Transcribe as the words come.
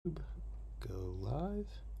Go live.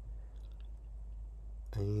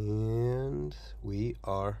 And we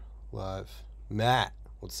are live. Matt,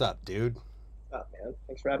 what's up, dude? Oh man,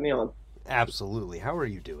 thanks for having me on. Absolutely. How are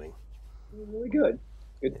you doing? Really good,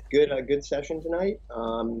 good session tonight.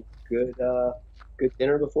 Good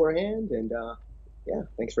dinner beforehand, and yeah,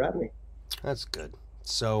 thanks for having me. That's good.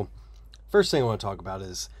 So, first thing I want to talk about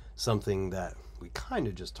is something that we kind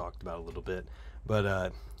of just talked about a little bit,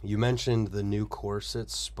 but you mentioned the new course at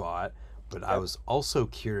Spot, but I Yep. was also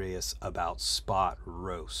curious about Spot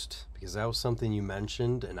Roast because that was something you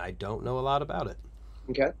mentioned, and I don't know a lot about it.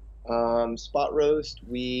 Okay. Spot roast.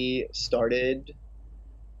 We started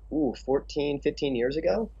 14, 15 years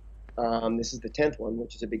ago. This is the 10th one,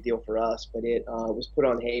 which is a big deal for us, but it was put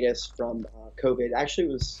on hiatus from COVID. Actually,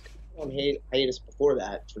 it was on hiatus before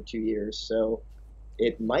that for 2 years, so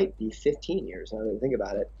it might be 15 years now that I think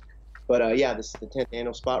about it. But yeah, this is the 10th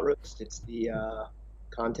annual Spot Roast. It's the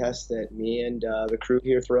contest that me and the crew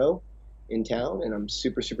here throw in town, and I'm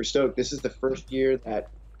super, super stoked. This is the first year that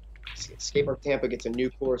Skate Park Tampa gets a new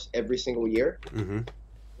course every single year. Mm-hmm.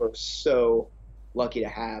 We're so lucky to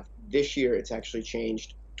have. This year, it's actually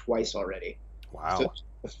changed twice already. So Wow. it's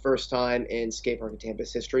the first time in Skate Park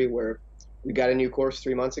Tampa's history where we got a new course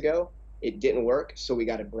 3 months ago. It didn't work, so we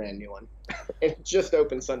got a brand new one. It just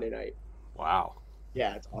opened Sunday night. Wow.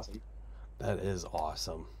 Yeah, it's awesome. That is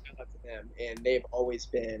awesome. Shout out to them. And they've always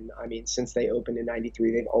been, I mean, since they opened in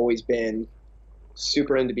 '93, they've always been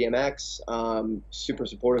super into BMX, super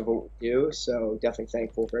supportive of what we do. So definitely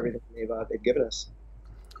thankful for everything they've given us.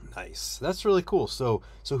 Nice. That's really cool. So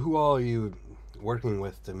who all are you working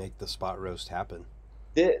with to make the spot roast happen?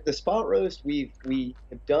 The spot roast we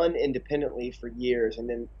have done independently for years, and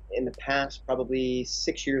then in the past, probably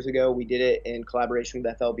 6 years ago, we did it in collaboration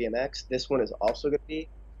with FLBMX. This one is also going to be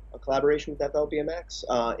a collaboration with FLBMX.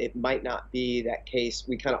 It might not be that case.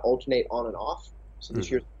 We kind of alternate on and off. So this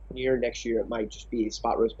Hmm. year, next year, it might just be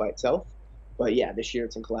spot roast by itself. But yeah, this year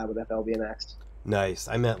it's in collab with FLBMX. Nice.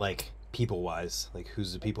 I meant like people wise. Like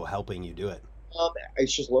who's the people helping you do it?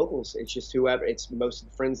 It's just locals. It's just whoever. It's most of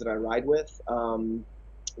the friends that I ride with.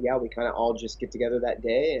 Yeah, we kind of all just get together that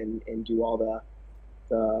day and do all the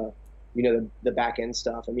the back end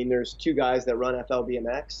stuff. I mean, there's two guys that run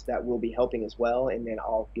FLBMX that will be helping as well, and then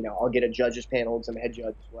I'll get a judges panel and some head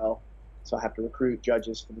judge as well. So I have to recruit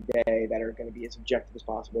judges for the day that are going to be as objective as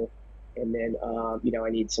possible. And then I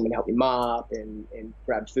need someone to help me mop and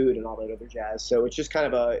grab food and all that other jazz. So it's just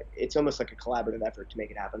kind of it's almost like a collaborative effort to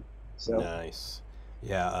make it happen. So Nice.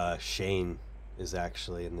 Yeah, Shane is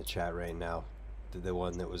actually in the chat right now. The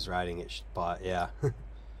one that was riding it spot. Yeah.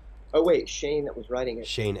 oh wait, Shane that was writing it.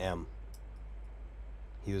 Shane M.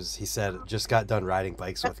 He said just got done riding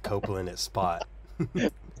bikes with Copeland at Spot.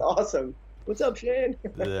 It's awesome. What's up, Shane?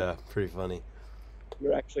 Yeah, pretty funny.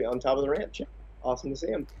 You're actually on top of the ramp. Shane. Awesome to see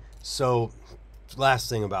him. So last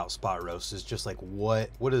thing about spot roast is just like what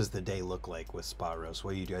does the day look like with spot roast?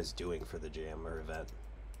 What are you guys doing for the jam or event?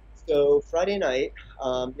 So Friday night,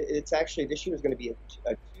 it's actually this year is going to be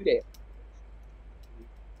a 2 day.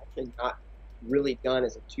 Actually, not really done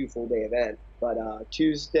as a two full day event, but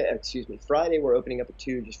Friday we're opening up at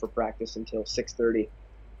 2 just for practice until 6:30,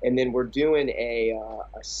 and then we're doing a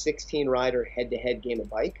 16 rider head to head game of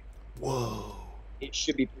bike. Whoa. It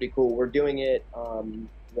should be pretty cool. We're doing it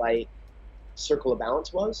like Circle of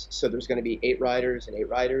Balance was. So there's going to be 8 riders and 8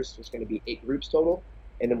 riders. There's going to be 8 groups total,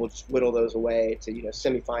 and then we'll just whittle those away to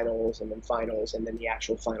semifinals and then finals and then the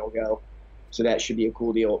actual final go. So that should be a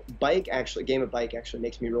cool deal. Game of bike actually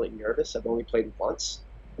makes me really nervous. I've only played once,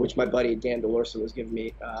 which my buddy Dan Delorsa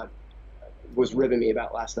was ribbing me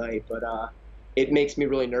about last night. But it makes me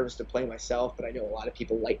really nervous to play myself. But I know a lot of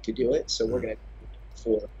people like to do it, so we're Mm. gonna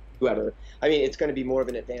for whoever. I mean, it's going to be more of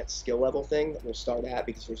an advanced skill level thing that we'll start at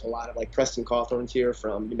because there's a lot of like Preston Cawthorn's here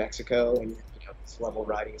from New Mexico, and this level of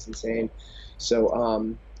riding is insane.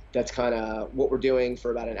 So that's kind of what we're doing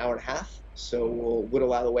for about an hour and a half. So we'll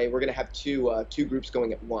whittle out of the way. We're going to have two groups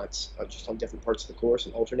going at once, just on different parts of the course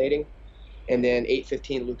and alternating. And then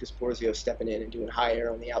 8:15, Lucas Porzio stepping in and doing high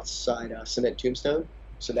air on the outside cement tombstone.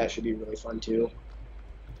 So that should be really fun too.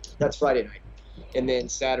 That's Friday night. And then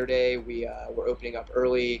Saturday we're opening up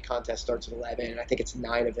early. Contest starts at 11. I think it's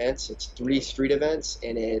 9 events. It's 3 street events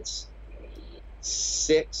and it's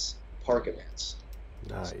 6 park events.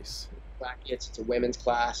 So Nice. brackets. It's a women's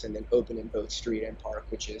class and then open in both street and park,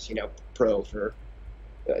 which is pro for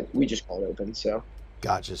we just call it open. So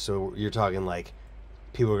Gotcha. So you're talking like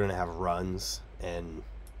people are gonna have runs and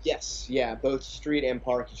yes, yeah, both street and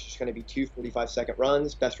park. It's just going to be two 45-second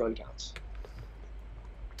runs. Best run counts.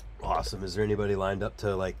 awesome. Is there anybody lined up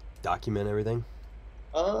to like document everything?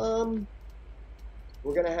 Um,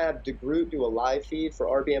 We're gonna have DeGroot do a live feed for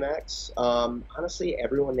RBMX. Honestly,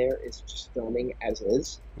 everyone there is just filming as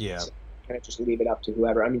is, Yeah, so kind of just leave it up to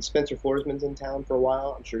whoever. I mean, Spencer Forsman's in town for a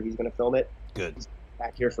while. I'm sure he's gonna film it. good, He's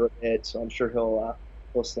back here for a bit, so I'm sure he'll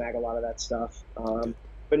snag a lot of that stuff. good.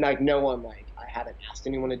 But like no one like I haven't asked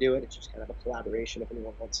anyone to do it. It's just kind of a collaboration. If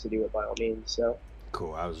anyone wants to do it, by all means. So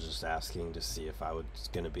Cool. I was just asking to see if I was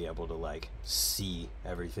gonna be able to like see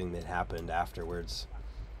everything that happened afterwards.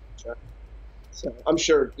 sure. So I'm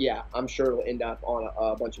sure. Yeah, I'm sure it'll end up on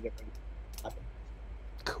a bunch of different.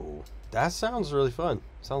 Cool. That sounds really fun.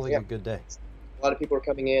 Sounds like Yeah, a good day. a lot of people are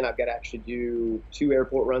coming in. I've got to actually do 2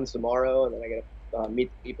 airport runs tomorrow, and then I got to meet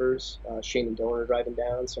the keepers. Shane and Dylan are driving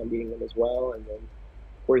down, so I'm meeting them as well. And then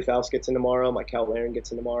Corey Faust gets in tomorrow. My Cal Laren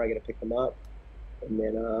gets in tomorrow. I got to pick them up, and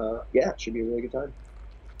then yeah, it should be a really good time.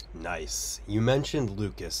 Nice. You mentioned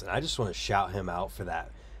Lucas, and I just want to shout him out for that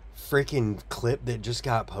freaking clip that just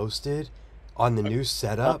got posted on the new Uh,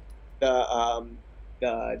 setup.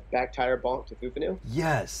 the back tire bonk to Fufanu.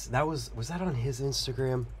 Yes, that was that on his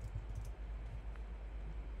Instagram?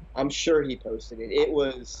 I'm sure he posted it. It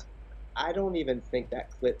was. I don't even think that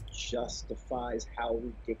clip justifies how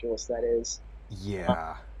ridiculous that is.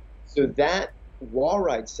 Yeah. So that wall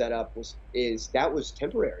ride setup that was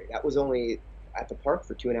temporary. That was only at the park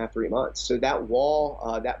for 2.5, 3 months. So that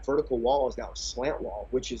wall, that vertical wall is now a slant wall,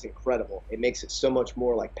 which is incredible. It makes it so much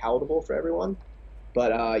more like palatable for everyone.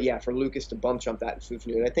 But yeah, for Lucas to bump jump that in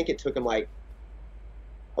Fufanu, and I think it took him like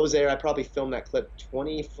I was there. I probably filmed that clip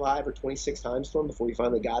 25 or 26 times for him before he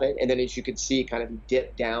finally got it. And then as you could see, kind of he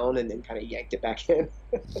dipped down and then kind of yanked it back in.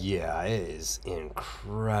 Yeah, it is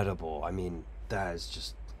incredible. I mean, that is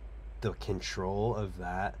just the control of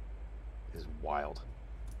that is wild.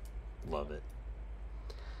 Love it.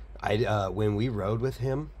 I when we rode with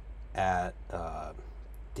him at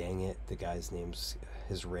dang it, the guy's name's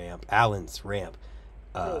his ramp, Allen's ramp.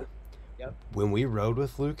 Uh, Really? Yep. when we rode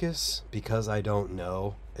with Lucas, because I don't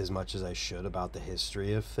know as much as I should about the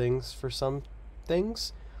history of things for some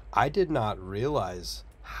things, I did not realize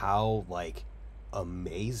how like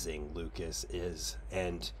amazing Lucas is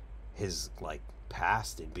and his like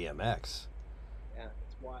past in BMX. Yeah,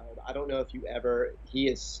 it's wild. I don't know if you ever, he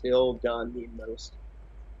has still done the most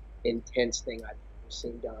intense thing I've ever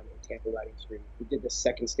seen done in Tampa Riding Street. He did the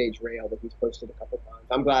second stage rail that he's posted a couple times.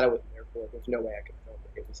 I'm glad I wasn't there for it. There's no way I could film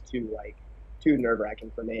it. It was too nerve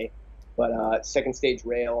wracking for me. But second stage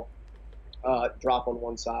rail, drop on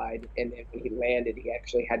one side, and then when he landed, he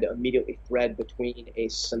actually had to immediately thread between a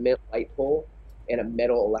cement light pole and a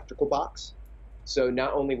metal electrical box. So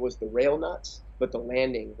not only was the rail nuts, but the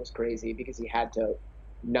landing was crazy because he had to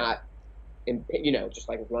not, just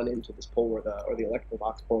like run into this pole or the electrical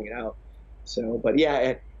box pulling it out. So, but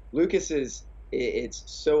yeah, Lucas is. It's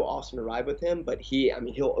so awesome to ride with him, but I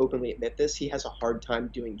mean, he'll openly admit this. He has a hard time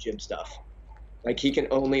doing jib stuff. Like he can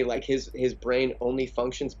only like his brain only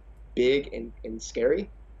functions big and scary.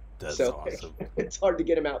 That's So awesome. it's hard to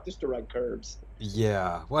get him out just to ride curbs.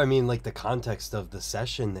 Yeah. Well, I mean, like the context of the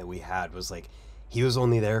session that we had was like he was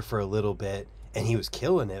only there for a little bit and he was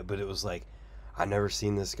killing it, but it was like I've never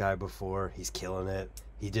seen this guy before. He's killing it.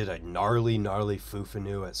 He did a gnarly, gnarly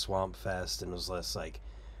Fufanu at Swamp Fest and was less like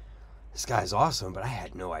this guy's awesome, but I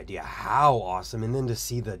had no idea how awesome. And then to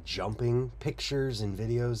see the jumping pictures and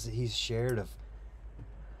videos that he's shared of,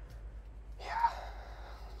 yeah.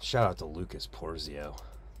 Shout out to Lucas Porzio.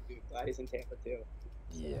 Dude, glad he's in Tampa too.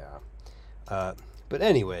 Yeah. Uh, but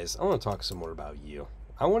anyways, I want to talk some more about you.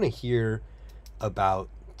 I want to hear about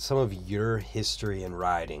some of your history in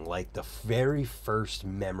riding, like the very first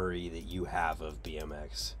memory that you have of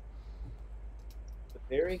BMX. The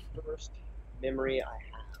very first memory I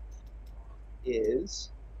have is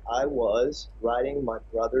I was riding my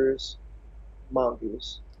brother's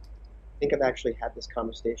mongoose. I think I've actually had this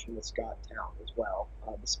conversation with Scott Town as well.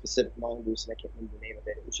 The specific mongoose, and I can't remember the name of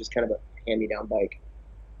it. It was just kind of a hand-me-down bike.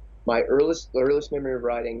 My earliest memory of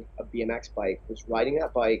riding a BMX bike was riding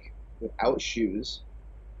that bike without shoes.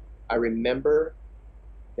 I remember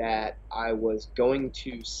that I was going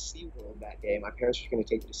to SeaWorld that day. My parents were going to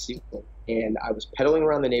take me to SeaWorld, and I was pedaling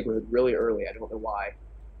around the neighborhood really early. I don't know why.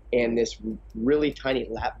 And this really tiny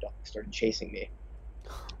lap dog started chasing me.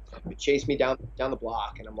 It chased me down the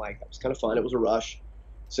block, and I'm like, that was kind of fun. It was a rush.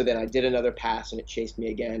 So then I did another pass, and it chased me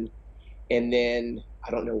again. And then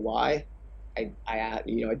I don't know why. I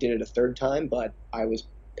did it a third time, but I was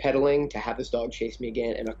pedaling to have this dog chase me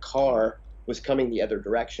again, and a car was coming the other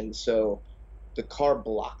direction. So the car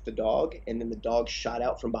blocked the dog, and then the dog shot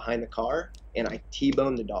out from behind the car, and I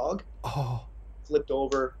T-boned the dog, Oh, flipped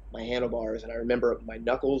over my handlebars, and I remember my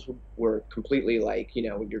knuckles were completely like,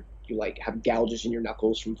 you like have gouges in your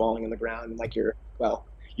knuckles from falling on the ground, and like your well,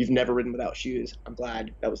 you've never ridden without shoes. I'm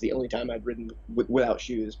glad that was the only time I'd ridden without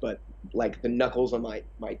shoes, but like the knuckles on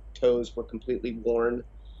my toes were completely worn.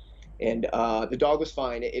 And the dog was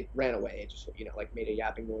fine. It ran away. It just, like made a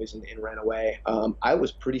yapping noise and ran away. I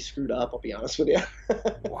was pretty screwed up, I'll be honest with you.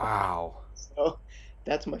 Wow. So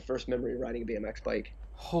that's my first memory of riding a BMX bike.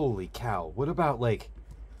 Holy cow. What about like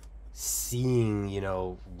seeing,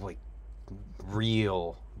 like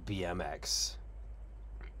real BMX?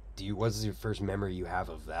 What's your first memory you have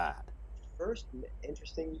of that? First,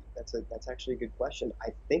 interesting. That's actually a good question. I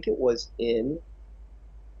think it was in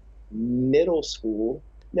middle school.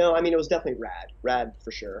 No, I mean it was definitely rad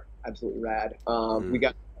for sure, absolutely rad. We Mm.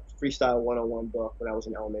 got a freestyle 101 book when I was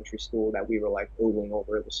in elementary school that we were like oogling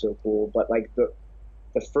over. It was so cool. But like the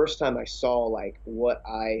first time I saw like what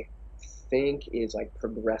I think is like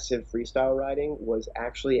progressive freestyle riding was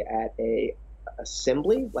actually at a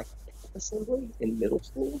assembly, like assembly in middle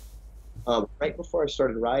school, right before I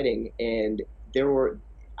started riding, and there were,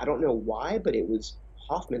 I don't know why, but it was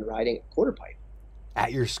Hoffman riding a quarter pipe.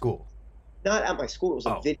 At your school? Not at my school. It was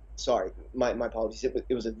a Oh. video. Sorry, my apologies.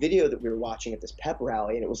 It was a video that we were watching at this pep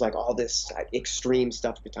rally, and it was like all this extreme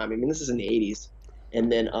stuff at the time. I mean, this is in the '80s,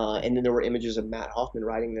 and then there were images of Matt Hoffman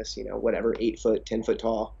riding this, whatever, 8 foot, 10 foot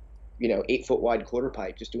tall, 8 foot wide quarter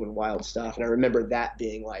pipe, just doing wild stuff. And I remember that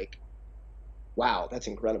being like, wow, that's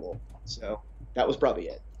incredible. So that was probably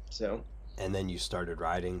it. So And then you started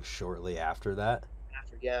riding shortly after that?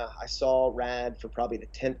 after, yeah, I saw Rad for probably the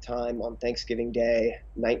 10th time on Thanksgiving Day,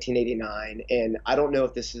 1989. And I don't know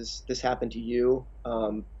if this happened to you,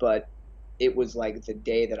 but it was like the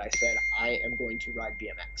day that I said I am going to ride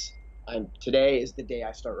BMX. Today is the day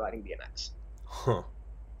I start riding BMX. Huh.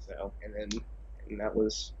 So and that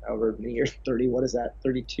was however many years, 30. What is that?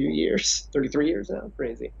 32 years, 33 years now.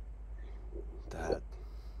 Crazy. That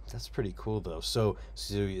that's pretty cool though. So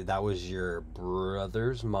that was your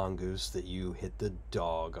brother's mongoose that you hit the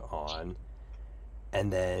dog on,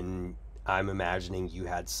 and then I'm imagining you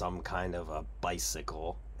had some kind of a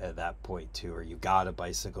bicycle at that point too, or you got a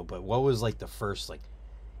bicycle. But what was like the first, like,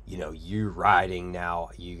 you riding now,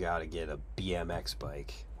 you got to get a BMX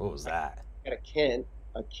bike. What was that? Got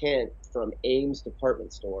a Kent from Ames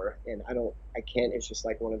department store, and I Kent is just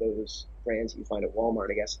like one of those brands that you find at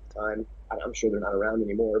Walmart, I guess at the time. I'm sure they're not around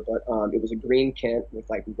anymore, but it was a green Kent with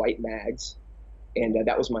like white mags, and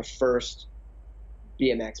that was my first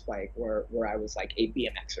BMX bike where I was like a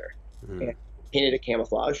BMXer, Hmm. and painted it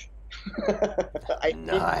camouflage. I painted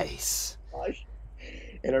Nice. camouflage,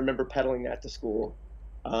 and I remember pedaling that to school.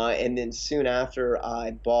 And then soon after,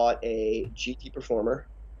 I bought a GT Performer.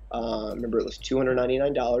 Remember, it was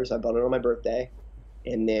 $299. I bought it on my birthday,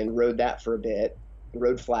 and then rode that for a bit,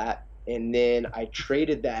 rode flat, and then I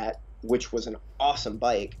traded that, which was an awesome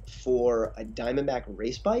bike, for a Diamondback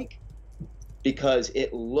race bike because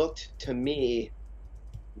it looked to me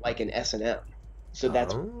like an S&M. So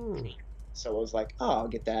that's Oh. so I was like, oh, I'll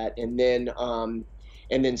get that. And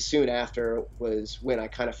then soon after was when I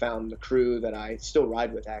kind of found the crew that I still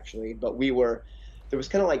ride with actually. But there was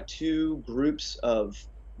kind of like two groups of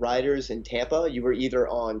riders in Tampa. You were either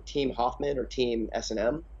on Team Hoffman or Team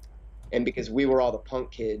S&M. And because we were all the punk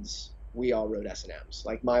kids, we all rode S&Ms.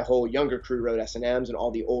 Like my whole younger crew rode S&Ms, and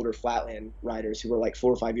all the older Flatland riders who were like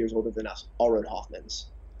 4 or 5 years older than us all rode Hoffmans.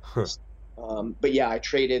 Huh. But yeah, I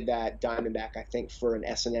traded that Diamondback, I think, for an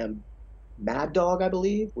S&M Mad Dog, I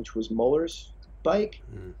believe, which was Muller's bike.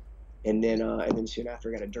 Mm. And then soon after,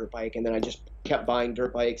 I got a dirt bike, and then I just kept buying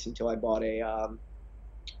dirt bikes until I bought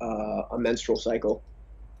a menstrual cycle,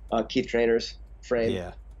 Keith Trainer's frame.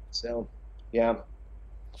 Yeah. So yeah,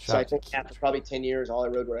 so Shout I out to think after probably 10 years, all I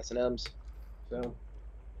rode were S&Ms. So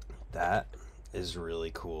That is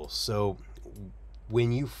really cool. So,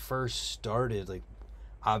 when you first started, like,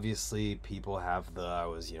 obviously people have I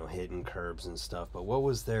was, hitting curbs and stuff, but what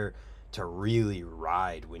was there to really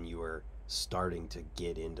ride when you were starting to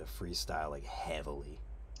get into freestyle, like, heavily?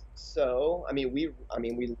 So, we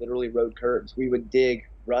literally rode curbs. We would dig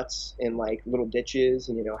ruts in like little ditches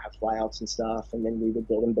and have flyouts and stuff, and then we would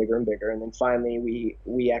build them bigger and bigger. And then finally,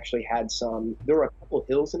 we actually had some. There were a couple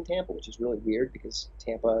hills in Tampa, which is really weird because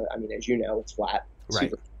Tampa, as you know, it's flat.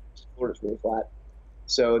 Right. Florida's really flat.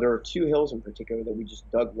 So there were two hills in particular that we just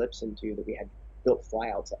dug lips into that we had built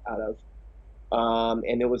flyouts out of.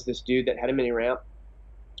 And there was this dude that had a mini ramp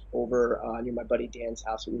over near my buddy Dan's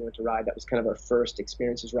house that we went to ride. That was kind of our first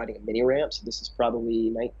experiences riding a mini ramp. So this is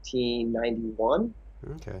probably 1991.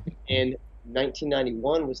 Okay. And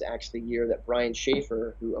 1991 was actually the year that Brian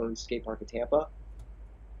Schaefer, who owns Skate Park of Tampa,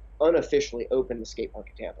 unofficially opened the skate park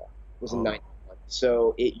of Tampa. It was in Oh. 91.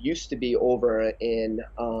 So it used to be over in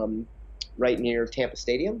right near Tampa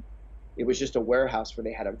Stadium. It was just a warehouse where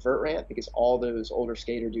they had a vert ramp because all those older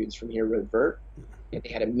skater dudes from here rode vert, and they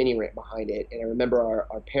had a mini ramp behind it. And I remember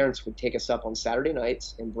our parents would take us up on Saturday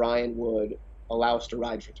nights, and Brian would allow us to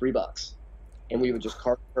ride for $3. And we would just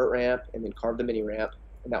carve the vert ramp and then carve the mini ramp.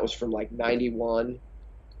 And that was from like 91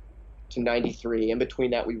 to 93. In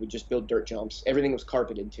between that, we would just build dirt jumps. Everything was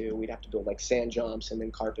carpeted too. We'd have to build like sand jumps and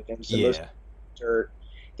then carpet them. So most Yeah. dirt.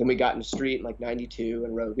 Then we got in the street in like 92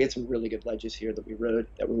 and rode. We had some really good ledges here that we rode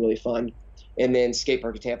that were really fun. And then Skate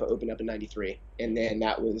Park of Tampa opened up in 93. And then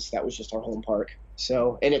that was just our home park.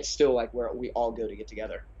 So, and it's still like where we all go to get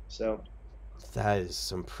together. So That is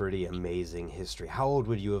some pretty amazing history. How old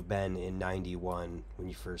would you have been in 91 when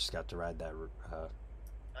you first got to ride that? 91,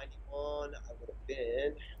 I would have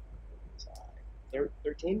been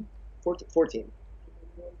 13, 14, 14.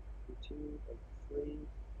 13, 3.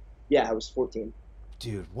 Yeah, I was 14.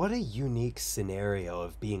 Dude, what a unique scenario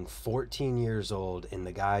of being 14 years old and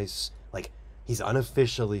the guy's like he's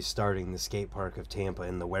unofficially starting the skate park of Tampa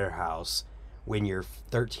in the warehouse when you're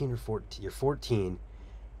 13 or 14, you're 14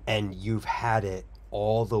 and you've had it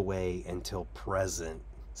all the way until present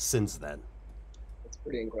since then. It's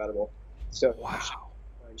pretty incredible. So Wow.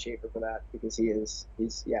 Brian Schaefer for that because he's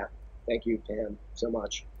yeah. Thank you to him so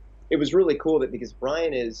much. It was really cool that because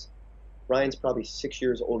Brian's probably 6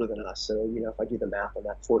 years older than us. So if I do the math on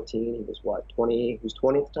that, 14, he was what 20? He was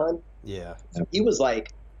 20 at the time. Yeah. So he was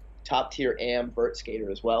like top tier vert skater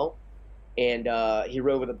as well, and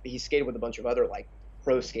he skated with a bunch of other like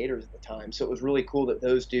pro skaters at the time. So it was really cool that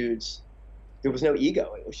those dudes. There was no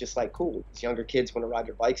ego. It was just like, cool. These younger kids want to ride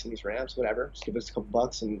their bikes in these ramps, whatever. Just give us a couple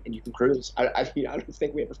bucks and you can cruise. I don't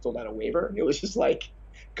think we ever filled out a waiver. It was just like,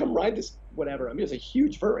 come ride this, whatever. I mean, it was a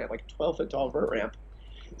huge vert ramp, like a 12-foot tall vert ramp.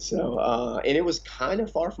 So, and it was kind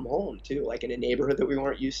of far from home too, like in a neighborhood that we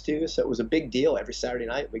weren't used to. So it was a big deal every Saturday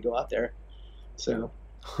night we go out there. So,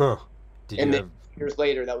 Huh. Did and you then have years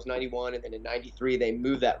later, that was 91. And then in 93, they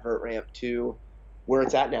moved that vert ramp to where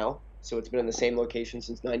it's at now. So it's been in the same location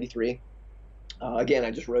since 93. Again, I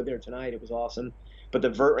just rode there tonight. It was awesome. But the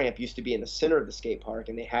vert ramp used to be in the center of the skate park,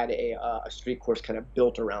 and they had a street course kind of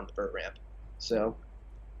built around the vert ramp. So,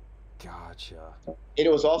 Gotcha. and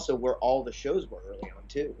it was also where all the shows were early on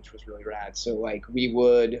too, which was really rad. So like we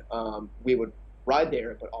would ride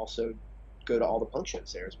there, but also go to all the punk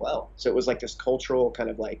shows there as well. So it was like this cultural kind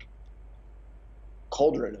of like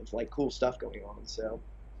cauldron of like cool stuff going on. So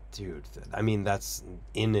Dude, I mean that's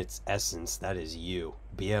in its essence that is you.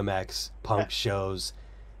 BMX, punk shows,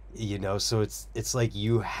 so it's like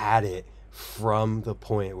you had it from the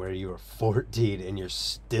point where you were 14 and you're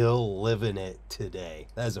still living it today.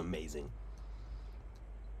 That is amazing.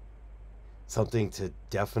 Something to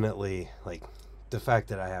definitely like the fact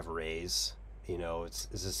that I have Rays, it's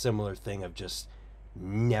a similar thing of just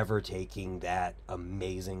never taking that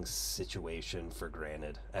amazing situation for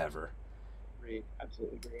granted ever. agree,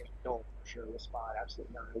 absolutely agree. No, for sure, the spot,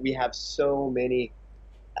 absolutely not. We have so many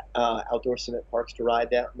outdoor cement parks to ride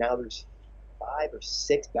down. Now there's 5 or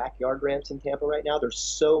 6 backyard ramps in Tampa right now. There's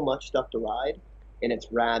so much stuff to ride, and it's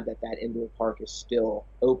rad that that indoor park is still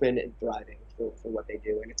open and thriving for what they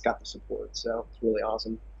do, and it's got the support. So it's really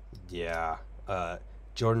awesome. Yeah.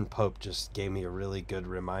 Jordan Pope just gave me a really good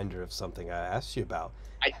reminder of something I asked you about.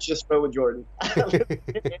 I just rode with Jordan. I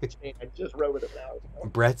just rode with him now.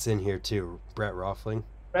 Brett's in here too. Brett Roffling.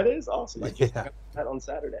 That is awesome. I just Yeah. got that on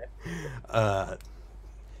Saturday. Uh,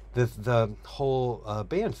 the whole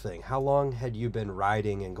band thing. How long had you been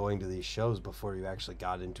riding and going to these shows before you actually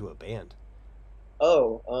got into a band?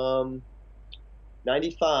 Oh,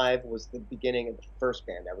 95 was the beginning of the first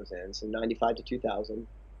band I was in, so 95 to 2000.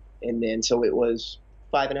 And then, so it was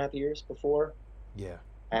 5.5 years before Yeah.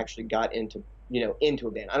 I actually got into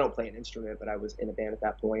a band. I don't play an instrument, but I was in a band at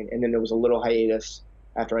that point. And then there was a little hiatus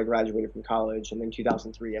after I graduated from college. And then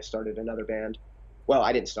 2003, I started another band. Well,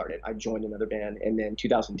 I didn't start it. I joined another band. And then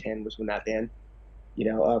 2010 was when that band,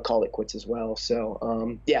 called it quits as well.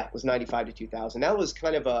 So, yeah, it was 95 to 2000. That was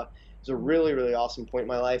kind of it was a really, really awesome point in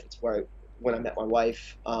my life. It's when I met my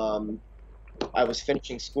wife. I was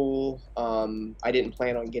finishing school. I didn't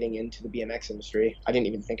plan on getting into the BMX industry. I didn't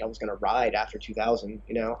even think I was going to ride after 2000.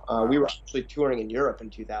 We were actually touring in Europe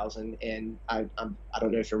in 2000, and I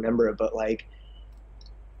don't know if you remember it, but like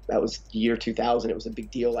that was the year 2000. It was a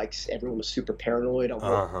big deal. Like everyone was super paranoid on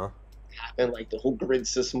what Uh-huh. happened. Like the whole grid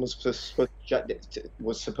system was supposed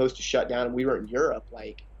to shut down, and we were in Europe,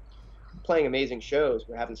 like playing amazing shows.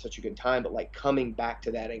 We're having such a good time, but like coming back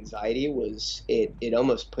to that anxiety it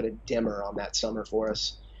almost put a dimmer on that summer for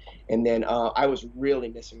us. And then I was really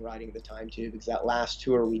missing riding at the time too, because that last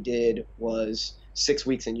tour we did was 6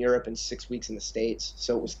 weeks in Europe and 6 weeks in the States.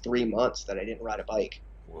 So it was 3 months that I didn't ride a bike.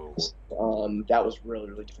 Whoa. That was really,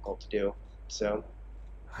 really difficult to do. So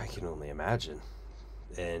I can only imagine.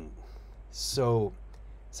 And so,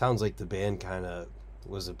 sounds like the band kind of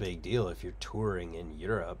was a big deal if you're touring in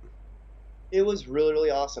Europe. it was really,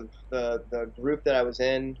 really awesome. The group that I was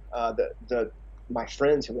in, the my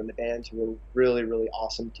friends who were in the band who were really, really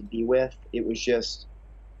awesome to be with. It was just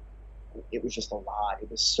a lot.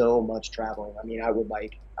 It was so much traveling. I mean, I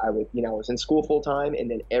was in school full time,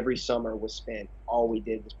 and then every summer was spent. All we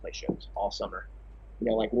did was play shows all summer.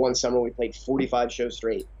 Like one summer we played 45 shows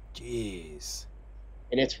straight, Jeez.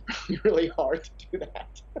 and it's really, really hard to do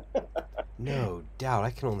that. No doubt. I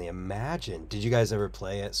can only imagine. Did you guys ever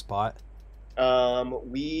play at Spot?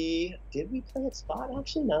 We play at Spot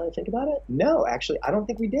actually? Now that I think about it, no, actually, I don't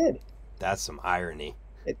think we did. That's some irony.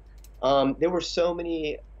 It, there were so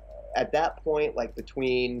many at that point, like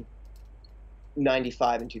between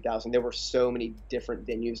 95 and 2000, there were so many different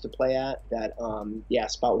venues to play at that yeah,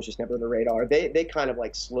 Spot was just never on the radar. They kind of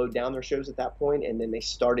like slowed down their shows at that point, and then they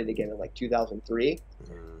started again in like 2003.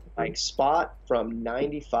 Like Spot from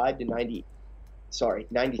 95 to 90, sorry,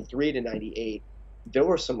 93 to 98, there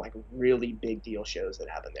were some like really big deal shows that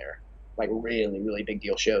happened there. Like really, really big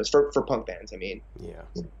deal shows for punk bands, I mean. Yeah.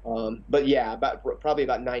 But yeah, probably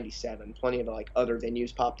about 97, plenty of like other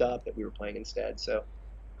venues popped up that we were playing instead. So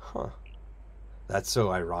Huh. That's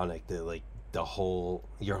so ironic that like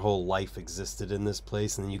your whole life existed in this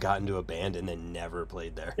place and then you got into a band and then never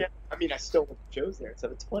played there. yeah, I mean, I still went to shows there, so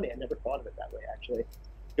it's funny. I never thought of it that way, actually.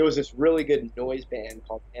 There was this really good noise band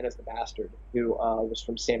called Anna's the Bastard who was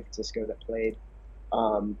from San Francisco that played.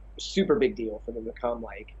 Super big deal for them to come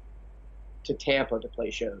like to Tampa to play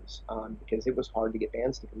shows because it was hard to get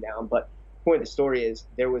bands to come down. But the point of the story is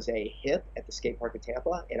there was a hip at the skate park in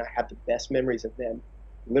Tampa, and I have the best memories of them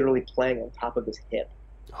literally playing on top of this hip.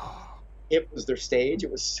 Oh, It was their stage.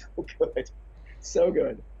 It was so good, so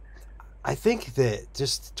good. I think that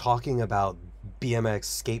just talking about BMX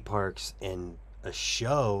skate parks and a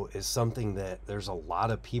show is something that there's a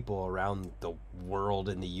lot of people around the world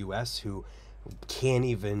in the US who can't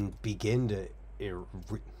even begin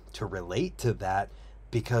to relate to that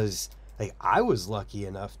because like I was lucky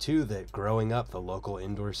enough too that growing up the local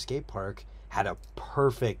indoor skate park had a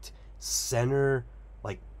perfect center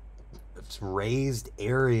like raised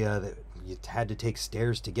area that you had to take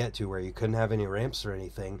stairs to get to where you couldn't have any ramps or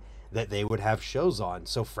anything that they would have shows on.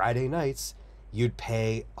 So Friday nights you'd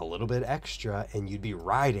pay a little bit extra and you'd be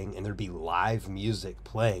riding and there'd be live music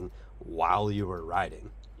playing while you were riding.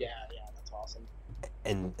 Yeah, yeah, that's awesome.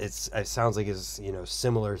 And it sounds like it's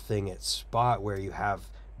similar thing at Spot where you have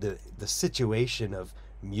the situation of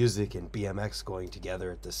music and BMX going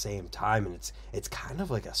together at the same time, and it's kind of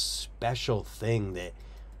like a special thing that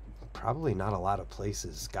probably not a lot of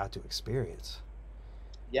places got to experience.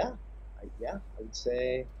 Yeah, I would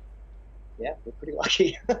say, yeah, we're pretty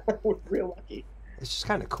lucky. We're real lucky. It's just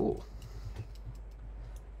kind of cool.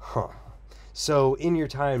 Huh. So in your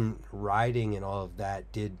time riding and all of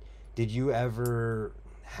that, did you ever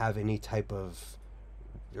have any type of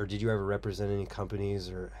or did you ever represent any companies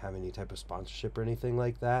or have any type of sponsorship or anything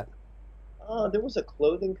like that? There was a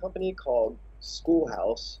clothing company called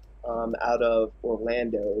Schoolhouse out of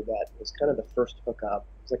Orlando that was kind of the first hookup.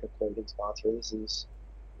 It was like a clothing sponsor. This is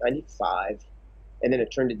 95. And then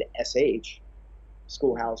it turned into SH.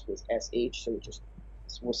 Schoolhouse was SH, so it just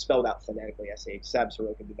was spelled out phonetically SH. Sab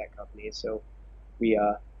Soroka did that company. So we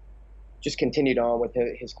just continued on with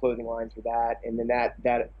his clothing line through that. And then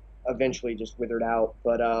that eventually just withered out.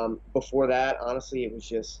 But before that, honestly, it was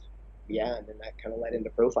just, yeah, and then that kind of led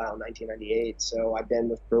into Profile in 1998. So I've been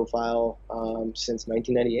with Profile since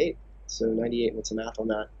 1998. So 98, what's the math on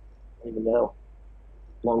that? I don't even know.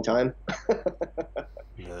 Long time.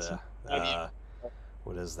 The,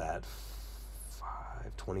 what is that?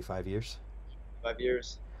 25 years? 5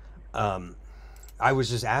 years. Um, I was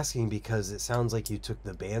just asking because it sounds like you took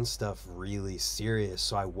the band stuff really serious,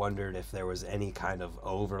 so I wondered if there was any kind of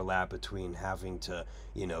overlap between having to,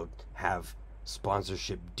 have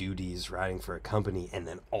sponsorship duties riding for a company and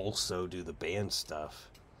then also do the band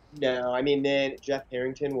stuff. No, I mean, then Jeff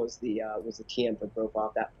Harrington was the TM for Profile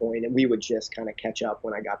at that point, and we would just kind of catch up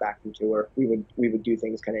when I got back from tour. We would do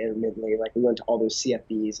things kind of intermittently, like we went to all those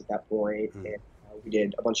CFBs at that point, and we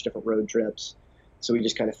did a bunch of different road trips. So we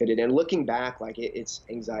just kind of fit it in. Looking back, like it's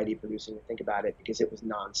anxiety producing to think about it because it was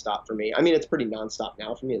nonstop for me. I mean, it's pretty nonstop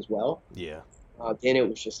now for me as well. Yeah. Then it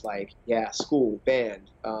was just like, yeah, school,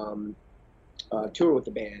 band, tour with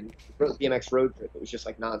the band, BMX road trip. It was just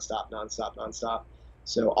like nonstop, nonstop, nonstop.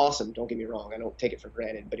 So awesome. Don't get me wrong. I don't take it for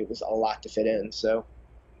granted, but it was a lot to fit in. So,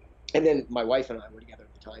 and then my wife and I were together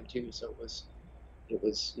at the time too. So it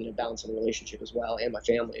was, balancing a relationship as well and my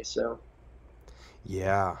family. So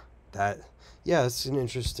Yeah, that yeah, it's an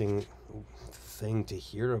interesting thing to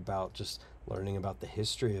hear about, just learning about the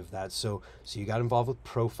history of that. So you got involved with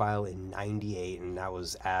Profile in 98 and that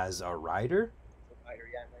was as a writer? provider,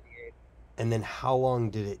 yeah, 98. And then how long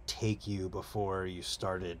did it take you before you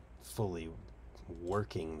started fully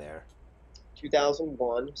working there?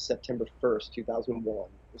 2001, September 1st, 2001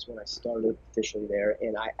 was when I started officially there.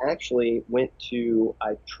 And I actually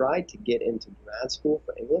I tried to get into grad school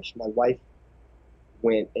for English. My wife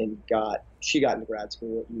she got into grad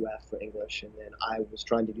school at UF for English. And then I was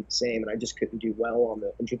trying to do the same, and I just couldn't do well on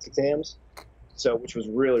the entrance exams. So, which was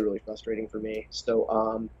really, really frustrating for me. So,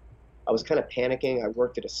 I was kind of panicking. I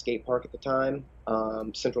worked at a skate park at the time,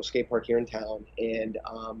 Central Skate Park here in town, and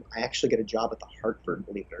I actually got a job at the Hartford,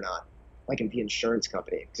 believe it or not, like in the insurance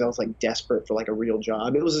company, because I was like desperate for like a real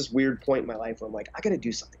job. It was this weird point in my life where I'm like, I got to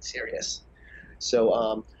do something serious.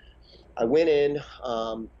 So I went in,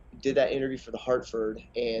 did that interview for the Hartford,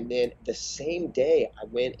 and then the same day I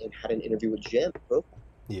went and had an interview with Jim.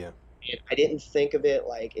 Yeah. And I didn't think of it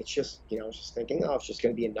like it's just, I was just thinking, oh, it's just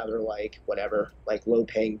going to be another like whatever, like low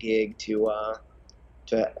paying gig to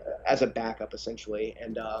as a backup essentially.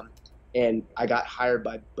 And I got hired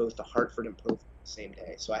by both the Hartford and Profile the same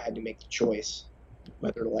day, so I had to make the choice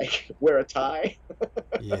whether to like wear a tie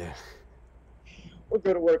Yeah. or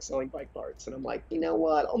go to work selling bike parts. And I'm like, you know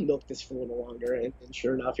what? I'll milk this for a little longer. And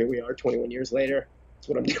sure enough, here we are, 21 years later. That's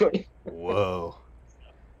what I'm doing. Whoa.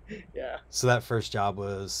 Yeah. So that first job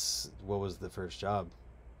was, what was the first job?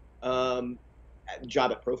 Um,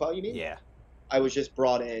 Job at Profile, you mean? Yeah. I was just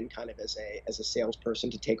brought in kind of as a salesperson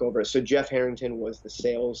to take over. So Jeff Harrington was the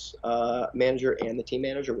sales manager and the team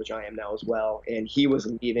manager, which I am now as well. And he was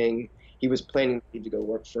leaving. He was planning to go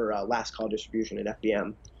work for Last Call Distribution at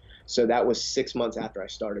FBM. So that was 6 months after I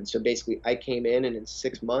started. So basically, I came in, and in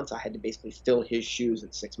 6 months, I had to basically fill his shoes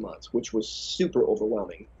in 6 months, which was super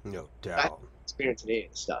overwhelming. No I doubt. experience any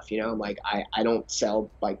of this stuff, I'm like, I don't sell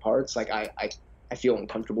bike parts. Like I feel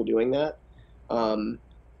uncomfortable doing that.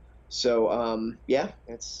 Yeah,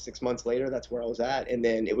 that's 6 months later. That's where I was at. And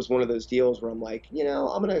then it was one of those deals where I'm like,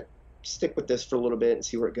 I'm going to stick with this for a little bit and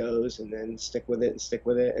see where it goes, and then stick with it and stick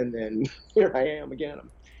with it. And then here I am again. I'm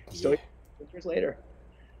still Yeah. years later.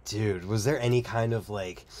 Dude, was there any kind of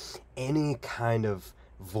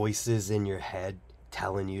voices in your head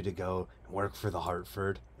telling you to go work for the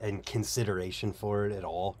Hartford and consideration for it at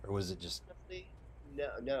all? Or was it just, Honestly, no,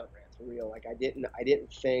 Grant, for real. Like I didn't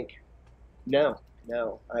think, no,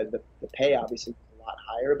 no. The pay obviously was a lot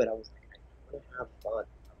higher, but I was like, I want to have fun.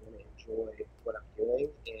 I want to enjoy what I'm doing,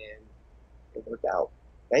 and it worked out.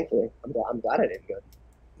 Thankfully, I'm glad I didn't go.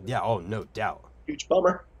 yeah, oh, no doubt. Huge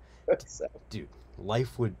bummer. So, Dude,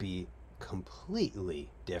 life would be completely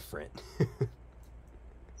different.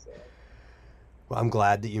 so Well, I'm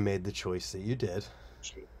glad that you made the choice that you did.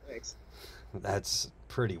 shoot, thanks. That's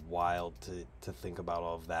pretty wild to think about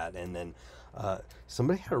all of that. And then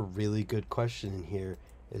somebody had a really good question in here.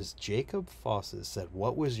 Is Jacob Fawcett said,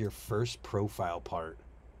 what was your first Profile part?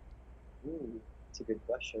 That's a good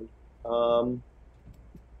question.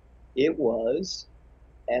 It was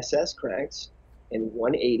SS cranks and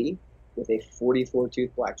 180 with a 44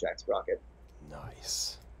 tooth blackjack sprocket.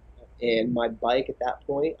 Nice. And my bike at that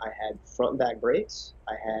point, I had front and back brakes.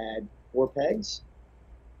 I had 4 pegs,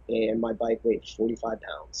 and my bike weighed 45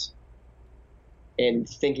 pounds. And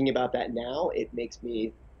thinking about that now, it makes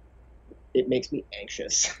me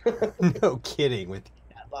anxious. No kidding, with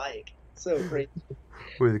That bike, so crazy.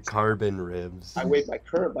 carbon ribs. I weighed my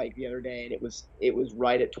current bike the other day, and it was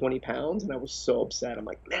right at 20 pounds, and I was so upset. I'm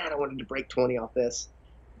like, man, I wanted to break 20 off this.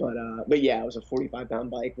 But yeah, it was a 45-pound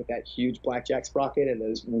bike with that huge blackjack sprocket and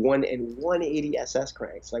those 180 SS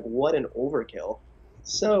cranks. Like, what an overkill!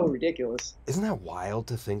 So ridiculous. Isn't that wild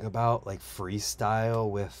to think about? Like freestyle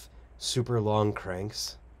with super long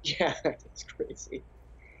cranks. Yeah, it's crazy.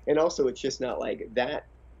 And also, it's just not like that.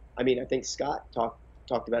 I mean, I think Scott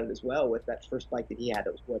talked about it as well with that first bike that he had.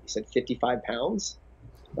 It was what he said, 55 pounds.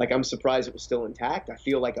 Like, I'm surprised it was still intact. I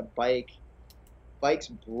feel like bikes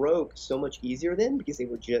broke so much easier then because they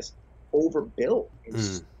were just overbuilt and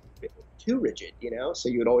just too rigid, so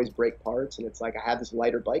you would always break parts. And it's like, I have this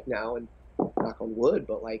lighter bike now, and knock on wood,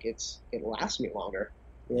 but like it lasts me longer.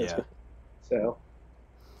 Yeah. So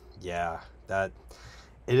Yeah, that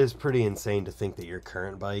it is pretty insane to think that your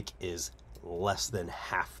current bike is less than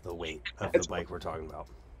half the weight of the bike we're talking about.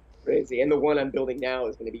 Crazy. And the one I'm building now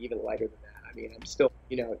is going to be even lighter than that. I mean, I'm still,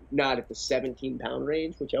 not at the 17-pound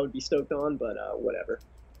range, which I would be stoked on, but whatever.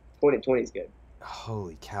 20 is good.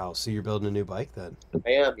 Holy cow! So you're building a new bike then?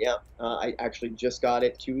 I am, yeah. I actually just got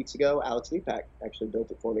it 2 weeks ago. Alex Lepak actually built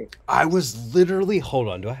it for me. I was literally, hold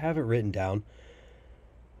on, do I have it written down?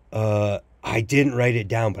 I didn't write it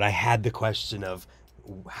down, but I had the question of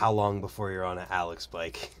how long before you're on an Alex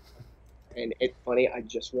bike. And it's funny, I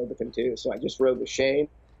just rode with him too. So I just rode with Shane,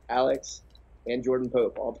 Alex, and Jordan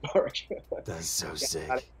Pope all the park. That's so Yeah, sick.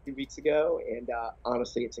 got it 2 weeks ago, and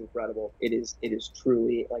honestly, it's incredible. It is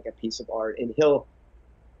truly like a piece of art. And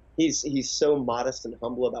he's so modest and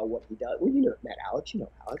humble about what he does. Well, you know, met Alex. You know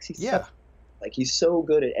Alex. Yeah. Like he's so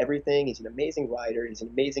good at everything. He's an amazing rider. He's an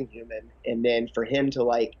amazing human. And then for him to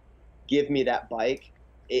like give me that bike,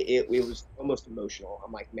 it was almost emotional.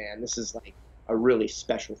 I'm like, man, this is like a really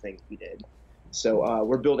special thing we did. So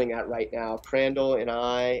we're building that right now. Crandall and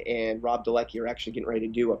I and Rob Delecki are actually getting ready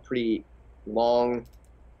to do a pretty long,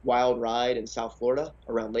 wild ride in South Florida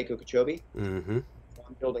around Lake Okeechobee. Mm-hmm.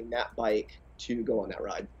 I'm building that bike to go on that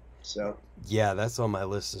ride. So Yeah, that's on my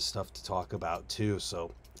list of stuff to talk about too.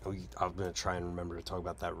 So I'm gonna try and remember to talk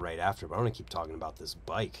about that right after. But I want to keep talking about this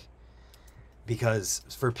bike because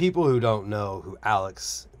for people who don't know who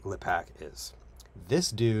Alex Lipak is, this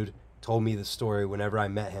dude told me the story whenever I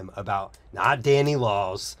met him about not Danny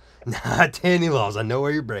Laws, not Danny Laws. I know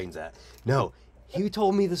where your brain's at. No, he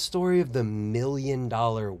told me the story of the $1 million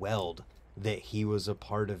weld that he was a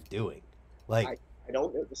part of doing. Like, I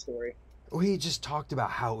don't know the story. we just talked about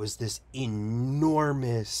how it was this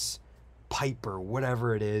enormous pipe or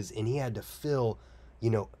whatever it is, and he had to fill,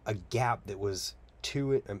 a gap that was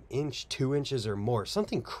an inch, 2 inches or more,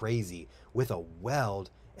 something crazy with a weld,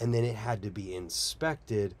 and then it had to be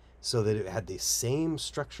inspected so that it had the same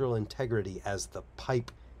structural integrity as the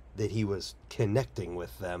pipe that he was connecting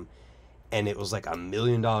with them. And it was like $1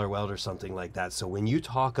 million weld or something like that. So when you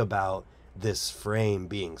talk about this frame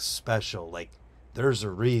being special, like, there's a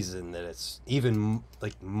reason that it's even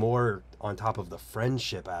like more on top of the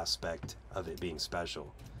friendship aspect of it being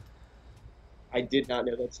special. I did not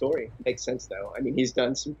know that story. Makes sense though. I mean, he's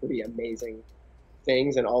done some pretty amazing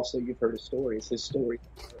things, and also you've heard his stories. His story,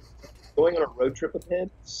 going on a road trip with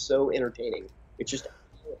him, so entertaining. It's just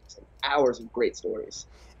hours and hours of great stories.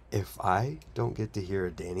 If I don't get to hear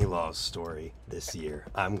a Danny Laws story this year,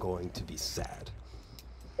 I'm going to be sad.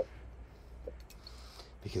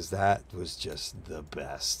 Because that was just the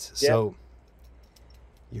best. Yeah. So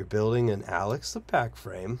you're building an Alex the Pack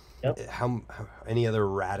frame. Yep. How any other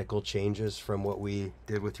radical changes from what we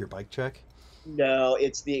did with your bike check? No,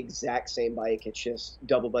 it's the exact same bike. It's just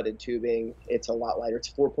double butted tubing. It's a lot lighter.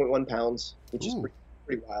 It's 4.1 pounds, which is Ooh.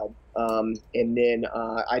 pretty wild. And then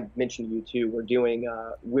I mentioned to you too. We're doing.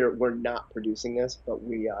 We're not producing this, but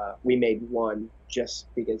we made one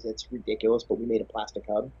just because it's ridiculous. But we made a plastic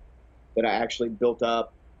hub that I actually built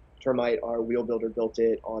up. Termite, our wheel builder, built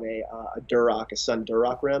it on a Duroc, a Sun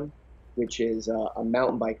Duroc rim, which is a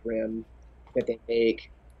mountain bike rim that they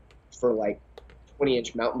make for like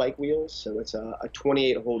 20-inch mountain bike wheels. So it's a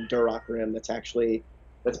 28-hole Duroc rim.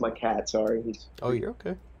 That's my cat. Sorry. Oh, you're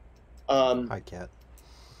okay. Um, Hi, cat.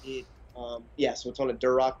 yeah, so it's on a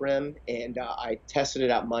Duroc rim, and I tested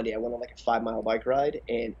it out Monday. I went on like a 5-mile bike ride,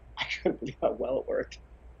 and I couldn't believe how well it worked.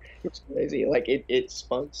 It was crazy. Like it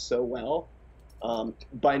spun so well.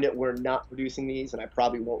 But we're not producing these, and I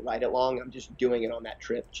probably won't ride it long. I'm just doing it on that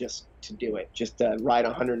trip just to do it, just to ride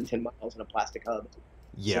 110 miles in a plastic hub.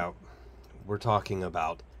 Yeah, we're talking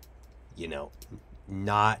about,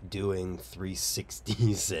 not doing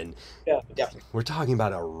 360s, and Yeah, definitely. we're talking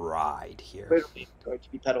about a ride here. Literally going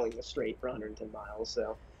to be pedaling the straight for 110 miles.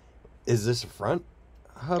 So Is this a front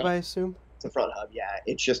hub, I assume? it's a front hub. Yeah,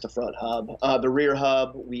 it's just a front hub. The rear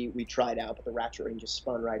hub we tried out, but the ratchet ring just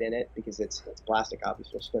spun right in it because it's plastic.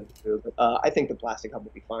 Obviously, will spin through. But I think the plastic hub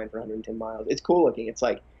will be fine for 110 miles. It's cool looking. It's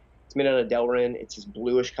like it's made out of Delrin. It's this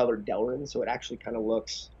bluish colored Delrin, so it actually kind of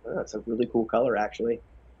looks. It's a really cool color actually.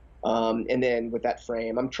 And then with that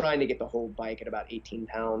frame, I'm trying to get the whole bike at about 18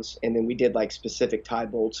 pounds. And then we did like specific tie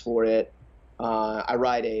bolts for it. I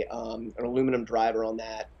ride an aluminum driver on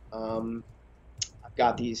that. I've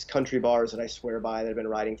got these country bars that I swear by that I've been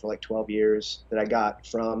riding for like 12 years that I got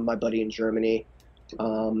from my buddy in Germany.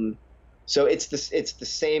 So it's the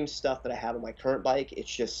same stuff that I have on my current bike. It's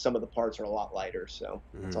just some of the parts are a lot lighter. So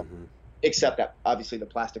that's all. Except that obviously the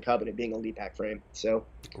plastic hub and it being a Leapak frame. So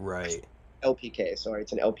Right. LPK, sorry,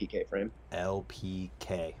 it's an LPK frame.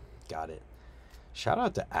 LPK. Got it. Shout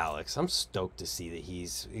out to Alex. I'm stoked to see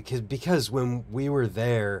that because when we were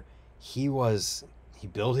there, he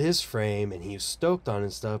built his frame and he was stoked on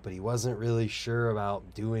and stuff, but he wasn't really sure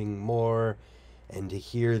about doing more. And to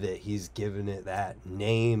hear that he's given it that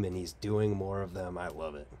name and he's doing more of them, I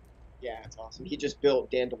love it. Yeah, it's awesome. He just built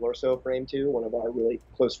Dan DeLorso frame too, one of our really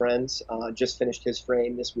close friends. Just finished his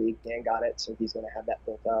frame this week. Dan got it, so he's going to have that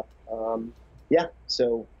built up. Yeah,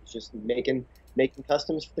 so he's just making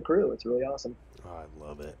customs for the crew. It's really awesome. Oh, I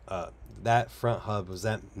love it. That front hub, was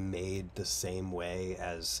that made the same way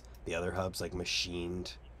as the other hubs, like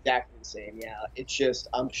machined? Exactly the same. Yeah, it's just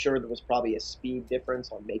I'm sure there was probably a speed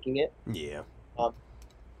difference on making it. Yeah. Um,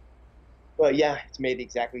 but yeah, it's made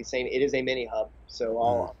exactly the same. It is a mini hub, so Mm.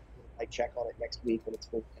 I'll like check on it next week when it's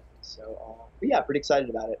full. So, but yeah, pretty excited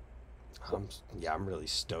about it. So, I'm really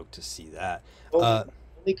stoked to see that. only Uh,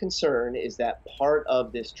 only concern is that part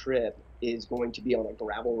of this trip is going to be on a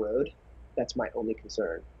gravel road. That's my only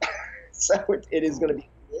concern. So it is going to be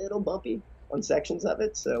a little bumpy on sections of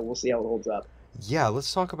it. So we'll see how it holds up. yeah,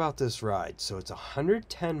 let's talk about this ride. So it's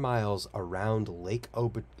 110 miles around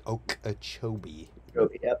Okeechobee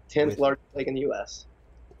Yep, 10th with largest lake in the U.S.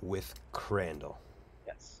 Crandall.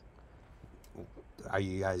 Yes. Are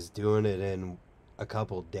you guys doing it in a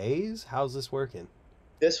couple days? How's this working?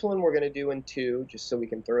 This one we're going to do in two, just so we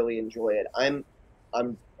can thoroughly enjoy it. I'm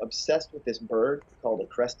obsessed with this bird called a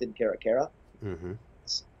crested caracara. Mm-hmm.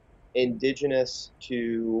 It's indigenous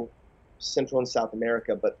to Central and South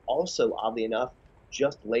America, but also, oddly enough,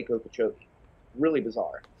 just Lake Okeechobee. Really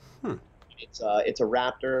bizarre. Hmm. It's a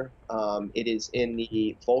raptor. It is in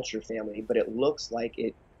the vulture family, but it looks like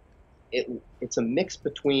it's a mix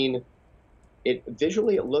between it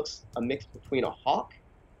visually it looks a mix between a hawk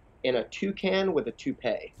and a toucan with a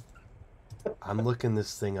toupee. I'm looking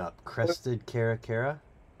this thing up. Crested caracara.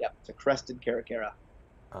 Yep, it's a crested caracara,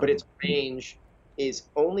 but Um, its range is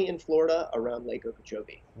only in Florida around Lake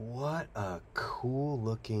Okeechobee. what a cool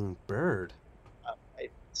looking bird.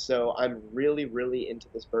 So I'm really, really into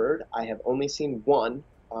this bird. I have only seen one.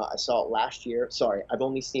 I saw it last year. Sorry, I've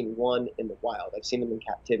only seen one in the wild. I've seen them in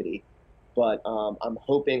captivity, but I'm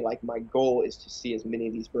hoping, like, my goal is to see as many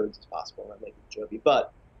of these birds as possible around Lake Okeechobee.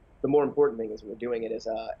 But the more important thing is we're doing it as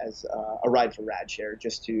a ride for RadShare,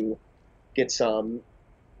 just to get some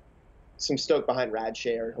stoke behind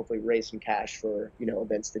RadShare and hopefully raise some cash for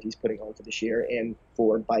events that he's putting on for this year and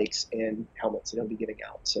for bikes and helmets that he'll be giving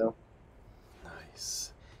out. So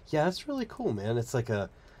Nice. Yeah, that's really cool, man. It's a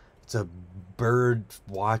bird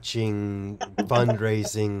watching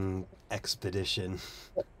fundraising expedition.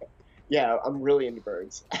 yeah, I'm really into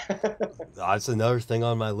birds. That's another thing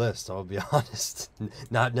on my list, I'll be honest.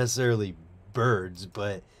 Not necessarily birds,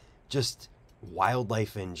 but just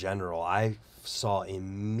wildlife in general. I saw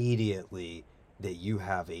immediately that you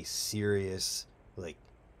have a serious, like,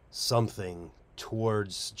 something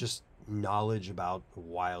towards just knowledge about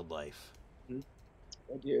wildlife.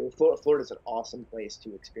 I do. Florida's an awesome place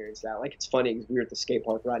to experience that. Like, it's funny because we were at the skate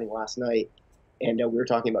park riding last night, and we were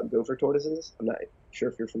talking about gopher tortoises. I'm not sure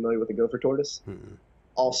if you're familiar with the gopher tortoise. Mm-mm.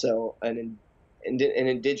 Also, an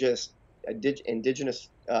indigenous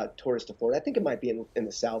tortoise to Florida. I think it might be in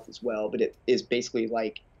the South as well, but it is basically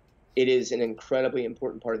like it is an incredibly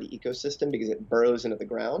important part of the ecosystem because it burrows into the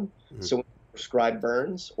ground. Mm. So when prescribed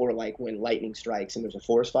burns or like when lightning strikes and there's a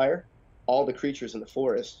forest fire, all the creatures in the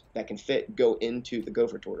forest that can fit go into the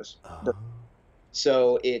gopher tortoise. Oh.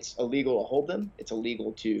 So it's illegal to hold them. It's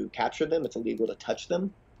illegal to capture them. It's illegal to touch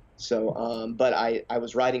them. So, but I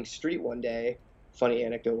was riding street one day. Funny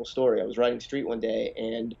anecdotal story. I was riding street one day,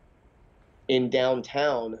 and in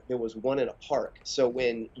downtown there was one in a park. So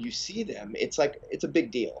when you see them, it's like it's a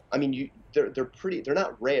big deal. I mean, they're pretty. They're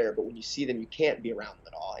not rare, but when you see them, you can't be around them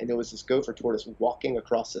at all. And there was this gopher tortoise walking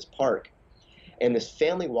across this park, and this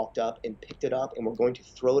family walked up and picked it up and were going to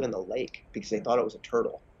throw it in the lake because they thought it was a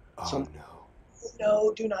turtle. So Oh I'm, no.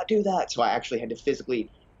 no, do not do that. So I actually had to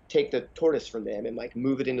physically take the tortoise from them and like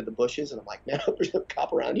move it into the bushes. And I'm like, man, there's a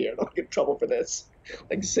cop around here. I don't get in trouble for this.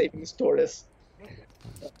 Like saving this tortoise.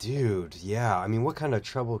 Dude, yeah. I mean, what kind of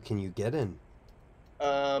trouble can you get in?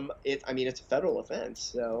 I mean, it's a federal offense,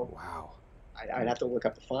 so Wow. I'd have to look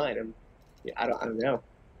up the fine. And yeah, I don't know.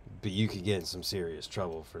 But you could get in some serious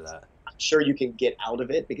trouble for that. I'm sure you can get out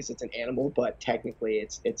of it because it's an animal, but technically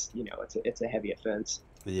it's a heavy offense.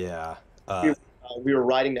 Yeah. We, we were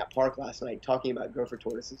riding that park last night talking about gopher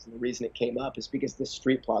tortoises, and the reason it came up is because this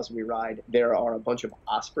street plaza we ride, there are a bunch of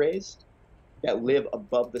ospreys that live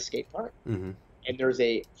above the skate park, Mm-hmm. and there's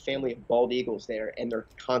a family of bald eagles there, and they're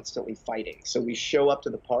constantly fighting. So we show up to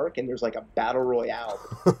the park, and there's like a battle royale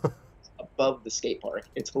above the skate park.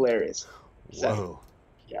 It's hilarious. So, Whoa.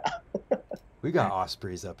 yeah, We got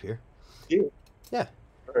ospreys up here. dude, Yeah.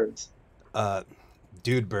 birds.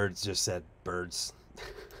 Dude Birds just said birds.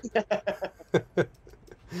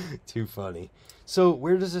 Too funny. So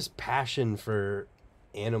where does this passion for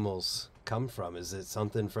animals come from? Is it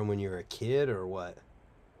something from when you were a kid or what?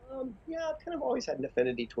 Yeah, I've kind of always had an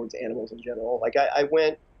affinity towards animals in general. Like I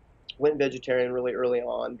went vegetarian really early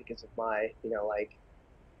on because of my, like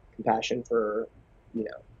compassion for, you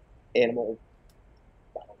know, animal.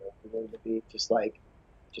 I don't know what the word would be.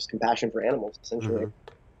 Just compassion for animals, essentially. Hmm.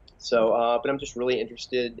 So, but I'm just really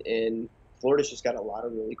interested in. Florida's just got a lot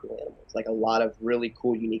of really cool animals, like a lot of really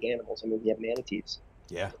cool, unique animals. I mean, we have manatees,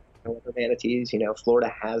 Yeah. leopard manatees.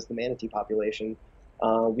 Florida has the manatee population.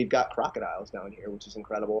 We've got crocodiles down here, which is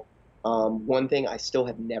incredible. One thing I still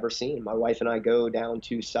have never seen. My wife and I go down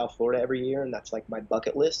to South Florida every year, and that's like my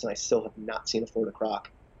bucket list. And I still have not seen a Florida croc.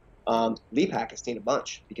 Lee Pack has seen a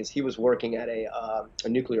bunch because he was working at a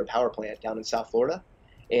nuclear power plant down in South Florida,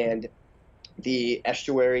 and the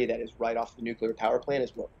estuary that is right off the nuclear power plant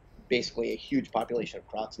is where basically a huge population of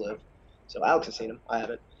crocs live. So Alex has seen them. I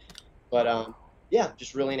haven't. But Wow. yeah,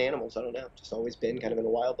 just really in animals. I don't know. Just always been kind of in the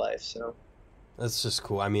wildlife. So That's just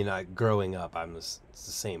cool. I mean, growing up, it's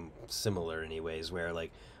the same, similar anyways, where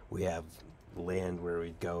like we have land where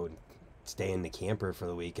we'd go and stay in the camper for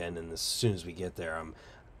the weekend, and as soon as we get there, I'm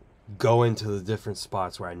going to the different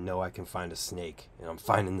spots where I know I can find a snake, and I'm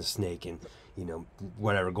finding the snake, and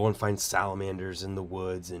whatever, go and find salamanders in the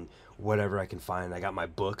woods and whatever I can find. I got my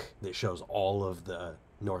book that shows all of the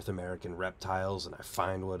North American reptiles, and I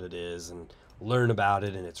find what it is and learn about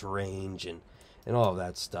it and its range and all of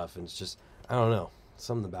that stuff. And it's just, I don't know,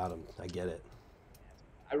 something about them. I get it.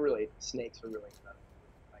 snakes are really incredible.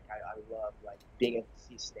 Like I love like being able to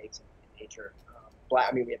see snakes in nature. Black.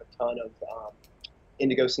 I mean, we have a ton of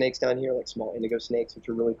indigo snakes down here, like small indigo snakes, which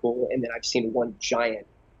are really cool. And then I've seen one giant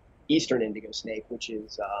eastern indigo snake, which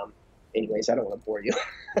is, anyways, I don't want to bore you.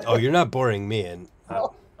 Oh, you're not boring me, and this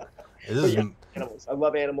But is yeah, animals. I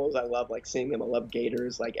love animals. I love like seeing them. I love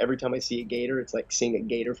gators. Like every time I see a gator, it's like seeing a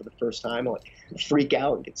gator for the first time. I like freak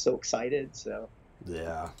out and get so excited. So,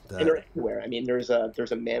 yeah, and that they're everywhere. I mean, there's a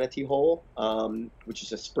manatee hole, which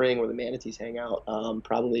is a spring where the manatees hang out,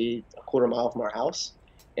 probably a quarter mile from our house.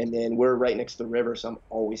 And then we're right next to the river, so I'm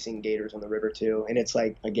always seeing gators on the river too. And it's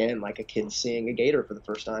like again, like a kid seeing a gator for the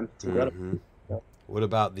first time. It's incredible. hmm. What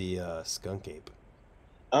about the skunk ape?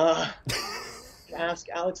 Uh, ask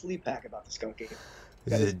Alex Leapak about the skunk ape. Is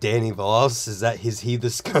That is, it Danny Velos? Is he the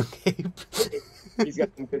skunk ape? he's got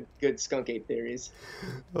some good skunk ape theories.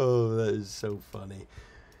 Oh, that is so funny.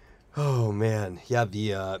 Oh man, yeah.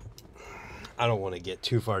 The I don't want to get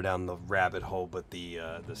too far down the rabbit hole, but the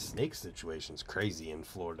snake situation's crazy in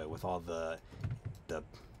Florida with all the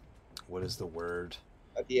what is the word?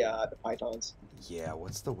 The pythons. Yeah,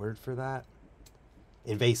 what's the word for that?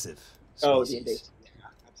 Invasive Oh, the species. invasive. Yeah,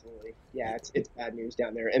 absolutely. Yeah, it's bad news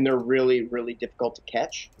down there, and they're really really difficult to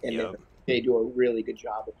catch, and Yep. they do a really good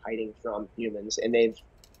job of hiding from humans, and they've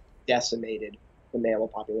decimated the mammal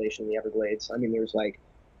population in the Everglades. I mean, there's like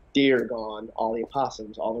deer gone, all the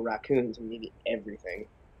opossums, all the raccoons, and maybe everything.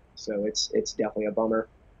 So it's definitely a bummer.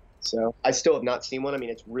 So I still have not seen one. I mean,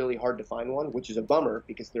 it's really hard to find one, which is a bummer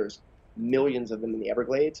because there's millions of them in the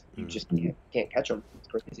Everglades. You Mm. just can't catch them. It's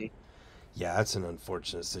crazy. Yeah, that's an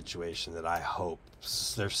unfortunate situation that I hope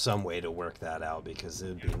there's some way to work that out because it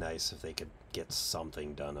would be nice if they could get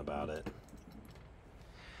something done about it.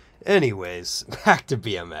 Anyways, back to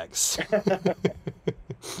BMX.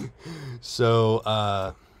 So,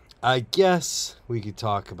 I guess we could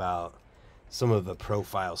talk about some of the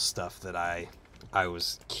profile stuff that I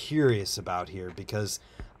was curious about here because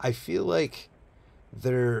I feel like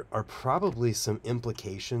there are probably some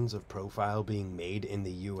implications of profile being made in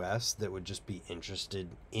the US that would just be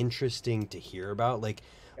interesting to hear about. Like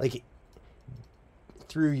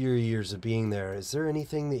through your years of being there, is there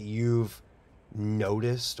anything that you've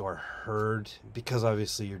noticed or heard, because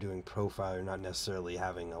obviously you're doing profile, you're not necessarily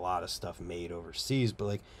having a lot of stuff made overseas, but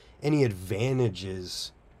like any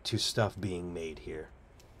advantages to stuff being made here?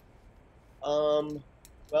 Um,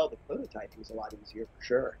 well, the prototyping is a lot easier for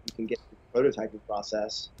sure. You can get through the prototyping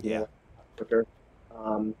process, Yeah. quicker.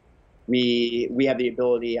 Um, we have the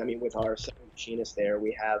ability. I mean, with our second machinist there,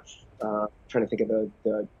 we have. Trying to think of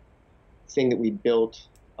the thing that we built.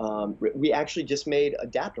 We actually just made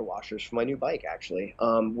adapter washers for my new bike. Actually,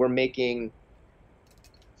 we're making.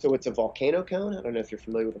 So it's a volcano cone. I don't know if you're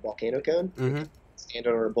familiar with a volcano cone. Mm-hmm. Stand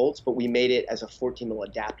on our bolts, but we made it as a 14 mil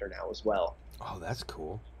adapter now as well. Oh, that's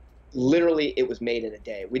cool. Literally, it was made in a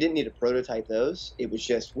day. We didn't need to prototype those. It was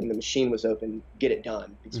just when the machine was open, get it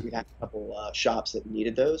done because we had a couple shops that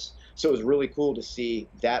needed those. So it was really cool to see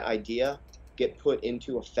that idea get put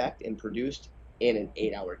into effect and produced in an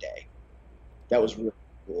 8-hour day. That was really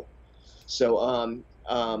cool. So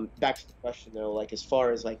back to the question though, like as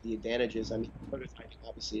far as like the advantages, I mean, prototyping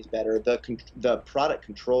obviously is better. The product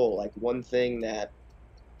control, like one thing that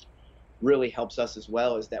really helps us as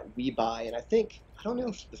well is that we buy, and I don't know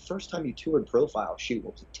if the first time you toured Profile, shoot,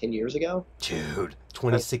 what was it, 10 years ago? Dude,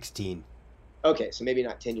 2016. Okay, so maybe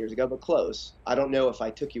not 10 years ago, but close. I don't know if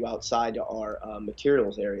I took you outside to our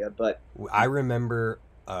materials area, but I remember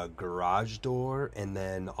a garage door and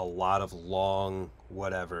then a lot of long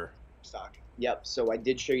whatever. stock. Yep. So I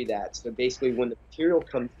did show you that. So basically, when the material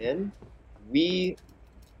comes in, we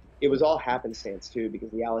it was all happenstance too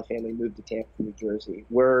because the Alley family moved to Tampa from New Jersey.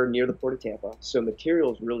 We're near the port of Tampa, so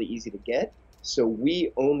material is really easy to get. So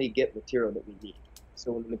we only get material that we need.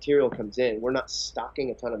 So when the material comes in, we're not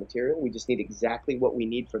stocking a ton of material. We just need exactly what we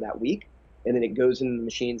need for that week, and then it goes into the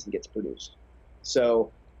machines and gets produced.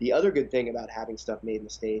 So the other good thing about having stuff made in the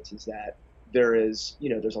States is that there's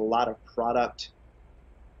a lot of product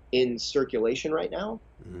in circulation right now.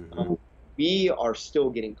 Hmm. We are still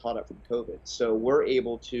getting caught up from COVID. So we're at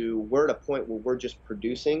a point where we're just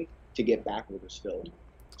producing to get back orders filled.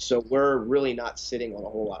 So we're really not sitting on a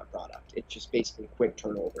whole lot of product. It's just basically quick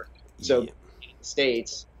turnover. So Yeah. in the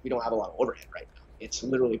States, we don't have a lot of overhead right now. It's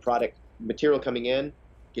literally product material coming in,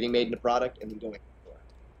 getting made into product, and then going out the door.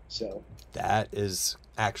 So That is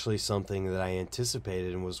actually something that I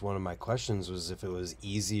anticipated and was one of my questions was if it was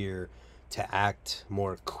easier to act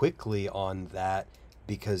more quickly on that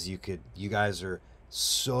because you guys are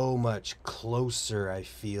so much closer, I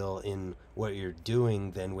feel, in what you're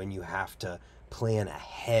doing than when you have to plan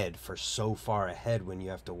ahead for so far ahead when you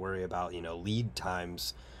have to worry about, lead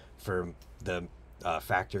times for the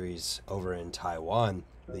factories over in Taiwan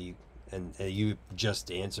that you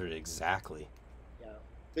just answered exactly. yeah.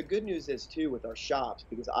 The good news is too with our shops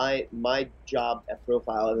because my job at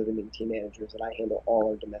Profile, other than being team manager, is that I handle all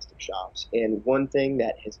our domestic shops. And one thing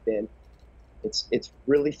that has been it's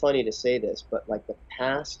really funny to say this, but like the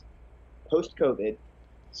past post COVID,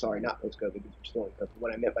 sorry, not post COVID because we're still in COVID.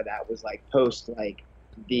 What I meant by that was like post like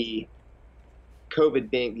the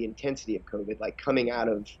COVID being the intensity of COVID, like coming out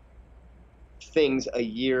of things a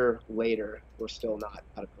year later, we're still not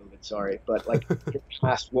out of COVID, sorry, but like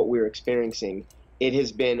past what we were experiencing, it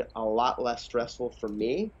has been a lot less stressful for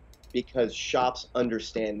me because shops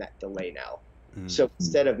understand that delay now. Mm. So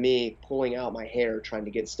instead of me pulling out my hair trying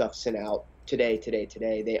to get stuff sent out today,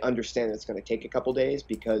 they understand that it's going to take a couple days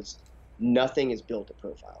because nothing is built to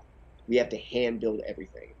Profile. We have to hand build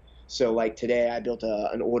everything. So like today, I built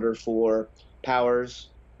an order for Powers,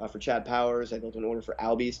 for Chad Powers. I built an order for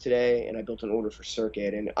Albies today, and I built an order for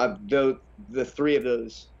Circuit. And though the three of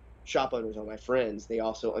those shop owners are my friends, they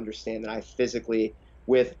also understand that I physically,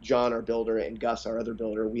 with John, our builder, and Gus, our other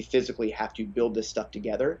builder, we physically have to build this stuff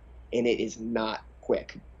together, and it is not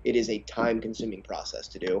quick. It is a time-consuming process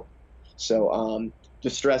to do. So the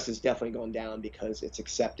stress has definitely gone down because it's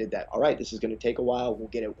accepted that, all right, this is going to take a while. We'll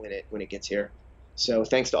get it when it gets here. So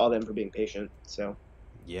thanks to all them for being patient. So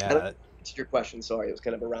I don't Yeah, answer your question. Sorry, it was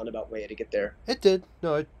kind of a roundabout way to get there. it did.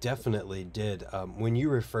 No, it definitely did. When you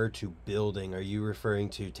refer to building, are you referring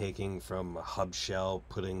to taking from a hub shell,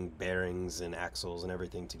 putting bearings and axles and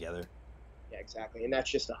everything together? Yeah, exactly. And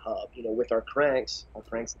that's just a hub. With our cranks have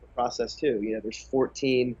a process too. There's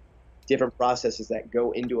 14 different processes that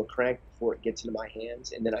go into a crank before it gets into my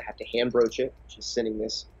hands, and then I have to hand broach it, which is sending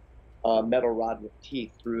this metal rod with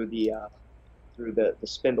teeth through the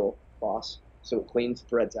spindle boss, so it cleans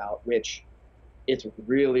threads out, which it's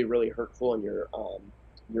really really hurtful on your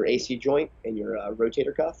AC joint and your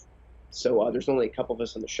rotator cuff. So there's only a couple of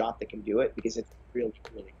us in the shop that can do it because it's really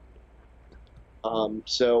really.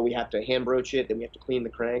 So we have to hand broach it, then we have to clean the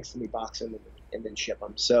cranks, and we box them and then ship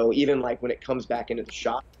them. So even like when it comes back into the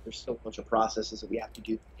shop, there's still a bunch of processes that we have to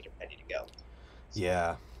do to get it ready to go.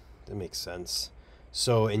 Yeah, that makes sense.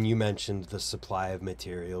 So, and you mentioned the supply of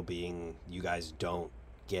material being you guys don't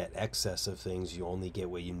get excess of things, you only get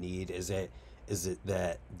what you need. Is it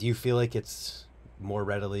that do you feel like it's more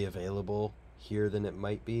readily available here than it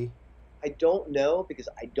might be? I don't know because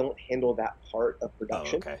I don't handle that part of Oh,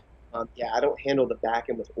 production. okay. Yeah, I don't handle the back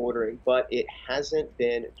end with ordering, but it hasn't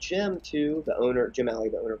been Jim too, Jim Alley,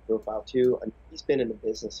 the owner of Profile too. I mean, he's been in the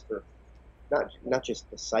business for not just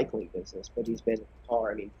the cycling business, but he's been in the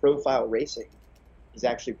car. I mean, Profile Racing is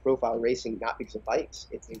actually Profile Racing not because of bikes.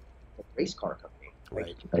 It's a race car company. Like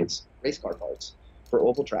Right. he makes race car parts for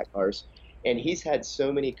oval track cars, and he's had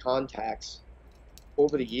so many contacts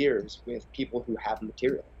over the years with people who have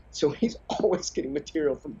material. So he's always getting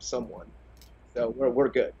material from someone. So we're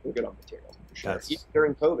good. We're good on material for sure. That's Even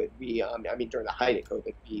during COVID, I mean during the height of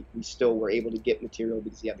COVID, we still were able to get material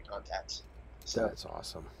because he had the contacts. So that's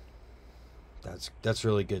awesome. That's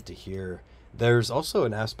really good to hear. There's also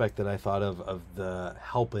an aspect that I thought of the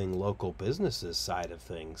helping local businesses side of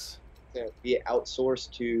things. we outsource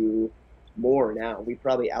to more now. We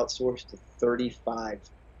probably outsource to 35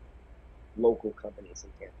 local companies in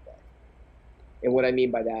Tampa Bay. And what I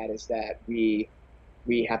mean by that is that we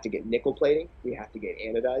have to get nickel plating, we have to get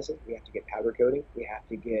anodizing, we have to get powder coating, we have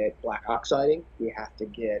to get black oxiding, we have to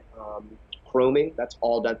get chroming. That's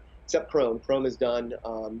all done except chrome. Chrome is done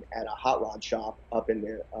at a hot rod shop up in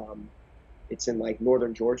the it's in like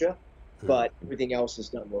northern Georgia, but everything else is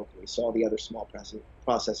done locally. So all the other small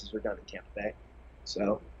processes are done in Tampa Bay.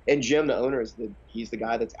 So, and Jim, the owner, he's the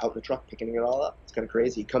guy that's out in the truck picking it all up. It's kind of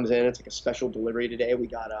crazy. He comes in, it's like a special delivery today. We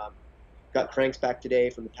got cranks back today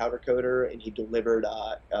from the powder coater, and he delivered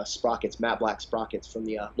sprockets, matte black sprockets from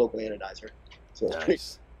the local anodizer. So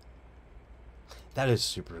nice. That is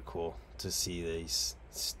super cool to see that he's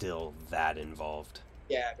still that involved.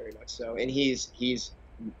 Yeah, very much so. And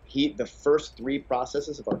the first 3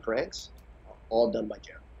 processes of our cranks are all done by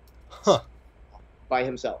Jim. Huh. By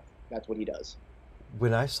himself. That's what he does.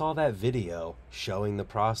 When I saw that video showing the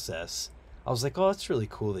process, I was like, oh, that's really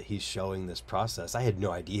cool that he's showing this process. I had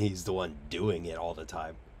no idea he's the one doing it all the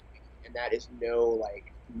time. And that is no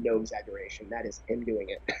exaggeration. That is him doing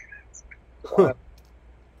it. Huh.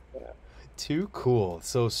 Yeah. Too cool.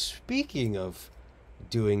 So speaking of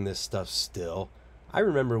doing this stuff still, I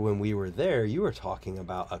remember when we were there, you were talking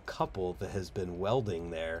about a couple that has been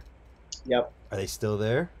welding there. Yep. Are they still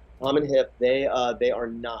there? Tom and Hip, they are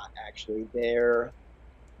not actually. Their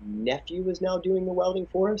nephew is now doing the welding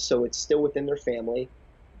for us, so it's still within their family.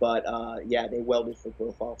 But yeah, they welded for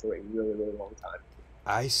Profile for a really, really long time.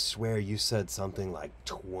 I swear you said something like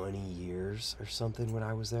 20 years or something when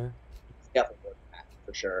I was there. Definitely more than that,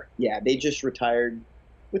 for sure. Yeah, they just retired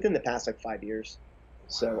within the past like 5 years.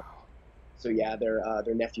 Wow. So yeah, their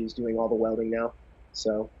nephew's doing all the welding now.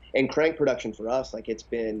 So, and crank production for us, like it's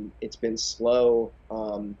been slow.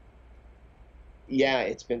 Yeah,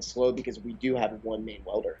 it's been slow because we do have one main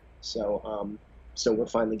welder. So so we're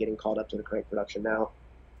finally getting caught up to the crank production now.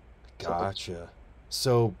 Gotcha.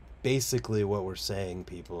 So basically what we're saying,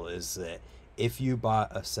 people, is that if you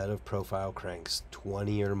bought a set of Profile cranks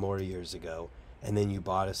 20 or more years ago, and then you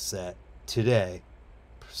bought a set today,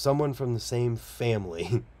 someone from the same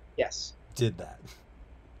family yes, did that.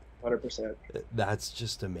 100%. That's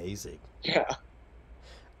just amazing. Yeah.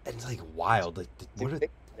 And it's like wild. Like, what are...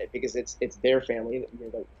 Because it's their family,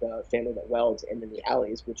 the family that welds, and then the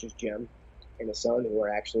Alleys, which is Jim and his son, who are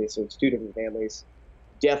actually, so it's 2 different families,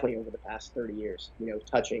 definitely over the past 30 years,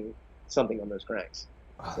 touching something on those cranks.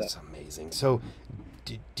 Oh, that's amazing. So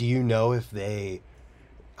do you know if they,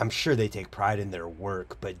 I'm sure they take pride in their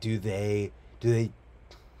work, but do they, I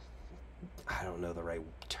don't know the right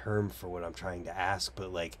term for what I'm trying to ask,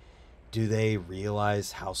 but like, do they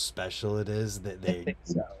realize how special it is that they... I think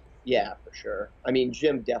so. Yeah, for sure. I mean,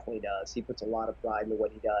 Jim definitely does. He puts a lot of pride into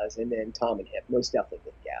what he does. And then Tom and Hip, most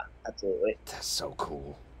definitely. Yeah, absolutely. That's so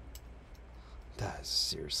cool. That is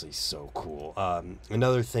seriously so cool.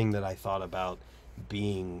 Another thing that I thought about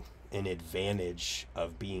being an advantage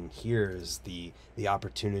of being here is the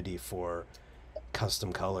opportunity for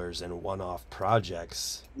custom colors and one-off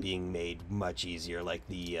projects being made much easier, like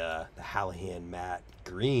the Hallahan matte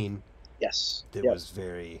green. Yes. That was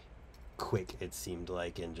very quick, it seemed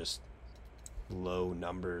like, and just low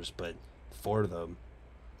numbers, but for them.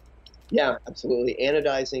 Yeah, absolutely.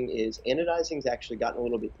 Anodizing's actually gotten a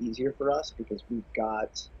little bit easier for us because we've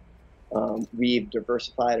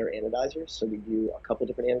diversified our anodizers, so we do a couple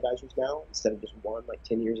different anodizers now instead of just one. Like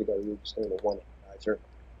 10 years ago, we were just doing the one anodizer.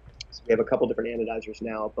 So we have a couple different anodizers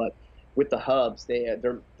now, but with the hubs,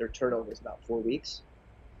 their turnover is about 4 weeks.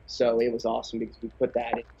 So it was awesome because we put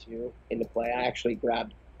that into play. I actually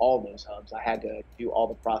grabbed all those hubs. I had to do all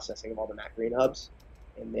the processing of all the matte green hubs,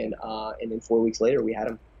 and then 4 weeks later we had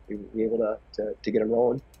them. We were able to get them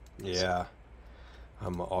rolling. Yeah,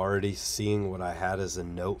 I'm already seeing what I had as a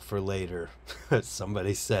note for later.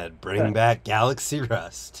 Somebody said, "Bring back Galaxy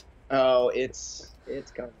Rust." Oh, it's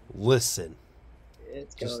coming. Listen,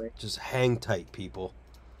 it's coming. Just hang tight, people.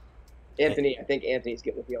 Anthony, I think Anthony's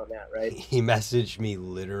getting with you on that, right? He messaged me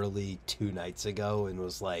literally 2 nights ago and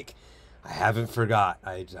was like, I haven't forgot.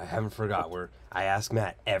 I haven't forgot. I ask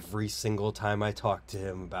Matt every single time I talk to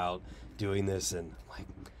him about doing this, and I'm like,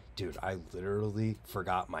 dude, I literally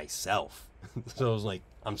forgot myself. So I was like,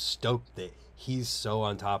 I'm stoked that he's so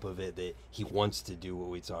on top of it that he wants to do what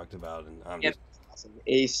we talked about, and I'm just awesome.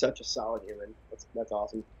 He's such a solid human. That's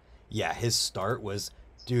awesome. Yeah, his start was,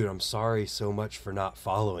 dude, I'm sorry so much for not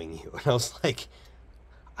following you, and I was like,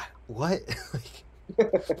 what? Like,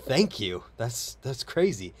 thank you. That's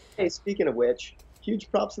crazy. Hey, speaking of which,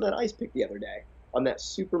 huge props on that ice pick the other day on that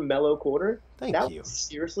super mellow quarter. Thank you. Was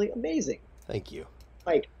seriously amazing. Thank you.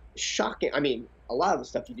 Like, shocking. I mean, a lot of the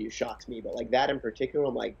stuff you do shocks me, but like that in particular,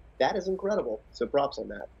 I'm like, that is incredible. So props on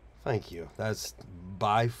that. Thank you. That's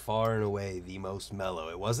by far and away the most mellow.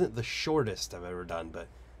 It wasn't the shortest I've ever done, but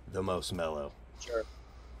the most mellow. Sure.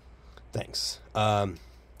 Thanks.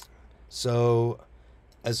 So,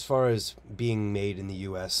 as far as being made in the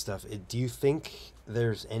U.S. stuff, do you think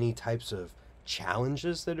there's any types of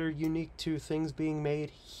challenges that are unique to things being made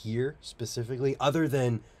here specifically, other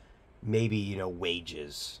than maybe,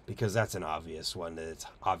 wages? Because that's an obvious one that it's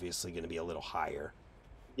obviously going to be a little higher.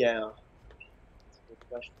 Yeah. That's a good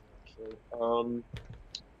question, actually.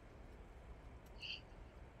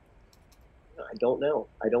 I don't know.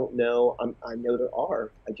 I don't know. I know there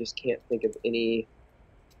are. I just can't think of any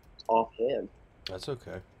offhand. That's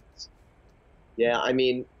okay. Yeah, I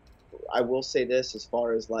mean, I will say this as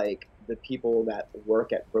far as like the people that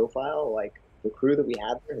work at Profile, like the crew that we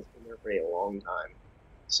have there has been there for a long time.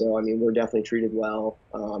 So, I mean, we're definitely treated well,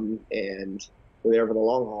 and we're there for the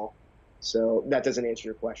long haul. So that doesn't answer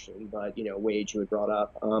your question, but wage you had brought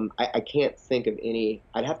up. I can't think of any.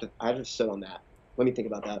 I'd have to sit on that. Let me think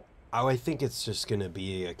about that. Oh, I think it's just going to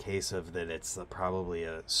be a case of that it's probably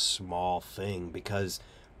a small thing because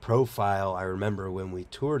Profile, I remember when we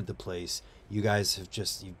toured the place, you guys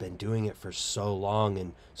you've been doing it for so long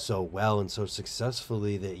and so well and so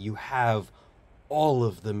successfully that you have all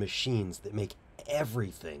of the machines that make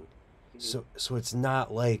everything. Mhm. So it's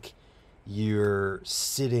not like you're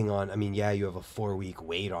sitting on, I mean, yeah, you have a 4 week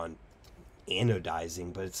wait on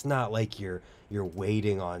anodizing, but it's not like you're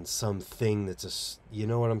waiting on something that's you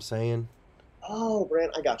know what I'm saying? Oh,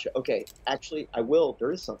 Brand, I got you. Okay, actually, I will.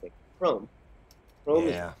 There is something. Chrome. Chrome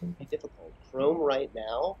is Yeah. really difficult. Chrome right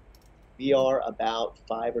now, we are about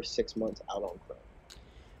 5 or 6 months out on Chrome.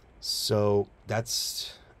 So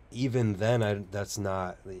that's even then that's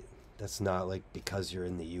not like because you're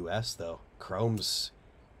in the US though. Chrome's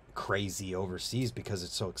crazy overseas because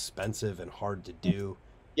it's so expensive and hard to do.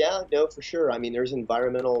 Yeah, no, for sure. I mean, there's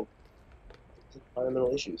environmental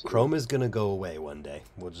issues. Chrome is going to go away one day.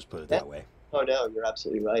 We'll just put it Yeah. that way. Oh no, you're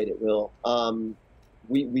absolutely right. It will.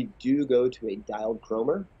 We do go to a dialed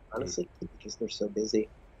chromer, Mm. honestly, because they're so busy.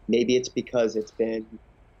 Maybe it's because it's been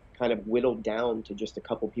kind of whittled down to just a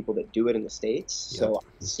couple people that do it in the States. Yep. So I'm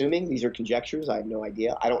assuming these are conjectures. I have no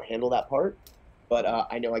idea. I don't handle that part, but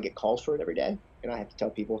I know I get calls for it every day, and I have to tell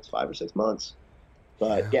people it's 5 or 6 months.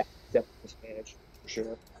 But Yeah. yeah, definitely disadvantage for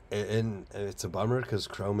sure. And it's a bummer because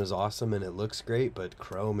Chrome is awesome and it looks great, but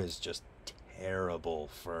Chrome is just terrible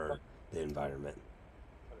for the environment.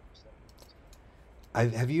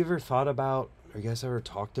 100%. Have you ever thought about, or you guys ever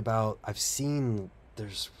talked about? I've seen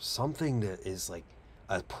there's something that is like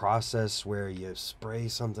a process where you spray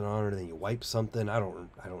something on it and then you wipe something. I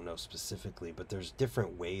don't know specifically, but there's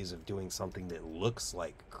different ways of doing something that looks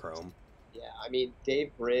like Chrome. Yeah, I mean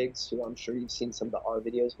Dave Briggs, who I'm sure you've seen some of the R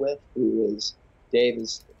videos with, who is Dave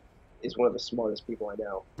is one of the smartest people I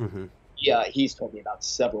know. Mm-hmm. Yeah, he's told me about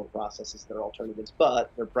several processes that are alternatives,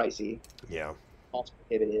 but they're pricey, Yeah. cost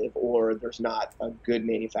prohibitive, or there's not a good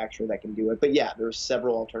manufacturer that can do it. But yeah, there's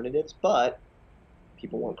several alternatives, but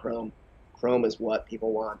people want Chrome. Chrome is what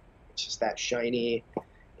people want. It's just that shiny,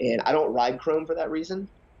 and I don't ride Chrome for that reason,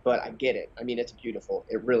 but I get it. I mean, it's beautiful.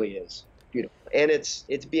 It really is beautiful, and it's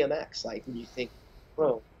BMX. Like when you think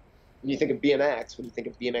Chrome, when you think of BMX, when you think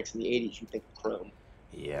of BMX in the '80s, you think of Chrome.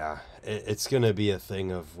 Yeah, it's gonna be a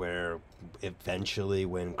thing of where eventually,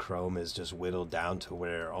 when Chrome is just whittled down to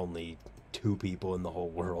where only two people in the whole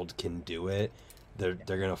world can do it, they're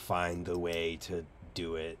gonna find the way to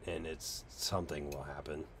do it, and it's something will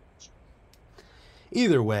happen.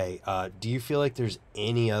 Either way, do you feel like there's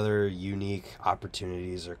any other unique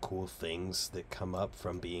opportunities or cool things that come up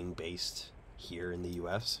from being based here in the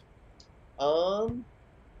U.S.? Um,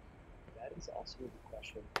 that is also a good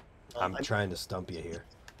question. I'm I trying to stump you here.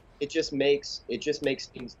 it just makes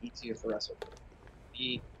things easier for us.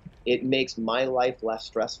 It makes my life less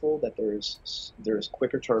stressful that there's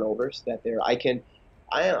quicker turnovers, that there I can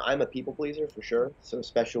I'm a people pleaser for sure. So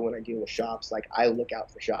especially when I deal with shops, like I look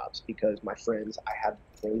out for shops because I have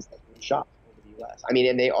friends that run shops over the US. I mean,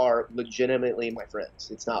 and they are legitimately my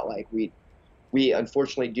friends. It's not like we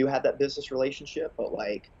unfortunately do have that business relationship, but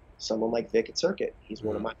like someone like Vic at Circuit, he's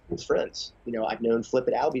one of Mm. my close friends. I've known Flip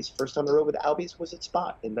at Albies. First time I rode with Albies was at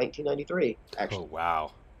Spot in 1993, Oh actually.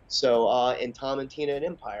 wow. So, and Tom and Tina at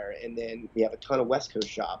Empire, and then we have a ton of West Coast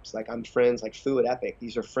shops. Like I'm friends, like Fu at Epic.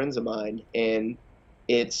 These are friends of mine, and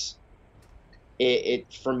it's it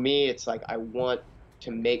for me. It's like I want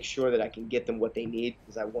to make sure that I can get them what they need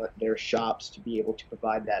because I want their shops to be able to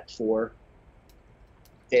provide that for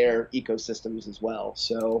their ecosystems as well.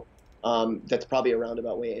 So That's probably a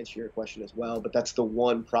roundabout way to answer your question as well, but that's the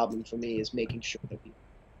one problem for me is making sure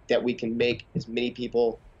that we can make as many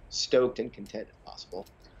people stoked and content as possible,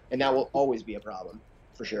 and that will always be a problem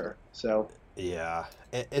for sure. So Yeah,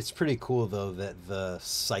 it's pretty cool though that the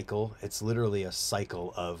cycle, it's literally a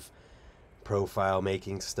cycle of profile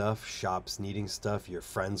making stuff, shops needing stuff, you're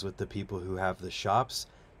friends with the people who have the shops,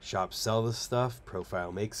 shops sell the stuff,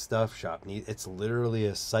 profile makes stuff, shop need, it's literally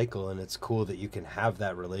a cycle, and it's cool that you can have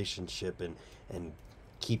that relationship and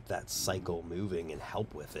keep that cycle moving and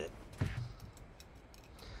help with it.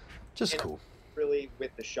 Just and cool. really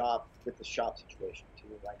with the shop situation too.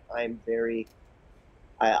 Like I'm very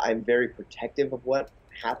protective of what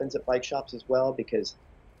happens at bike shops as well because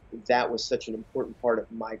that was such an important part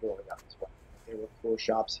of my growing up as well. There were 4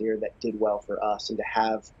 shops here that did well for us, and to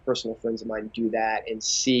have personal friends of mine do that and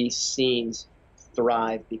see scenes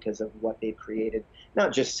thrive because of what they've created,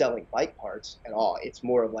 not just selling bike parts at all. It's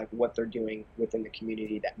more of like what they're doing within the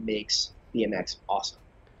community that makes BMX awesome.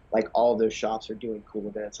 Like all those shops are doing cool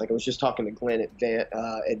events. Like I was just talking to Glenn at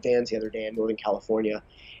Dan's the other day in Northern California,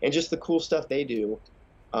 and just the cool stuff they do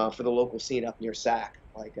for the local scene up near Sac.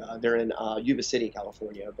 Like they're in Yuba City,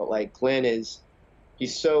 California. But like Glenn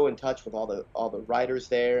he's so in touch with all the riders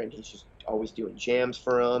there, and he's just always doing jams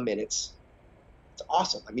for them, and it's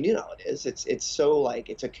awesome. I mean, you know how it is. It's so like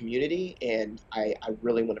it's a community, and I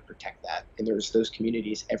really want to protect that. And there's those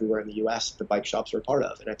communities everywhere in the U.S. the bike shops are a part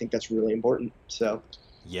of, and I think that's really important. So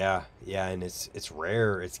Yeah, yeah, and it's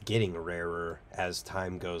rare, it's getting rarer as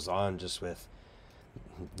time goes on, just with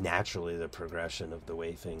naturally the progression of the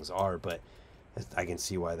way things are, but I can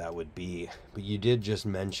see why that would be. But you did just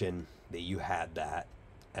mention that you had that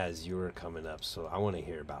as you were coming up, so I want to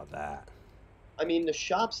hear about that. I mean, the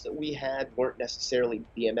shops that we had weren't necessarily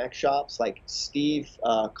BMX shops. Like Steve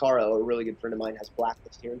Caro, a really good friend of mine, has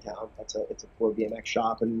Blacklist here in town. It's a core BMX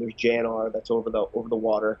shop, and there's JNR that's over the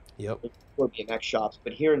water. Yep. There's core BMX shops,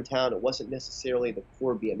 but here in town, it wasn't necessarily the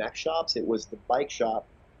core BMX shops. It was the bike shop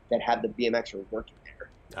that had the BMXer working there.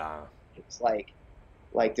 Ah. It's like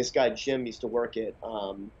this guy Jim used to work at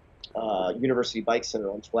University Bike Center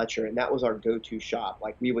on Fletcher, and that was our go-to shop.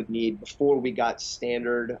 Like we would need before we got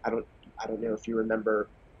standard. I don't know if you remember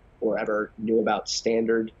or ever knew about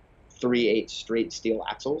standard 3/8 straight steel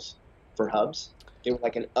axles for hubs. They were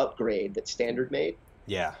like an upgrade that Standard made,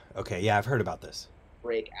 Yeah. Okay. Yeah, I've heard about this.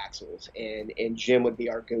 brake axles, and Jim would be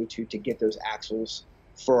our go-to to get those axles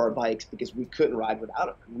for our bikes because we couldn't ride without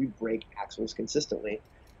them. We break axles consistently.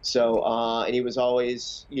 So and he was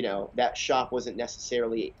always, that shop wasn't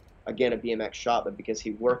necessarily again a BMX shop, but because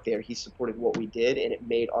he worked there, he supported what we did, and it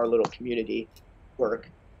made our little community work.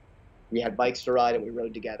 We had bikes to ride, and we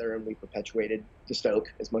rode together, and we perpetuated the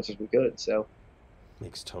Stoke as much as we could. So,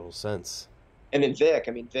 Makes total sense. and then Vic,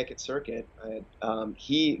 I mean Vic at Circuit,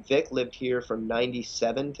 Vic lived here from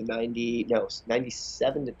 '97 to 90, no,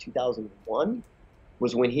 '97 to 2001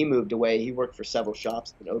 was when he moved away. He worked for several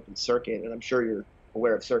shops and opened Circuit, and I'm sure you're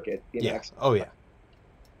aware of Circuit Yeah. BMX. Oh yeah.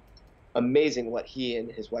 Amazing what he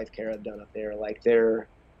and his wife Kara have done up there. Like they're,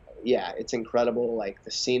 yeah, it's incredible. Like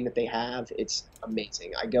the scene that they have, it's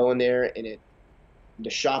amazing. I go in there and the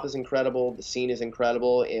shop is incredible, the scene is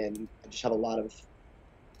incredible, and I just have a lot of,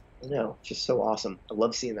 I don't know, just so awesome. I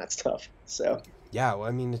love seeing that stuff. So Yeah, well,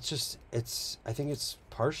 I mean, I think it's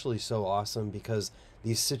partially so awesome because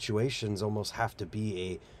these situations almost have to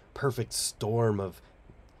be a perfect storm of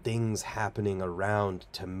things happening around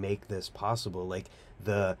to make this possible. Like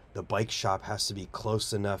the bike shop has to be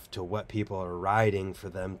close enough to what people are riding for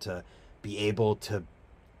them to be able to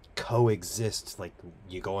coexist. Like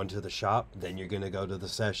you go into the shop, then you're going to go to the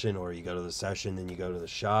session, or you go to the session, then you go to the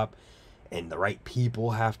shop, and the right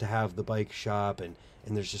people have to have the bike shop, and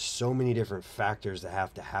there's just so many different factors that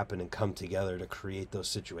have to happen and come together to create those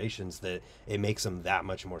situations that it makes them that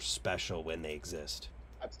much more special when they exist.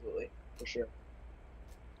 absolutely, for sure.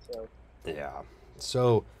 So Yeah.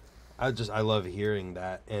 So I love hearing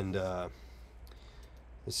that, and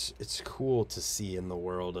it's cool to see in the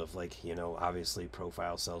world of, like, obviously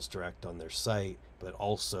Profile sells direct on their site, but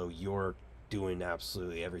also you're doing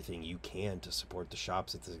absolutely everything you can to support the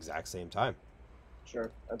shops at the exact same time. sure,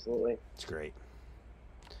 absolutely. It's great.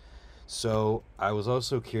 So I was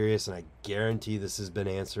also curious, and I guarantee this has been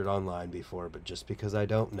answered online before, but just because I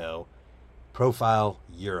don't know, Profile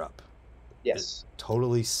Europe. Yes.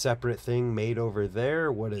 Totally separate thing made over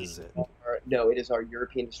there? What is it? No, it is our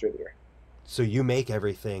European distributor. So you make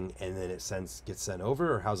everything and then it gets sent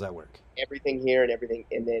over, or how's that work? Everything here and everything,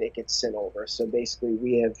 and then it gets sent over. So basically,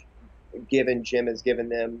 Jim has given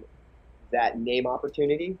them that name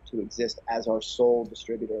opportunity to exist as our sole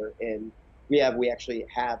distributor, and we actually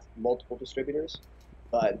have multiple distributors.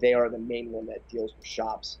 but they are the main one that deals with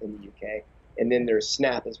shops in the UK. And then there's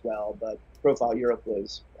Snap as well, but Profile Europe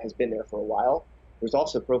has been there for a while. There's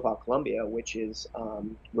also Profile Colombia, which is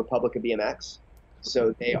Republica BMX.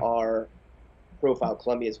 So they are Profile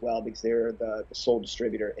Colombia as well because they're the sole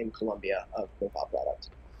distributor in Colombia of Profile products.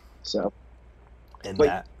 So, And but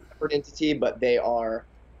that separate entity, but they are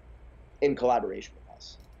in collaboration with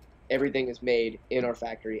us. Everything is made in our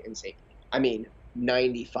factory in St. Pete. I mean,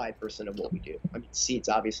 95% of what we do. I mean, seats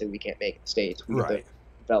obviously we can't make in the States. We right.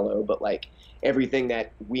 Velo, but like everything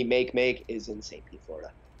that we make is in St. Pete,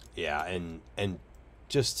 Florida. Yeah, and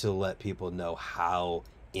just to let people know how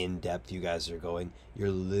in depth you guys are going,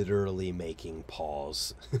 you're literally making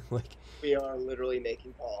paws. Like We are literally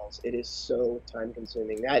making balls. It is so time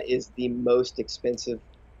consuming. That is the most expensive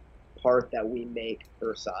part that we make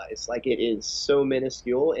per size. Like it is so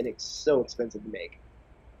minuscule and it's so expensive to make.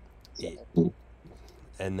 So,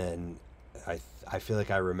 and then I feel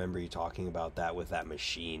like I remember you talking about that with that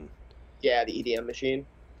machine. yeah, the EDM machine.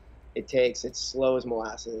 It's slow as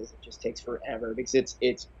molasses. It just takes forever because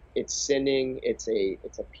it's sending it's a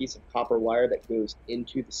piece of copper wire that goes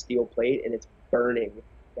into the steel plate and it's burning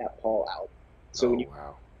that pawl out. So when you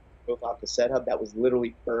Wow. go off the set hub, that was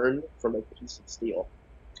literally burned from a piece of steel.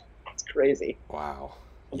 It's crazy. Wow.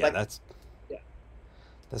 Yeah, Like, yeah.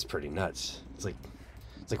 that's pretty nuts. It's like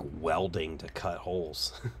welding to cut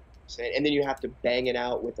holes. And then you have to bang it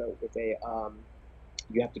out with a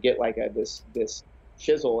you have to get like this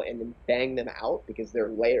chisel and then bang them out because they're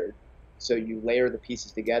layered. So you layer the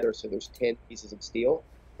pieces together so there's 10 pieces of steel,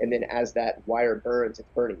 and then as that wire burns, it's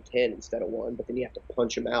burning 10 instead of one. But then you have to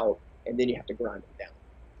punch them out and then you have to grind them down.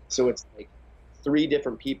 So it's like 3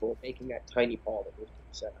 different people making that tiny pawl that goes to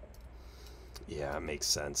the setup. Yeah, it makes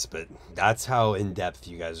sense. But that's how in depth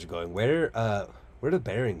you guys are going. Where do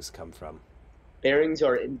bearings come from? Bearings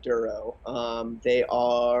are Enduro. They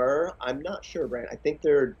are, I'm not sure, Brian. I think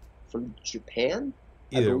they're from Japan.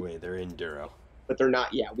 Either way, they're enduro. But they're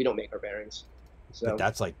not. Yeah, we don't make our bearings. So But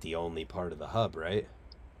that's like the only part of the hub, right?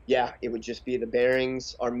 yeah, it would just be the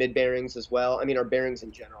bearings, our mid bearings as well. I mean, our bearings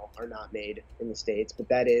in general are not made in the States, but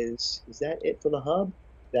is that it for the hub?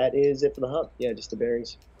 That is it for the hub. Yeah, just the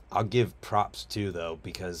bearings. I'll give props too, though,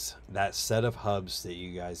 because that set of hubs that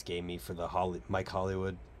you guys gave me for the Mike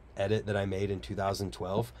Hollywood edit that I made in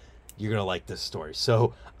 2012, you're gonna like this story.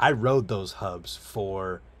 So I rode those hubs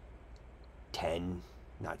for 10,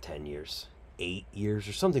 not 10 years, 8 years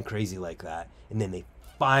or something crazy like that, and then they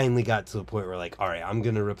finally got to the point where like, all right, I'm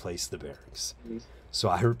gonna replace the bearings. Mm-hmm. So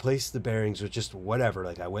I replaced the bearings with just whatever.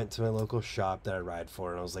 Like I went to my local shop that I ride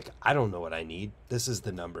for, and I was like, I don't know what I need. This is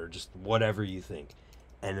the number, just whatever you think.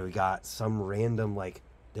 And we got some random like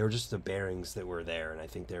they were just the bearings that were there, and I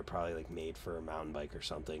think they're probably like made for a mountain bike or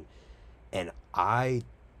something. And I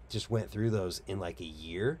just went through those in like a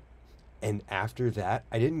year, and after that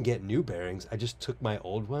I didn't get new bearings. I just took my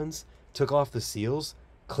old ones, took off the seals,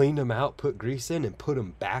 cleaned them out, put grease in, and put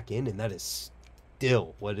them back in, and that is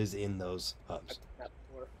still what is in those hubs.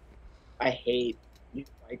 I hate new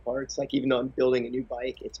bike parts. Like even though I'm building a new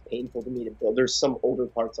bike, it's painful to me to build. There's some older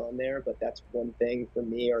parts on there, but that's one thing for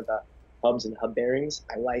me are the hubs and hub bearings.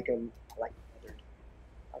 I like them. I like them weathered.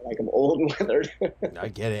 I like them old and weathered. I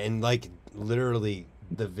get it. And like literally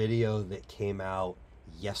the video that came out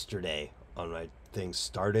yesterday on my thing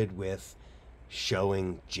started with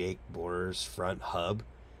showing Jake Borer's front hub.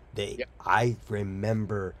 Yeah. I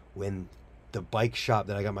remember when the bike shop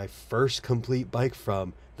that I got my first complete bike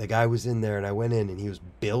from, the guy was in there and I went in and he was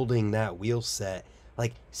building that wheel set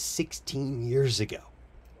like 16 years ago.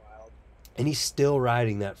 Wild. And he's still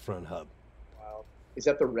riding that front hub. Wow. Is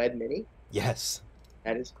that the red mini? Yes.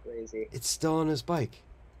 That is crazy. It's still on his bike.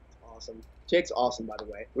 Awesome. Jake's awesome, by the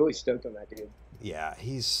way. Really stoked on that dude. Yeah,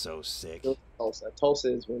 he's so sick. Tulsa.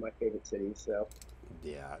 Tulsa is one of my favorite cities, so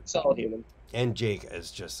Yeah. solid human. And Jake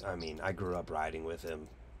is just, I mean, I grew up riding with him,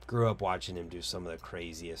 grew up watching him do some of the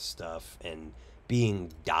craziest stuff and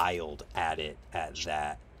being dialed at it at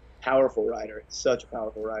that. Powerful rider. Such a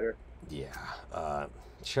powerful rider. Yeah.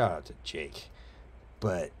 Shout out to Jake.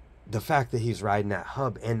 But the fact that he's riding that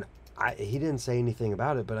hub, and he didn't say anything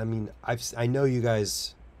about it, but I mean, I know you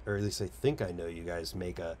guys, or at least I think I know you guys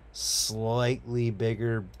make a slightly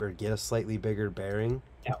bigger, or get a slightly bigger bearing.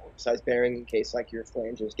 Yeah, oversized bearing in case like your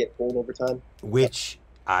flanges get pulled over time. Which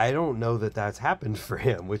I don't know that that's happened for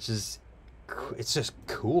him, which is, it's just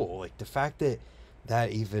cool. Like the fact that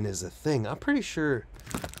that even is a thing. I'm pretty sure,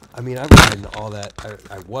 I mean, I'm riding all that,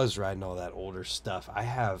 I was riding all that older stuff. I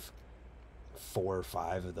have 4 or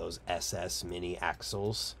 5 of those SS mini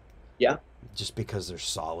axles. Yeah. Just because they're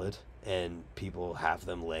solid. and people have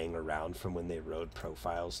them laying around from when they rode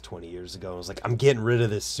profiles 20 years ago. I was like, I'm getting rid of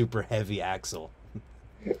this super heavy axle.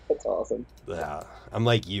 That's awesome. Yeah, I'm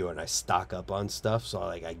like you, and I stock up on stuff, so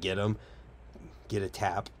I get them, get a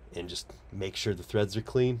tap, and just make sure the threads are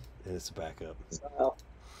clean, and it's back up. So,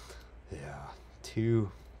 Yeah,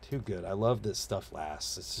 too good. I love that stuff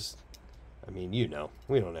lasts. It's just, I mean,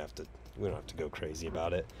 we don't have to go crazy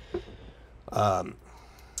about it. Um,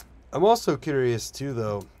 I'm also curious too,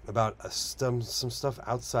 though, about some stuff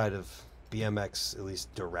outside of BMX, at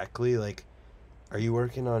least directly. Like, are you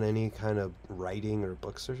working on any kind of writing or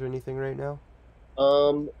books or anything right now?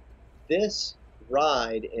 um, this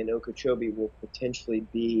ride in Okeechobee will potentially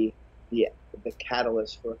be the the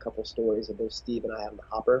catalyst for a couple stories that both Steve and I have in the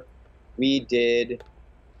hopper. We did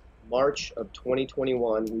March of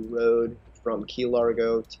 2021. We rode from Key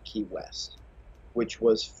Largo to Key West, which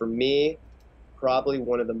was for me probably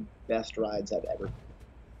one of the best rides I've ever.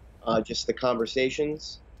 Just the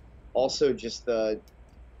conversations, also just the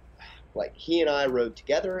like he and I rode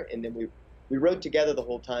together, and then we rode together the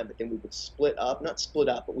whole time, but then we would split up, not split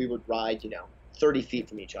up, but we would ride, 30 feet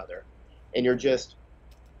from each other, and you're just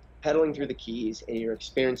pedaling through the Keys, and you're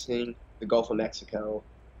experiencing the Gulf of Mexico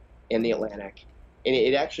and the Atlantic, and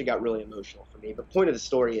it actually got really emotional for me. But point of the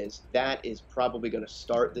story is that is probably going to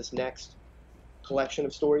start this next collection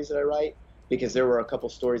of stories that I write, because there were a couple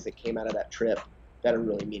stories that came out of that trip that are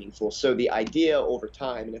really meaningful. So the idea over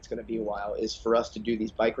time, and it's going to be a while, is for us to do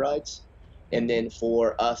these bike rides, and then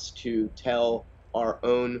for us to tell our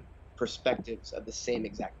own perspectives of the same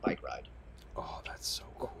exact bike ride. Oh, that's so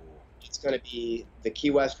cool. It's going to be the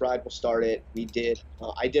Key West ride. Will start it.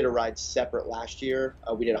 I did a ride separate last year.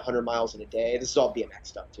 We did 100 miles in a day. This is all BMX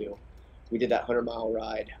stuff too. We did that 100-mile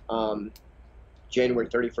ride January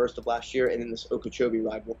 31st of last year, and then this Okeechobee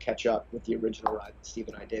ride will catch up with the original ride that Steve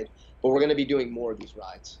and I did. But we're going to be doing more of these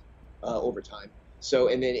rides over time. So,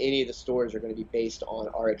 and then any of the stories are going to be based on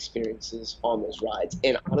our experiences on those rides.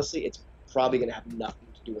 And honestly, it's probably going to have nothing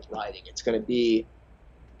to do with riding. It's going to be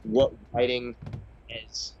what riding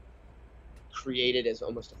has created as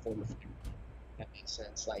almost a form of therapy. If that makes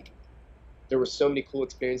sense. Like, there were so many cool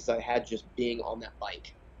experiences I had just being on that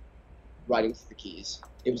bike, riding through the Keys.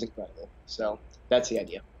 It was incredible. So that's the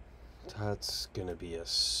idea. That's gonna be a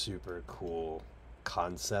super cool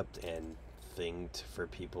concept and thing for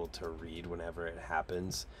people to read whenever it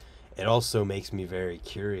happens. It also makes me very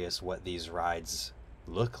curious what these rides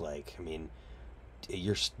look like. I mean,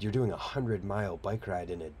 you're doing 100-mile bike ride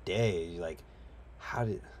in a day. Like, how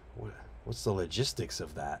did what what's the logistics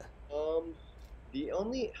of that? Um, the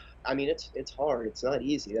only, I mean, it's hard. It's not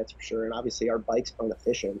easy, that's for sure. And obviously, our bikes aren't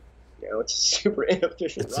efficient. It's a super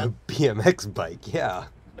inefficient It's ride. a BMX bike, yeah.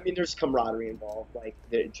 I mean, there's camaraderie involved, like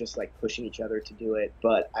they're just like pushing each other to do it.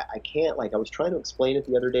 But I can't, like, I was trying to explain it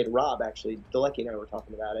the other day to Rob, actually. Delecki and I were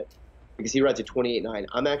talking about it because he rides a 28.9.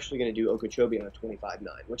 I'm actually going to do Okeechobee on a 25.9,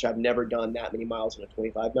 which I've never done that many miles on a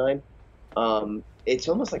 25.9. It's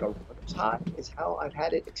almost like a runner's high, is how I've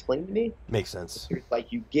had it explained to me. Makes sense.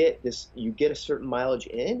 Like you get a certain mileage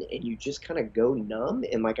in, and you just kind of go numb.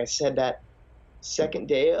 And like I said, that second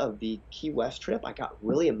day of the Key West trip, I got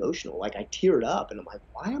really emotional. Like I teared up, and I'm like,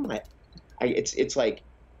 why am I? It's like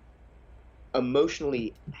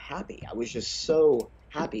emotionally happy. I was just so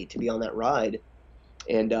happy to be on that ride,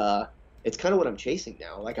 and it's kind of what I'm chasing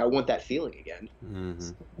now. Like I want that feeling again. Hmm.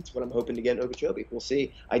 That's what I'm hoping to get in Okeechobee. We'll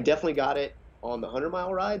see. I definitely got it on the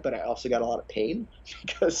 100-mile ride, but I also got a lot of pain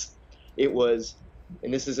because it was,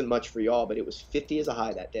 and this isn't much for y'all, but it was 50 as a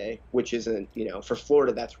high that day, which isn't, for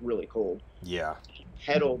Florida, that's really cold. Yeah.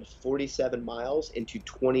 Pedaled 47 miles into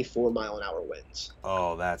 24-mile-an-hour winds.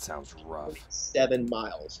 Oh, that sounds rough. 7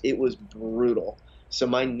 miles. It was brutal. So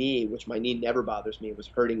my knee, which my knee never bothers me, was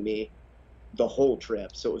hurting me the whole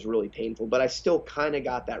trip. So it was really painful. But I still kind of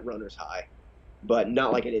got that runner's high, but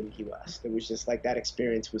not like I did in Key West. It was just like that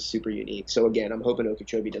experience was super unique. So again, I'm hoping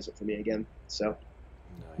Okeechobee does it for me again. So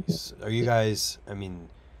Nice. Are you guys, I mean,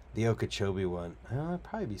 the Okeechobee one, it'd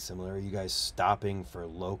probably be similar. Are you guys stopping for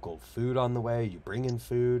local food on the way? Are you bringing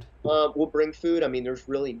food? we'll bring food. I mean, there's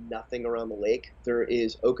really nothing around the lake. There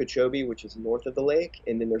is Okeechobee, which is north of the lake,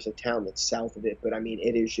 and then there's a town that's south of it. But I mean,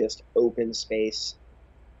 it is just open space.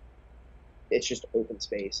 It's just open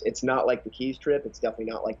space. It's not like the Keys trip. It's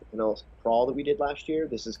definitely not like the Pinellas Crawl that we did last year.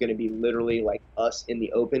 This is going to be literally like us in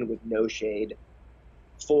the open with no shade,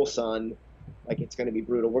 full sun. Like it's going to be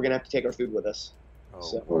brutal. We're going to have to take our food with us. Oh,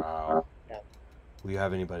 So, wow. yeah. Will you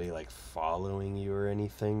have anybody like following you or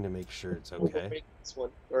anything to make sure it's We're okay? making this one.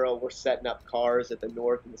 We're setting up cars at the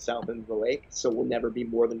north and the south end of the lake, so we'll never be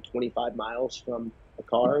more than 25 miles from a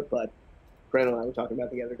car. But Brandon and I were talking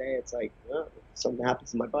about the other day. It's like, if something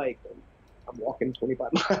happens to my bike, then I'm walking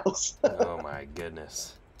 25 miles. Oh my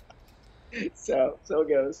goodness. So it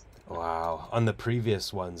goes. Wow. On the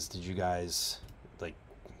previous ones, did you guys like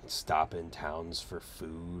stop in towns for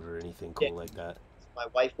food or anything Yeah, cool like that? my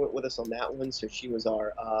wife went with us on that one, so she was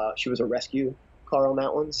a rescue car on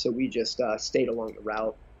that one. So we just stayed along the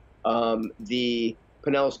route. The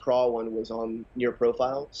Pinellas Crawl one was on near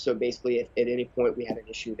profile. So basically, if at any point we had an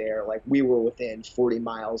issue there, like we were within 40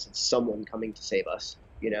 miles of someone coming to save us,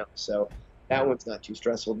 So that one's not too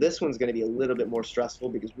stressful. This one's going to be a little bit more stressful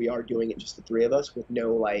because we are doing it just the three of us with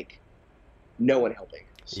no one helping.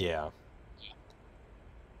 Yeah.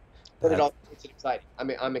 But it That all makes it exciting. I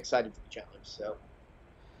mean, I'm excited for the challenge. So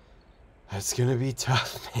that's gonna be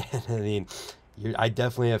tough, man. I mean, I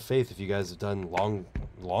definitely have faith if you guys have done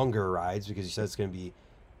longer rides because you said it's gonna be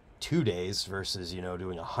 2 days versus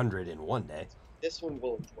doing 100 in one day. this one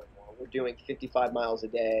we'll enjoy more. We're doing 55 miles a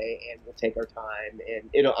day, and we'll take our time.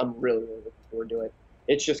 And I'm really, really looking forward to it.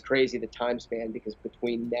 It's just crazy the time span because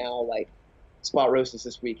between now, like Spot Roast is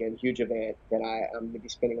this weekend, huge event that I'm going to be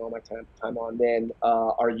spending all my time on. Then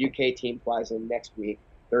our UK team flies in next week.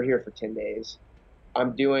 They're here for 10 days.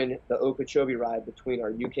 I'm doing the Okeechobee ride between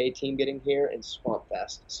our UK team getting here and Swamp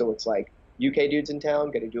Fest. So it's like UK dudes in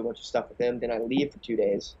town, got to do a bunch of stuff with them. Then I leave for 2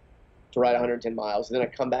 days to ride 110 miles. And then I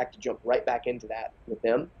come back to jump right back into that with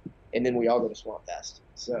them. And then we all go to Swamp Fest.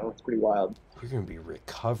 So it's pretty wild. You're gonna be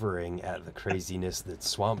recovering at the craziness that's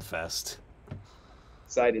Swamp Fest.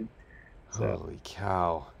 Excited. So. Holy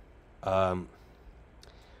cow. Um,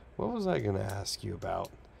 what was I gonna ask you about?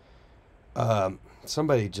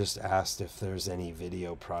 Somebody just asked if there's any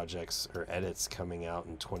video projects or edits coming out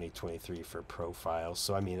in 2023 for Profile.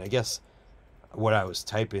 So, I mean, I guess what I was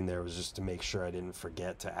typing there was just to make sure I didn't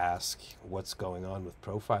forget to ask what's going on with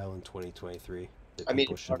Profile in 2023 that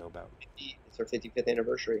people should know about. It's our 55th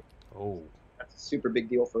anniversary. Oh, That's a super big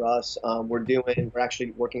deal for us. We're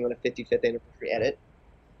actually working on a 55th anniversary edit.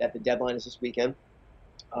 That the deadline is this weekend.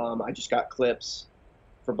 I just got clips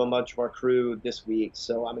for a bunch of our crew this week,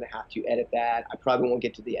 so I'm going to have to edit that. I probably won't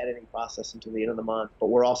get to the editing process until the end of the month, but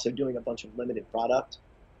we're also doing a bunch of limited product.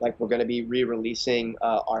 Like we're going to be re-releasing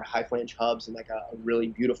our high flange hubs in like a really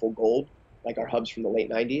beautiful gold, like our hubs from the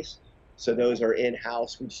late 90s. So those are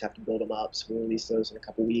in-house. We just have to build them up. So we'll release those in a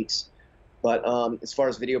couple weeks. But as far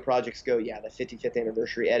as video projects go, yeah, the 55th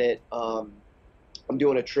anniversary edit. I'm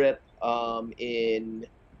doing a trip in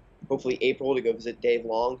hopefully April to go visit Dave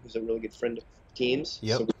Long, who's a really good friend of teams.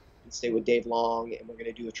 Yep. So we're going to stay with Dave Long, and we're going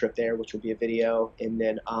to do a trip there, which will be a video. And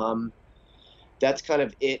then that's kind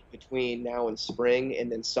of it between now and spring,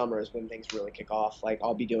 and then summer is when things really kick off. Like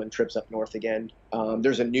I'll be doing trips up north again.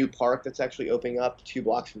 There's a new park that's actually opening up 2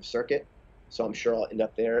 blocks from Circuit, so I'm sure I'll end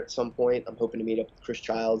up there at some point. I'm hoping to meet up with Chris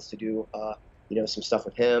Childs to do some stuff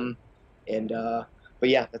with him, and but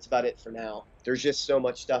yeah, that's about it for now. There's just so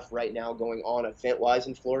much stuff right now going on event-wise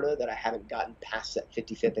in Florida that I haven't gotten past that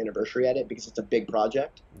 55th anniversary edit because it's a big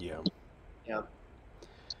project. yeah. Yeah.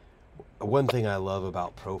 One thing I love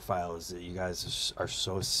about Profile is that you guys are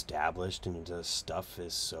so established and the stuff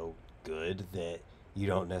is so good that you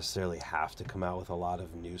don't necessarily have to come out with a lot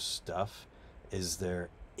of new stuff. Is there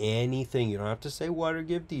anything, you don't have to say what or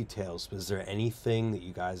give details, but is there anything that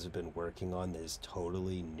you guys have been working on that is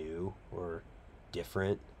totally new or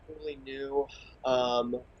different? Totally new.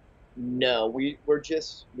 No, we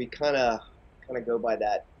kind of go by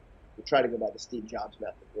that. We try to go by the Steve Jobs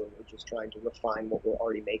method, where we're just trying to refine what we're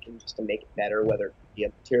already making just to make it better, whether it be a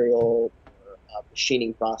material or a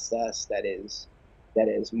machining process that is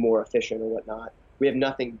more efficient or whatnot. We have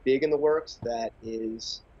nothing big in the works that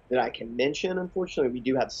I can mention. Unfortunately, we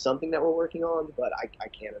do have something that we're working on, but I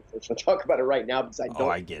can't unfortunately talk about it right now because I don't. Oh,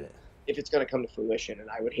 I get it. If it's going to come to fruition, and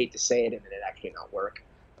I would hate to say it and then it actually not work.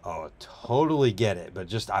 Oh, totally get it. But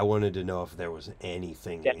just I wanted to know if there was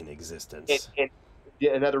anything in existence. And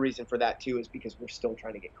another reason for that too is because we're still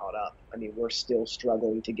trying to get caught up. I mean, we're still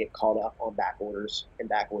struggling to get caught up on back orders and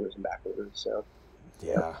back orders and back orders. So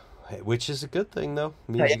yeah, which is a good thing though.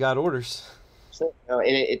 It means you got orders. So, and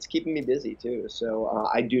it's keeping me busy too. So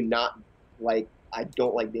I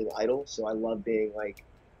don't like being idle. So I love being like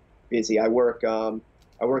busy. I work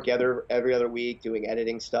every other week doing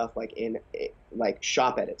editing stuff, like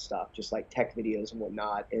shop edit stuff, just like tech videos and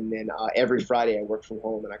whatnot. And then every Friday I work from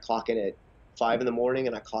home and I clock in at 5 in the morning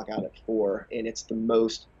and I clock out at 4. And it's the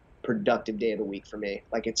most productive day of the week for me.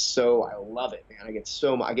 Like I love it, man.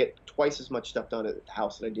 I get twice as much stuff done at the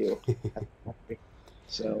house that I do.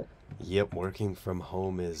 So. Yep, working from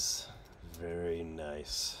home is very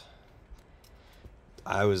nice.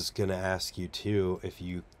 I was gonna ask you too if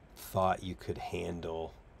you thought you could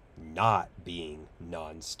handle not being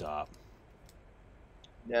nonstop?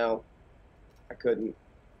 No, I couldn't.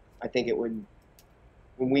 I think it would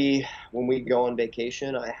when we go on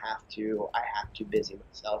vacation, I have to busy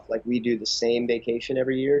myself. Like we do the same vacation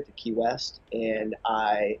every year to Key West, and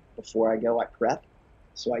I before I go I prep.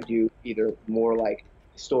 So I do either more like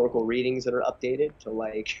historical readings that are updated to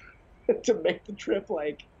like to make the trip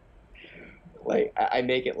like I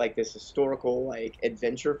make it like this historical like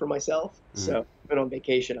adventure for myself. Mm. So even on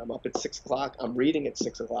vacation, I'm up at 6 o'clock. I'm reading at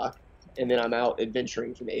 6 o'clock, and then I'm out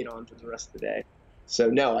adventuring from 8 on for the rest of the day. So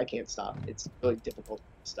no, I can't stop. It's really difficult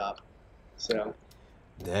to stop. So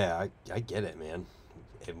Yeah, I get it, man.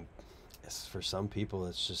 For some people,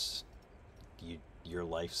 it's just your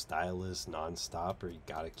lifestyle is nonstop, or you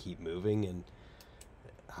got to keep moving, and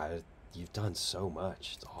I, you've done so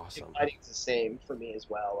much. It's awesome. fighting's the same for me as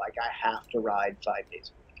well. Like I have to ride 5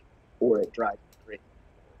 days a week, or it drives me crazy,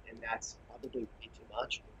 and that's probably way too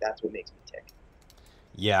much. But that's what makes me tick.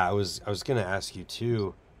 Yeah, I was gonna ask you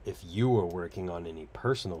too if you were working on any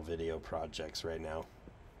personal video projects right now.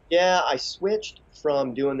 Yeah, I switched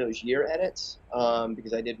from doing those year edits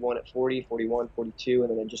because I did one at 40, 41, 42,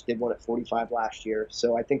 and then I just did one at 45 last year.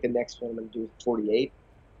 So I think the next one I'm going to do is 48.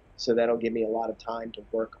 So that'll give me a lot of time to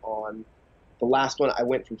work on. The last one, I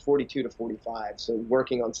went from 42 to 45. So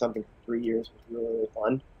working on something for 3 years was really, really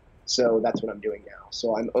fun. So that's what I'm doing now.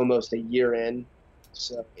 So I'm almost a year in.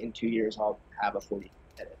 So in 2 years, I'll have a 40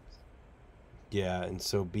 edit. Yeah, and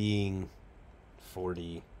so being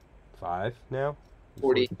 45 now, you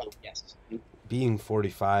 40, 40, oh, yes. being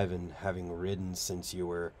 45 and having ridden since you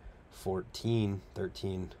were 14,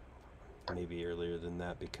 13, maybe earlier than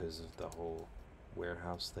that because of the whole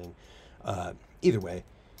warehouse thing. Either way,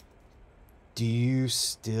 do you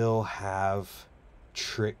still have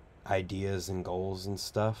trick ideas and goals and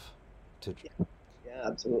stuff to? Yeah, yeah,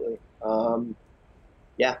 absolutely.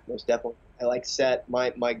 Yeah, most definitely. I like set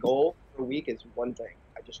my goal per week is one thing.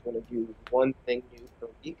 I just want to do one thing new per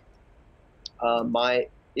week. My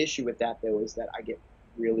issue with that though is that I get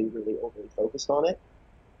really, really overly focused on it.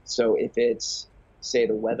 So if it's say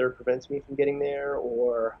the weather prevents me from getting there,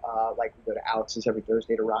 or like we go to Alex's every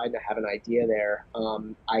Thursday to ride, and I have an idea there,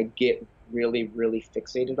 I get really, really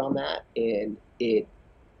fixated on that, and it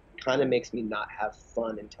kind of makes me not have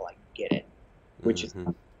fun until I get it, which is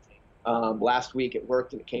Mm-hmm. last week it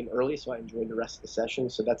worked and it came early, so I enjoyed the rest of the session.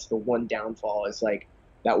 So that's the one downfall is like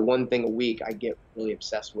that one thing a week I get really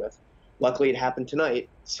obsessed with. Luckily, it happened tonight,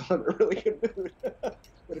 so I'm in a really good mood. But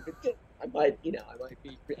if it didn't, I might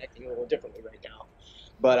be reacting a little differently right now.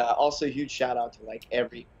 But also, huge shout out to like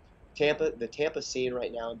every the Tampa scene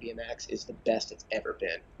right now in BMX is the best it's ever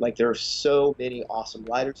been. Like there are so many awesome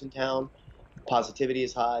riders in town. Positivity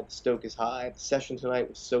is high, the stoke is high. The session tonight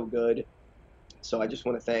was so good. So I just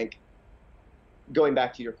want to thank going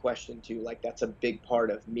back to your question too, like that's a big part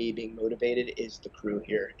of me being motivated is the crew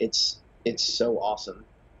here. It's so awesome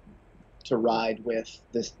to ride with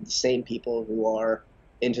the same people who are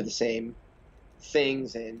into the same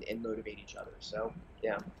things and motivate each other. So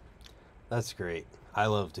yeah. That's great. I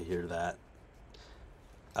love to hear that.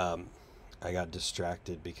 Um, I got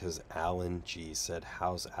distracted because Alan G said,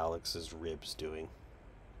 "How's Alex's ribs doing?"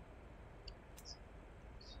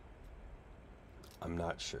 I'm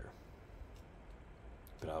not sure,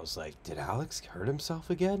 but I was like, "Did Alex hurt himself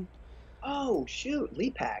again?" Oh shoot,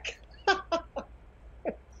 Lee Pack.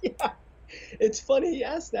 Yeah, it's funny he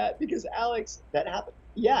asked that because Alex that happened.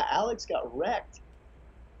 Yeah, Alex got wrecked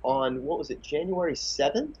on what was it, January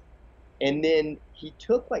 7th, and then he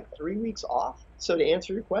took like 3 weeks off. So to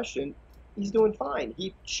answer your question, he's doing fine.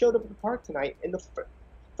 He showed up at the park tonight, and the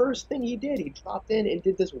first thing he did, he dropped in and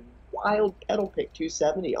did this wild pedal pick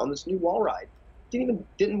 270 on this new wall ride.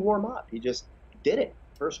 Didn't warm up. He just did it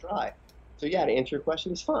first try. So yeah, to answer your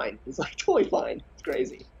question, he's fine. He's like totally fine. It's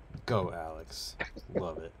crazy. Go, Alex.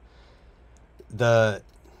 Love it. The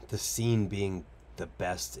the scene being the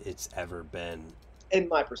best it's ever been. In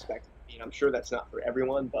my perspective, I mean, I'm sure that's not for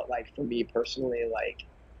everyone, but like for me personally, like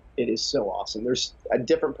it is so awesome. There's a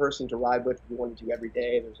different person to ride with if you want to do every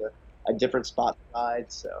day. There's a different spot to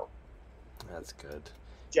ride. So That's good.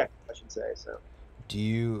 yeah, I should say. So Do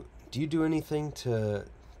you do anything to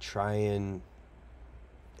try and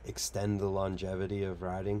extend the longevity of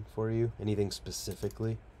riding for you? Anything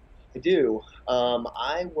specifically? I do.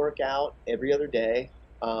 I work out every other day,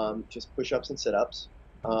 just push-ups and sit-ups.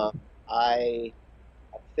 I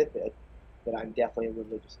have a Fitbit that I'm definitely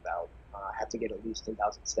religious about. I have to get at least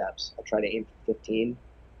 10,000 steps. I try to aim for 15.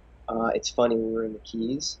 It's funny, when we were in the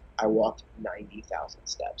Keys, I walked 90,000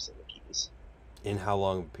 steps in the Keys. In how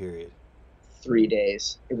long a period? 3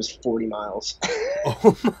 days. It was 40 miles.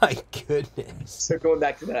 Oh my goodness. So going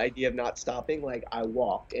back to that idea of not stopping, like I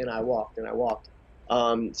walked and I walked and I walked.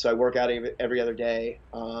 So I work out every other day.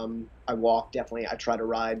 I walk definitely. I try to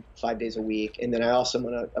ride 5 days a week, and then I also am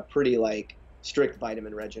on a pretty like strict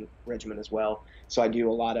vitamin regimen as well. So I do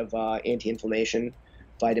a lot of anti-inflammation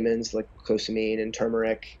vitamins like glucosamine and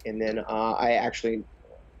turmeric, and then I actually,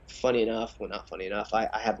 funny enough, well not funny enough, I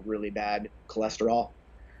have really bad cholesterol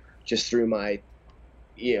just through my,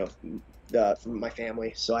 you know, from my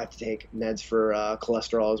family, so I have to take meds for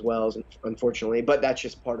cholesterol as well, as unfortunately. But that's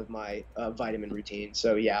just part of my vitamin routine.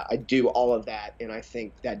 So yeah, I do all of that, and I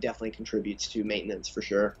think that definitely contributes to maintenance for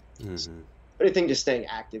sure. Mm-hmm. But I think just staying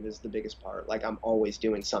active is the biggest part. Like I'm always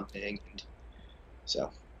doing something, and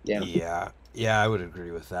so yeah. Yeah, I would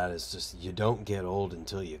agree with that. It's just you don't get old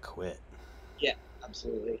until you quit. Yeah,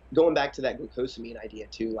 absolutely. Going back to that glucosamine idea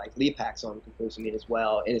too, like Lee packs on glucosamine as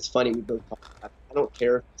well, and it's funny we both talk about it. I don't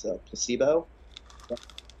care if it's a placebo.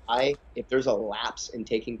 If there's a lapse in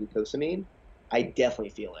taking glucosamine, I definitely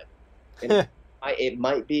feel it. And it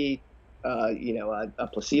might be, a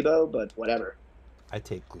placebo, but whatever. I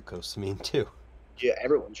take glucosamine too. Yeah,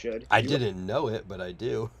 everyone should. I didn't know it, but I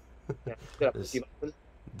do. Yeah,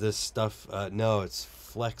 this stuff, no, it's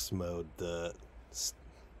Flex Mode.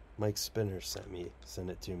 Mike Spinner sent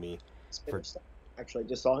it to me. Actually, I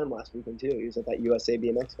just saw him last weekend too. He was at that USA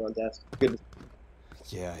BMX contest. Good.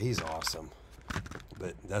 Yeah, he's awesome.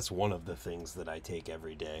 But that's one of the things that I take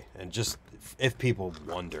every day. And just if people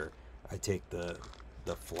wonder, I take the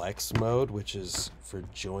Flex Mode, which is for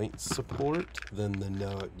joint support, then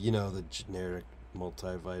the generic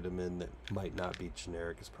multivitamin that might not be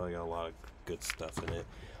generic. It's probably got a lot of good stuff in it.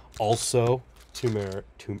 Also, turmeric.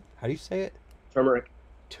 How do you say it?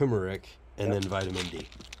 Turmeric, and then vitamin D.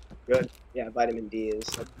 Good. Yeah, vitamin D is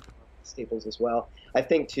staples as well. I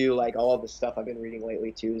think too, like all of the stuff I've been reading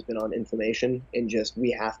lately too has been on inflammation, and just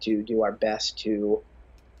we have to do our best to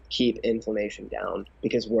keep inflammation down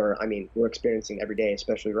because we're experiencing every day,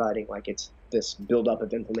 especially riding, like it's this buildup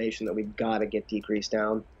of inflammation that we've got to get decreased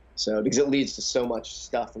down. So because it leads to so much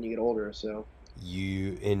stuff when you get older. So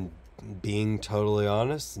in being totally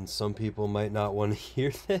honest, and some people might not want to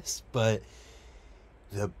hear this, but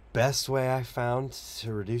the best way I found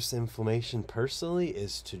to reduce inflammation personally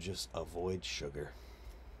is to just avoid sugar.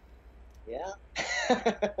 Yeah.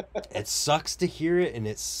 It sucks to hear it, and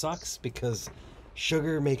it sucks because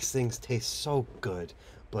sugar makes things taste so good,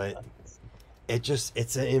 but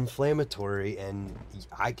it's an inflammatory, and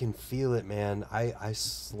I can feel it, man. I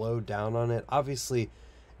slowed down on it. Obviously,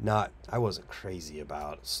 I wasn't crazy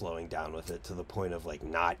about slowing down with it to the point of like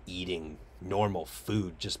not eating normal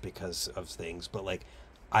food just because of things, but like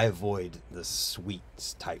I avoid the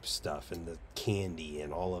sweets type stuff and the candy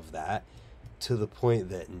and all of that to the point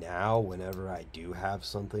that now whenever I do have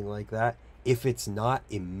something like that, if it's not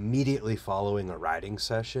immediately following a riding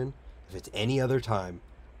session, if it's any other time,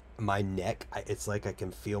 my neck, it's like I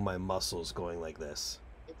can feel my muscles going like this.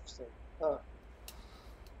 Interesting. Huh.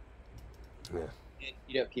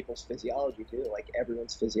 Yeah. And people's physiology too. Like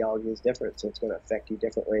everyone's physiology is different, so it's going to affect you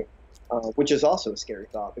differently. Which is also a scary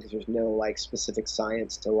thought because there's no like specific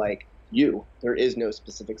science to like you. There is no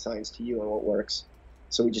specific science to you on what works.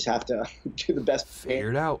 So we just have to do the best we can. Figure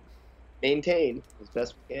it out. Maintain as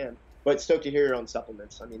best we can. But stoked to hear your own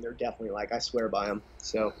supplements. I mean, they're definitely like I swear by them.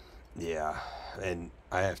 So. Yeah, and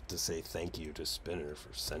I have to say thank you to Spinner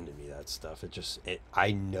for sending me that stuff.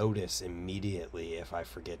 I notice immediately if I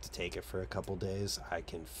forget to take it for a couple days, I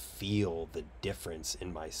can feel the difference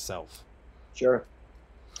in myself. Sure.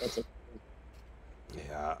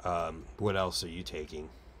 Yeah. What else are you taking?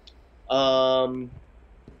 Vitamin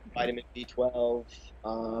B12,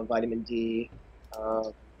 vitamin D,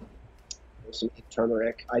 some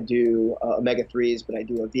turmeric. I do omega-3s, but I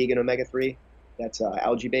do a vegan omega-3 that's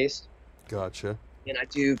algae based. Gotcha. And I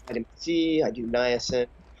do vitamin C, I do niacin,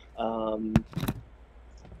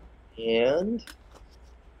 and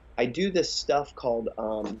I do this stuff called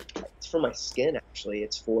it's for my skin actually.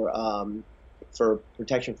 It's for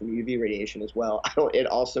protection from UV radiation as well. It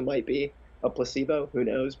also might be a placebo, who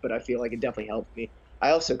knows, but I feel like it definitely helped me. I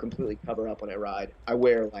also completely cover up when I ride. I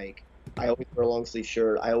always wear a long sleeve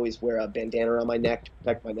shirt. I always wear a bandana around my neck to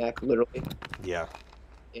protect my neck, literally. Yeah.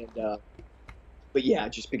 And but yeah,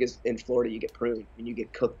 just because in Florida you get pruned and you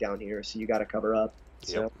get cooked down here, so you got to cover up.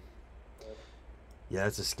 So. Yep. Yeah,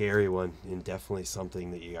 it's a scary one and definitely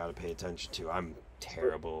something that you got to pay attention to. I'm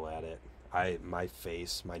terrible at it. My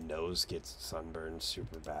nose gets sunburned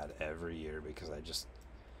super bad every year because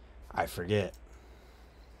I forget.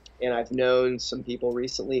 And I've known some people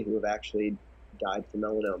recently who have actually died from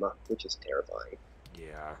melanoma, which is terrifying.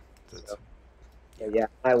 Yeah. So yeah,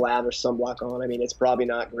 I lather sunblock on. I mean, it's probably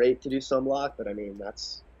not great to do sunblock, but I mean,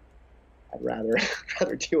 I'd rather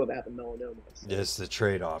rather deal with that than melanoma. So. It's the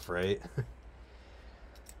trade-off, right?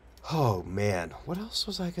 Oh man, what else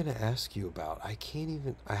was I gonna ask you about? I can't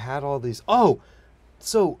even. I had all these. Oh,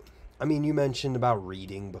 so I mean, you mentioned about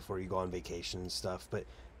reading before you go on vacation and stuff, but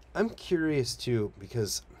I'm curious too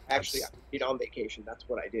because Actually, I read on vacation. That's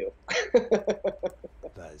what I do.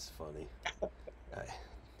 that is funny. I,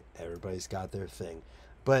 everybody's got their thing,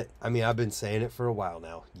 but I mean, I've been saying it for a while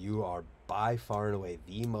now. You are by far and away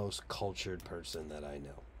the most cultured person that I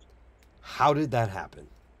know. How did that happen?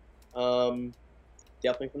 um,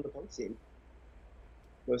 Definitely from the punk scene.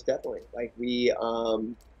 Most definitely. Like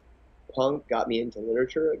punk got me into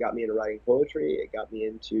literature. It got me into writing poetry. It got me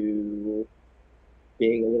into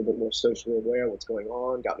being a little bit more socially aware of what's going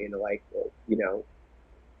on. Got me into like,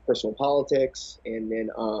 personal politics. And then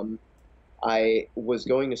I was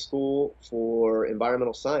going to school for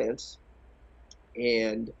environmental science,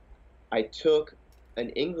 and I took an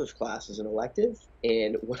English class as an elective.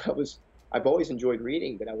 And I've always enjoyed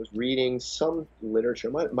reading, but I was reading some literature.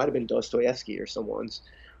 Might have been Dostoevsky or someone's,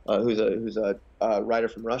 who's a writer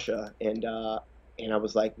from Russia, and I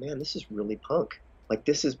was like, man, this is really punk. Like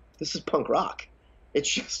this is punk rock. It's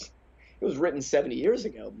just it was written 70 years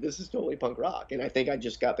ago. This is totally punk rock, and I think I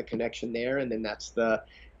just got the connection there, and then that's the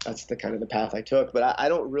kind of the path I took. But I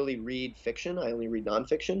don't really read fiction. I only read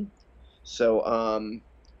nonfiction. So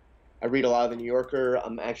I read a lot of the New Yorker.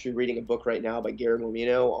 I'm actually reading a book right now by Gary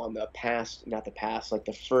Moreno on the past, not the past, like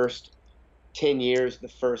the first 10 years, the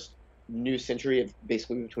first new century of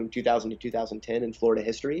basically between 2000 to 2010 in Florida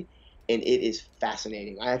history. And it is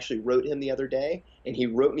fascinating. I actually wrote him the other day, and he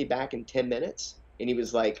wrote me back in 10 minutes. And he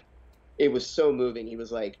was like, it was so moving. He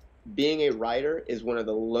was like, being a writer is one of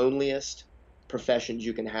the loneliest professions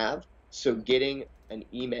you can have. So getting an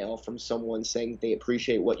email from someone saying they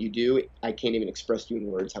appreciate what you do, I can't even express to you in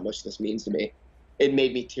words how much this means to me. It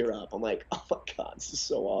made me tear up. I'm like, oh my God, this is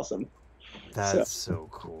so awesome. So That's so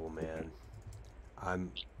cool, man.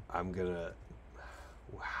 I'm I'm gonna.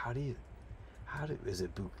 How do you? How do is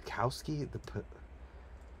it Bukowski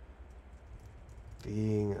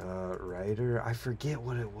being a writer? I forget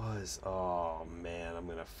what it was. Oh man, I'm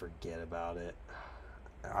gonna forget about it.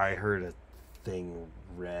 I heard a thing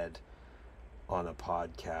read on a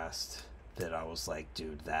podcast that I was like,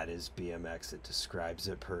 dude, that is BMX. It describes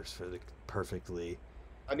it perfectly.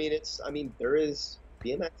 there is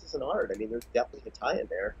BMX is an art. I mean, there's definitely a tie in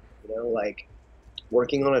there. Like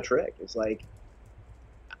working on a trick is like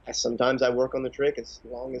sometimes I work on the trick as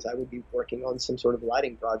long as I would be working on some sort of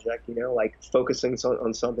lighting project, like focusing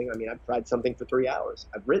on something. I mean, I've tried something for 3 hours.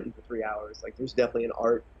 I've written for 3 hours. Like there's definitely an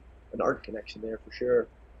art connection there for sure.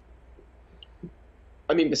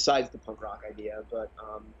 I mean, besides the punk rock idea, but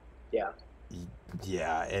yeah.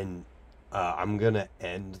 Yeah, and I'm gonna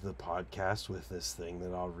end the podcast with this thing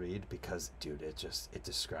that I'll read because, dude, it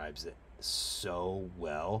describes it so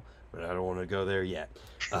well. But I don't want to go there yet.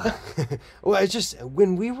 Uh, well, it's just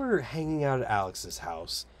when we were hanging out at Alex's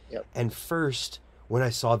house, Yep. and first when I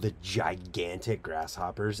saw the gigantic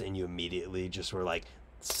grasshoppers, and you immediately just were like,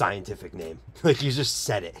 scientific name, like you just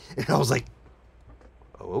said it, and I was like,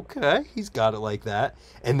 okay, he's got it like that.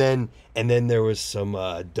 And then there was some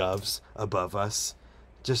doves above us,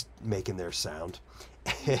 just making their sound.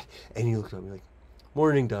 And he looked at me like,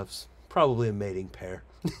 "Morning doves, probably a mating pair."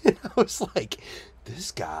 And I was like,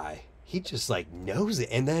 "This guy, he just like knows it."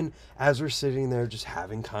 And then as we're sitting there just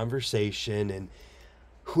having conversation, and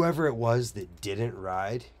whoever it was that didn't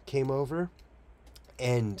ride came over,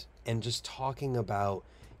 and just talking about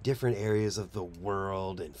different areas of the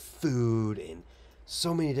world and food and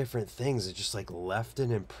so many different things, it just like left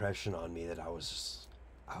an impression on me that I was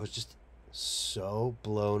just so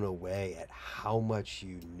blown away at how much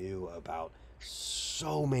you knew about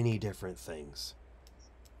so many different things.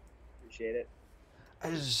 Appreciate it.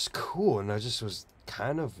 It was just cool, and I just was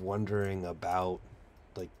kind of wondering about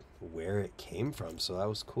like where it came from, so that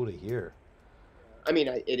was cool to hear. I mean,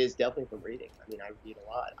 it is definitely from reading. I mean, I read a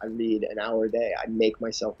lot. I read an hour a day. I make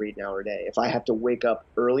myself read an hour a day. If I have to wake up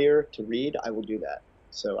earlier to read, I will do that.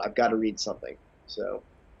 So I've got to read something. So,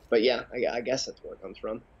 but yeah, I guess that's where it comes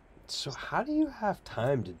from. So how do you have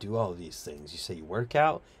time to do all of these things? You say you work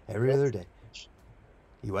out every other day.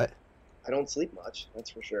 You what? I don't sleep much,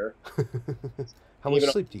 that's for sure. How much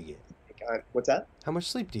Even sleep do you get? what's that? How much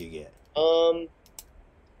sleep do you get? Um,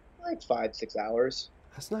 like 5, 6 hours.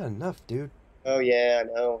 That's not enough, dude. Oh yeah,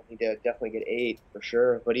 I know. You did definitely get 8 for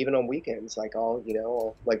sure. But even on weekends, like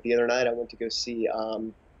like the other night, I went to go see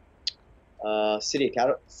City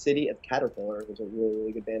of Caterpillar was a really,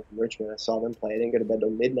 really good band from Richmond. I saw them play. I didn't go to bed till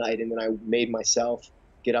midnight, and then I made myself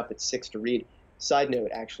get up at 6 to read. Side note,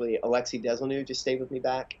 actually, Alexei Desilnu just stayed with me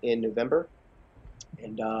back in November,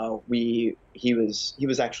 and he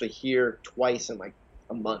was actually here twice in like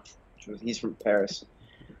a month. He's from Paris,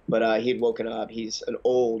 but he had woken up. He's an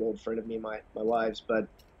old friend of me and my wife's, but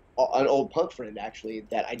an old punk friend actually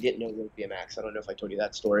that I didn't know lived BMX. I don't know if I told you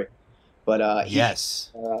that story, but he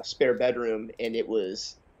Yes. spare bedroom, and it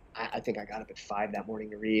was. I think I got up at 5 that morning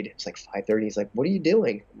to read. It's like 5:30. He's like, "What are you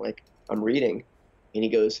doing?" I'm like, "I'm reading," and he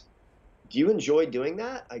goes, "Do you enjoy doing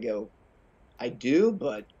that?" I go, "I do,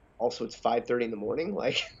 but also it's 5:30 in the morning.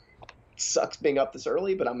 Like, it sucks being up this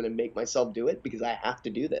early, but I'm going to make myself do it because I have to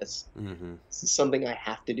do this. Mm-hmm. This is something I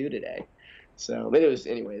have to do today." So, but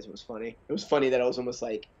anyways, it was funny. It was funny that I was almost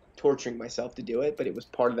like torturing myself to do it, but it was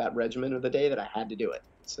part of that regimen of the day that I had to do it.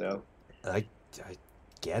 So, I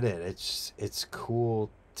get it. It's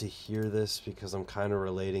cool to hear this because I'm kind of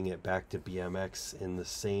relating it back to BMX in the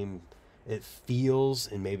same. It feels,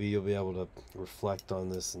 and maybe you'll be able to reflect on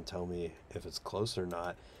this and tell me if it's close or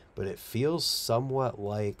not, but it feels somewhat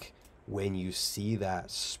like when you see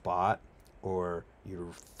that spot or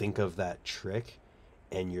you think of that trick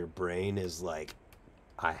and your brain is like,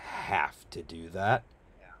 I have to do that.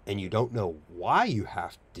 And you don't know why you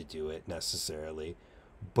have to do it necessarily,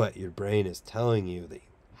 but your brain is telling you that you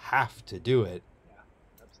have to do it. yeah,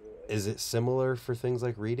 absolutely. Is it similar for things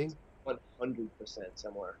like reading? 100%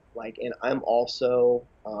 similar. Like, and I'm also,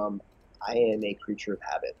 I am a creature of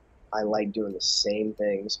habit. I like doing the same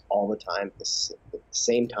things all the time, the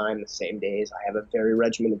same time, the same days. I have a very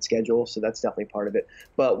regimented schedule, so that's definitely part of it.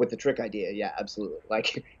 But with the trick idea, yeah, absolutely.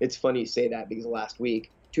 Like, it's funny you say that because last week,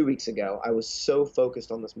 2 weeks ago, I was so focused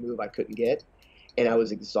on this move I couldn't get, and I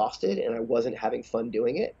was exhausted, and I wasn't having fun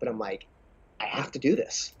doing it. But I'm like, I have to do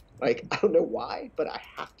this. Like, I don't know why, but I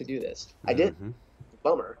have to do this. I did. Mm-hmm.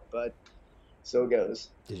 Bummer, but so it goes.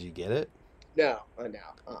 Did you get it? No, no,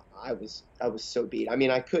 I was so beat. I mean,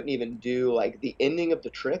 I couldn't even do like the ending of the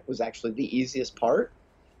trick was actually the easiest part,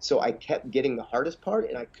 so I kept getting the hardest part,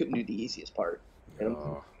 and I couldn't do the easiest part, and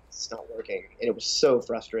Oh, it's not working, and it was so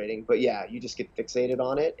frustrating. But yeah, you just get fixated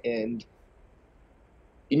on it, and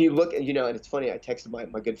you look, and and it's funny. I texted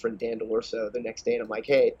my good friend Dan Delorso the next day, and I'm like,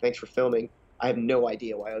 "Hey, thanks for filming. I have no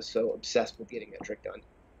idea why I was so obsessed with getting that trick done."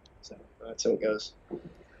 So that's how it goes.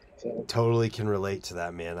 So. totally can relate to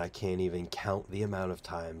that, man. I can't even count the amount of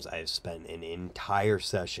times I've spent an entire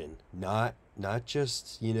session, not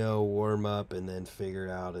just, warm up and then figure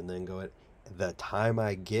it out and then go it. The time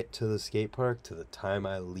I get to the skate park to the time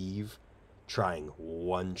I leave, trying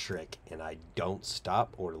one trick, and I don't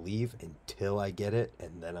stop or leave until I get it,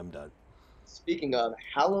 and then I'm done. Speaking of,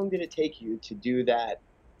 how long did it take you to do that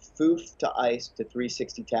foof to ice to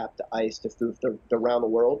 360 tap to ice to foof the around the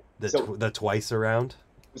world? So The twice around.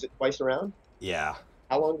 was it twice around? Yeah.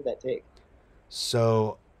 How long did that take?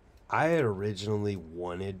 So I had originally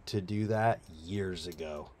wanted to do that years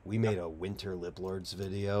ago. We made a Winter Lip Lords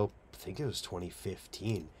video, I think it was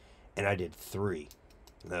 2015, and I did three.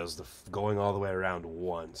 And that was going all the way around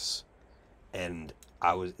once. And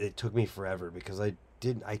it took me forever because I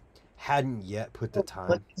hadn't yet put the Oh, but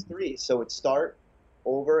time. it's three, so it's start,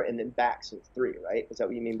 over, and then back, so it's three, right? Is that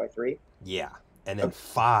what you mean by three? Yeah. And then Okay,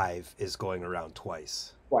 five is going around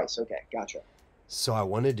twice. twice. Okay, gotcha. So I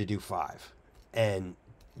wanted to do five.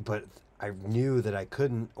 But I knew that I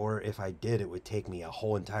couldn't, or if I did, it would take me a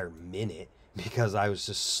whole entire minute because I was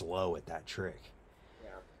just slow at that trick. Yeah,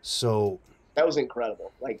 So that was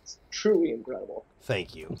incredible. Like truly incredible.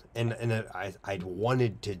 thank you. I'd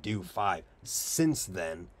wanted to do five since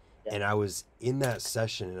then, Yeah, and I was in that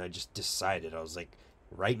session, and I just decided, I was like,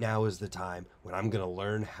 right now is the time when I'm gonna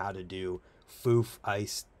learn how to do foof,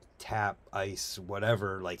 ice, tap, ice,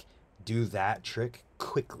 whatever, like do that trick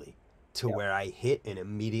quickly to yeah. where I hit and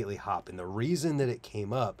immediately hop. And the reason that it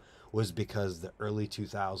came up was because the early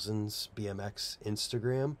 2000s BMX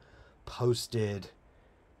Instagram posted,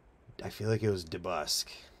 I feel like it was DeBusk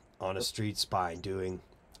on a street spine doing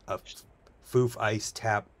a foof ice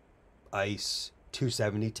tap ice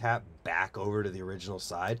 270 tap back over to the original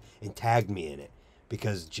side and tagged me in it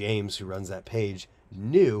because James, who runs that page,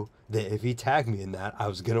 knew that if he tagged me in that, I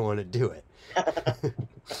was gonna want to do it.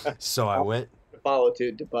 So I went, Follow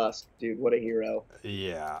to bust, dude. What a hero.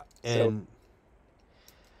 yeah, So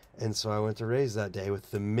and so I went to Raise that day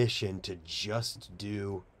with the mission to just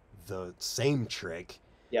do the same trick.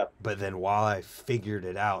 yep. But then while I figured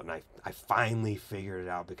it out, and I finally figured it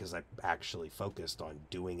out because I actually focused on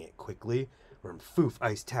doing it quickly, where I'm foof,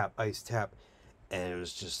 ice tap. And it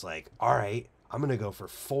was just like, all right, I'm going to go for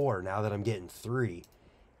four now that I'm getting three.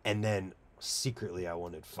 And then secretly I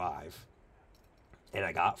wanted 5, and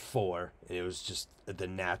I got 4, and it was just the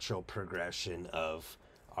natural progression of,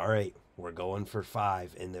 all right, we're going for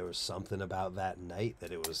 5, and there was something about that night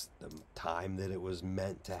that it was the time that it was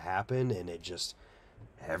meant to happen, and it just,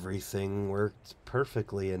 everything worked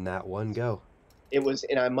perfectly in that one go. It was,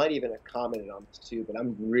 and I might even have commented on this too, but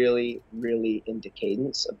I'm really, really into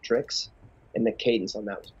cadence of tricks, and the cadence on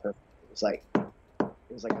that was perfect.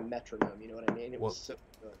 It was like a metronome. You know what I mean? It Well, was so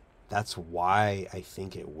good. that's why I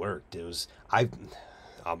think it worked. It was I'm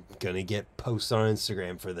gonna get posts on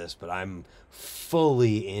Instagram for this, but I'm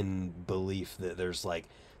fully in belief that there's like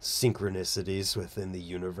synchronicities within the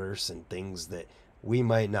universe and things that we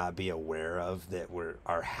might not be aware of that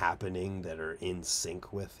are happening that are in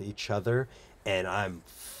sync with each other. And I'm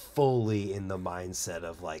fully in the mindset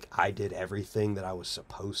of like I did everything that I was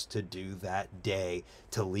supposed to do that day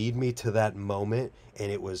to lead me to that moment,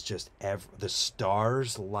 and it was just the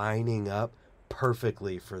stars lining up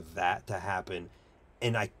perfectly for that to happen.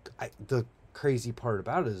 And the crazy part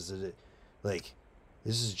about it is that like,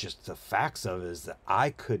 this is just the facts of it, is that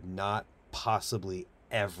I could not possibly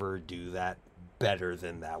ever do that better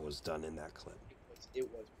than that was done in that clip.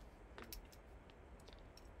 It was.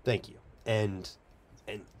 Thank you. And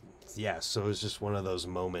yeah, so it was just one of those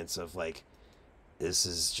moments of like, this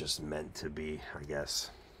is just meant to be, I guess.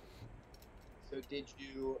 So did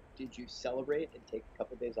you celebrate and take a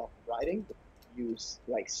couple of days off of riding? Were you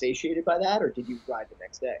like satiated by that, or did you ride the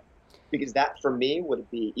next day? Because that for me would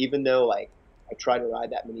be, even though like I try to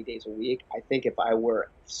ride that many days a week, I think if I were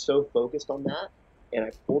so focused on that and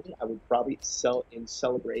I pulled it, I would probably sell in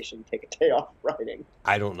celebration take a day off riding.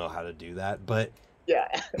 I don't know how to do that, but Yeah.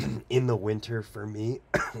 in the winter for me,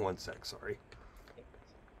 one sec, sorry.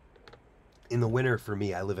 In the winter for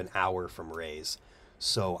me, I live an hour from Rays,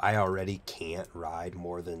 so I already can't ride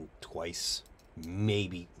more than twice,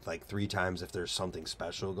 maybe like 3 times if there's something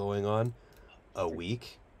special going on a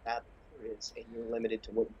week. That there is, and you're limited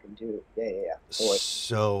to what you can do. Yeah, yeah, yeah. So,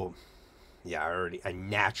 So yeah, I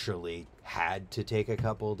naturally had to take a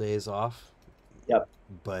couple of days off, yep.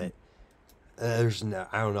 but there's no,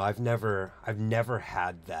 I don't know, I've never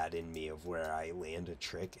had that in me of where I land a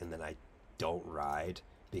trick and then I don't ride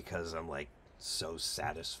because I'm like so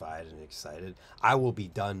satisfied and excited. I will be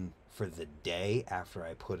done for the day after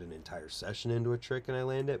I put an entire session into a trick and I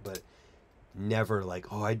land it, but never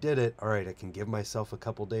like, oh, I did it, all right, I can give myself a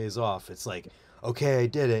couple days off. It's like, okay, I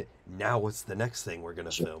did it, now what's the next thing we're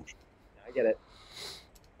gonna Sure. film? I get it.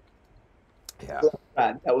 Yeah.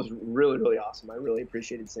 That was really, really awesome. I really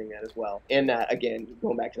appreciated seeing that as well. And that, again,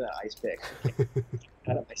 going back to that ice pick,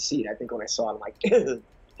 out of my seat, I think when I saw it, I'm like,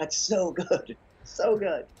 that's so good. So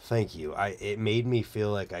good. Thank you. It made me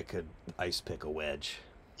feel like I could ice pick a wedge.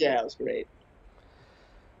 Yeah, it was great.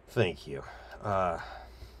 Thank you.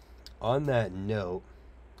 On that note,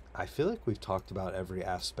 I feel like we've talked about every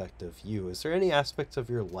aspect of you. Is there any aspects of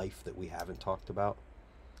your life that we haven't talked about?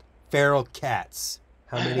 Feral cats.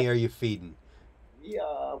 How many are you feeding?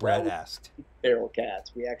 Yeah, Brett well, asked. feral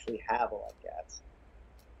cats. We actually have a lot of cats.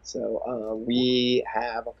 So we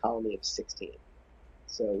have a colony of 16.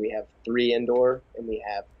 So we have 3 indoor, and we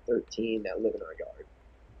have 13 that live in our yard.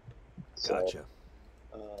 So Gotcha.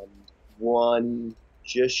 um, one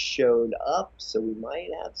just showed up, so we might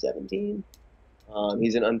have 17.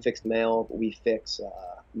 He's an unfixed male, but we fix,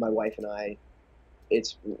 my wife and I,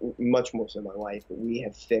 it's much more so my wife, but we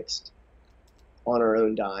have fixed on our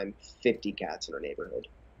own dime 50 cats in our neighborhood.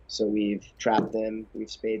 So we've trapped them, we've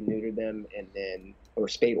spayed and neutered them, and then, or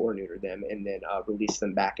spayed or neutered them, and then released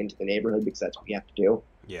them back into the neighborhood because that's what we have to do.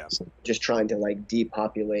 Yeah. So just trying to like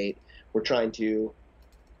depopulate. We're trying to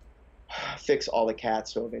fix all the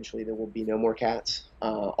cats so eventually there will be no more cats.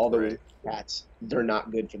 All the Right. cats, they're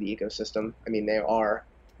not good for the ecosystem. I mean, they are,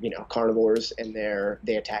 carnivores, and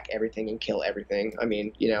they attack everything and kill everything. I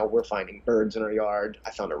mean, we're finding birds in our yard.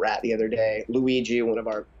 I found a rat the other day. Luigi, one of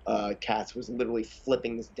our cats, was literally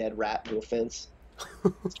flipping this dead rat into a fence.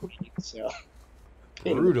 So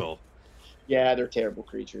Brutal. yeah, they're terrible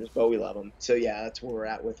creatures, but we love them. So yeah, that's where we're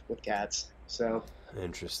at with cats. So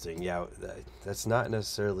Interesting. Yeah, that's not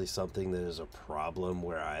necessarily something that is a problem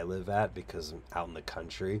where I live at because I'm out in the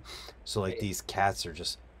country. So like these cats are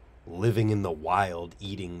just living in the wild,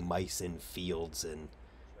 eating mice in fields, and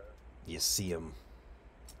you see them.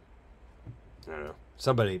 I don't know.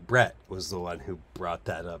 Somebody, Brett, was the one who brought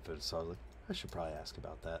that up, and so I was like, I should probably ask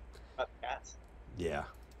about that. cats. Yeah,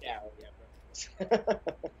 Yeah, oh, yeah.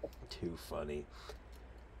 too funny.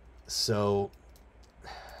 So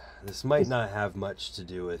this might not have much to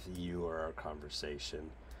do with you or our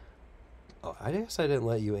conversation. Oh, I guess I didn't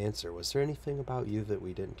let you answer. Was there anything about you that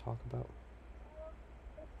we didn't talk about?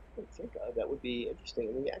 I think that would be interesting.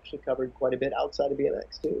 And we actually covered quite a bit outside of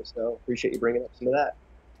BMX too, so appreciate you bringing up some of that.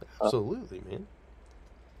 Uh, Absolutely, man.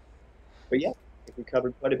 but yeah, I think we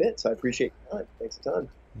covered quite a bit, so I appreciate your time. Thanks a ton.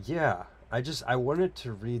 Yeah, I wanted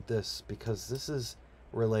to read this because this is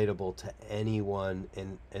relatable to anyone,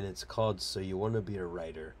 and it's called "So You Want to Be a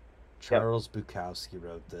Writer." Yep. Charles Bukowski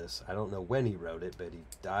wrote this. I don't know when he wrote it, but he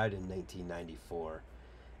died in 1994.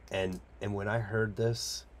 And when I heard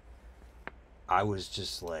this, I was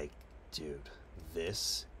just like, dude,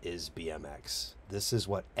 this is BMX. This is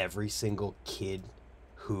what every single kid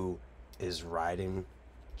who is riding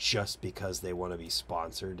just because they want to be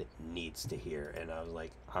sponsored needs to hear. And I was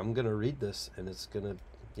like, I'm going to read this and it's going to,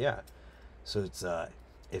 yeah. So it's,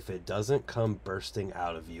 if it doesn't come bursting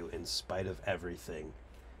out of you in spite of everything,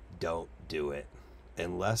 don't do it.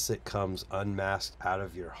 Unless it comes unmasked out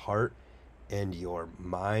of your heart and your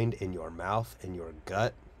mind and your mouth and your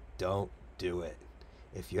gut, don't do it.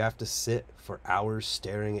 If you have to sit for hours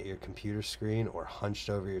staring at your computer screen or hunched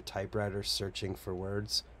over your typewriter searching for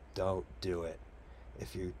words, don't do it.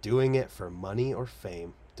 If you're doing it for money or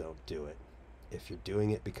fame, don't do it. If you're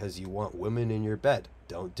doing it because you want women in your bed,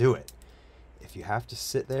 don't do it. If you have to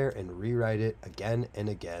sit there and rewrite it again and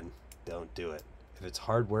again, don't do it. If it's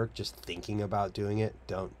hard work just thinking about doing it,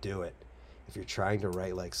 don't do it. If you're trying to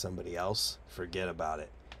write like somebody else, forget about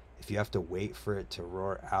it. If you have to wait for it to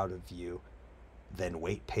roar out of you, then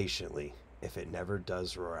wait patiently. If it never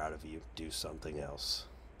does roar out of you, do something else.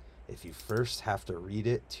 If you first have to read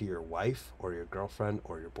it to your wife or your girlfriend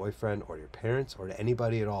or your boyfriend or your parents or to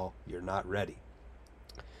anybody at all, you're not ready.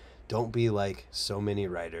 Don't be like so many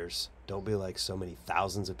writers. Don't be like so many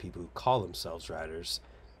thousands of people who call themselves writers.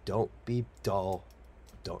 Don't be dull,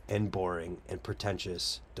 don't and boring and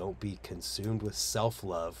pretentious. Don't be consumed with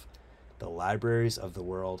self-love. The libraries of the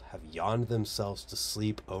world have yawned themselves to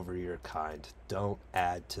sleep over your kind. Don't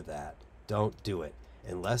add to that. Don't do it.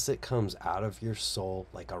 Unless it comes out of your soul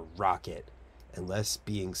like a rocket, unless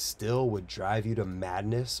being still would drive you to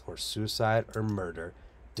madness or suicide or murder,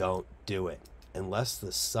 don't do it. Unless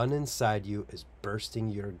the sun inside you is bursting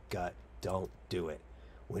your gut, don't do it.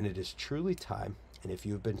 When it is truly time, and if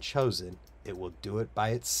you have been chosen, it will do it by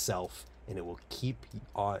itself and it will keep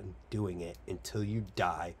on doing it until you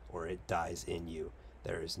die or it dies in you.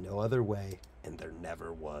 There is no other way, and there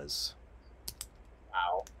never was.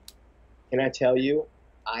 Wow. Can I tell you,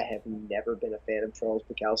 I have never been a fan of Charles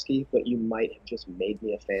Bukowski, but you might have just made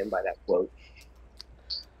me a fan by that quote.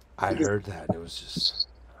 I Because heard that and it was just,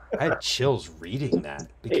 I had chills reading that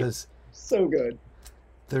it's because so good.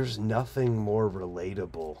 there's nothing more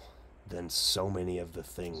relatable than so many of the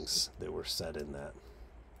things that were said in that.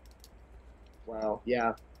 Wow.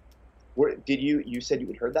 Yeah. Where did you said you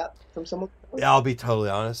had heard that from someone? Oh, I'll be totally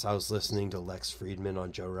honest. I was listening to Lex Friedman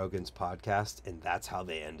on Joe Rogan's podcast, and that's how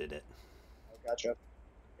they ended it. gotcha.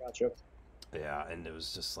 Gotcha. Yeah, and it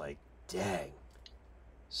was just like, dang,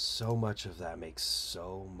 so much of that makes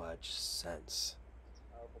so much sense.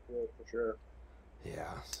 Powerful quote for sure.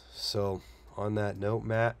 Yeah. So on that note,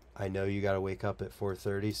 Matt, I know you got to wake up at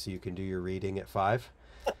 4:30 so you can do your reading at 5.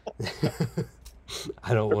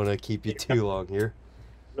 I don't want to keep you too long here.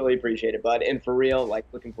 Really appreciate it, bud. And for real, like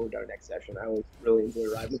looking forward to our next session. I always really enjoy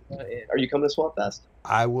riding with you. And are you coming to Swamp Fest?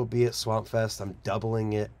 I will be at Swamp Fest. I'm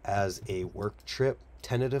doubling it as a work trip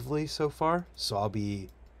tentatively so far. So I'll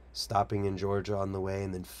be stopping in Georgia on the way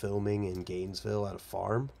and then filming in Gainesville at a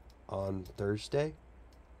farm on Thursday.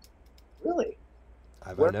 Really?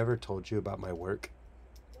 Have I Where? never told you about my work?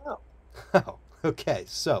 Wow. Oh, okay.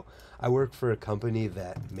 So I work for a company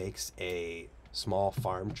that makes a small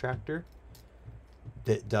farm tractor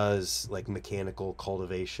that does like mechanical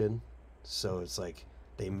cultivation. So it's like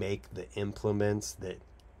they make the implements that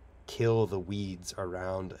kill the weeds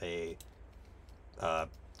around a uh,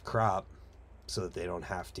 crop so that they don't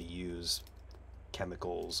have to use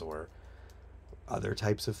chemicals or other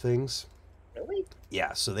types of things. Really?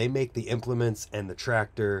 Yeah, so they make the implements and the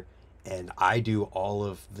tractor, and I do all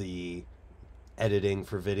of the editing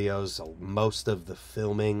for videos, so most of the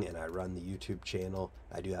filming, and I run the YouTube channel.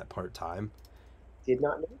 I do that part time. Did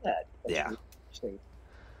not know that. That's Yeah, really interesting.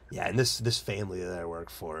 yeah, and this family that I work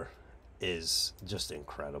for is just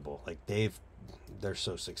incredible. Like they're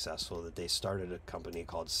so successful that they started a company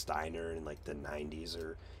called Steiner in like the 90s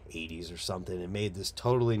or 80s or something and made this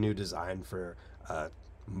totally new design for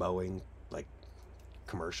mowing, like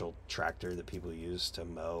commercial tractor that people use to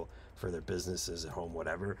mow for their businesses at home,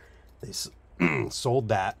 whatever. They sold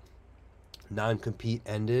that. Non-compete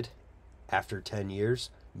ended after 10 years,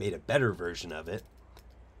 made a better version of it,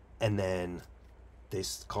 and then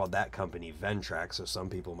called that company Ventrac, so some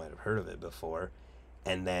people might have heard of it before.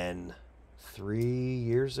 And then 3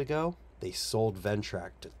 years ago. They sold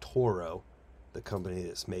Ventrac to Toro, the company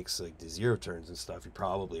that makes like the zero turns and stuff you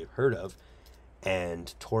probably have heard of.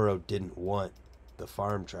 And Toro didn't want the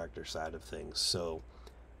farm tractor side of things, so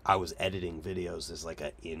I was editing videos as like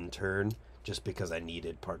an intern just because I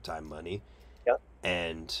needed part-time money. Yep.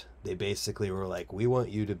 And they basically were like, we want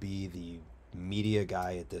you to be the media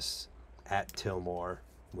guy at Tillmore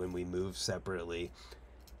when we move separately,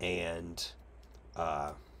 and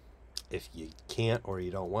if you can't or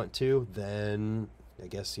you don't want to, then I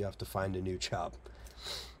guess you have to find a new job.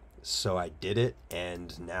 So I did it,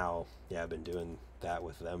 and now, yeah, I've been doing that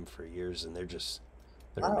with them for years, and they're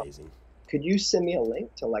Wow. amazing. Could you send me a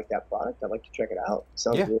link to like that product? I'd like to check it out.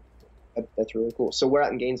 Sounds Yeah. really, that's really cool. So we're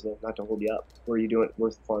out in Gainesville, not to hold you up. Where are you doing?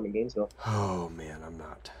 Where's the farm in Gainesville? Oh man, I'm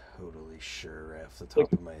not totally sure right off the Look,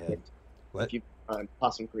 top of my head. What? if you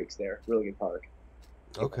Possum Creek's there, really good park.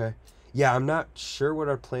 Okay. Yeah, I'm not sure what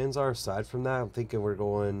our plans are aside from that. I'm thinking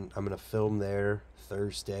I'm gonna film there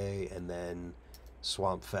Thursday, and then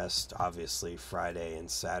Swamp Fest obviously Friday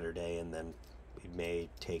and Saturday, and then we may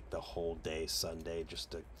take the whole day Sunday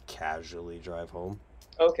just to casually drive home.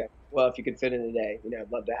 Okay. Well, if you could fit in a day,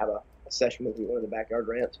 I'd love to have a session with you, one of the backyard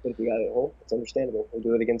rants. But if you got it at home, it's understandable. We'll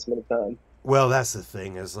do it again some other time. Well, that's the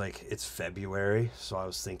thing is like it's February, so I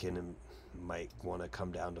was thinking I might want to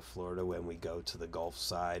come down to Florida when we go to the Gulf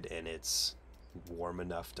side and it's warm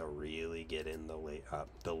enough to really get in in the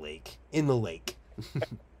lake.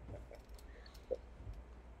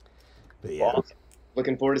 But yeah, Well,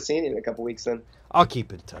 looking forward to seeing you in a couple weeks then. I'll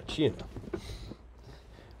keep in touch, you know.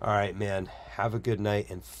 All right, man. Have a good night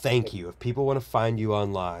and thank you. If people want to find you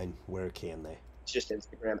online, where can they? It's just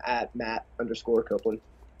Instagram at Matt_Copeland.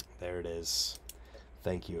 There it is.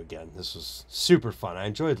 Thank you again. This was super fun. I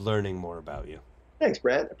enjoyed learning more about you. Thanks,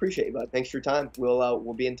 Brad. Appreciate you, bud. Thanks for your time.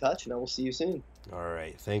 We'll be in touch, and I will see you soon. All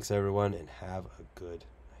right. Thanks, everyone, and have a good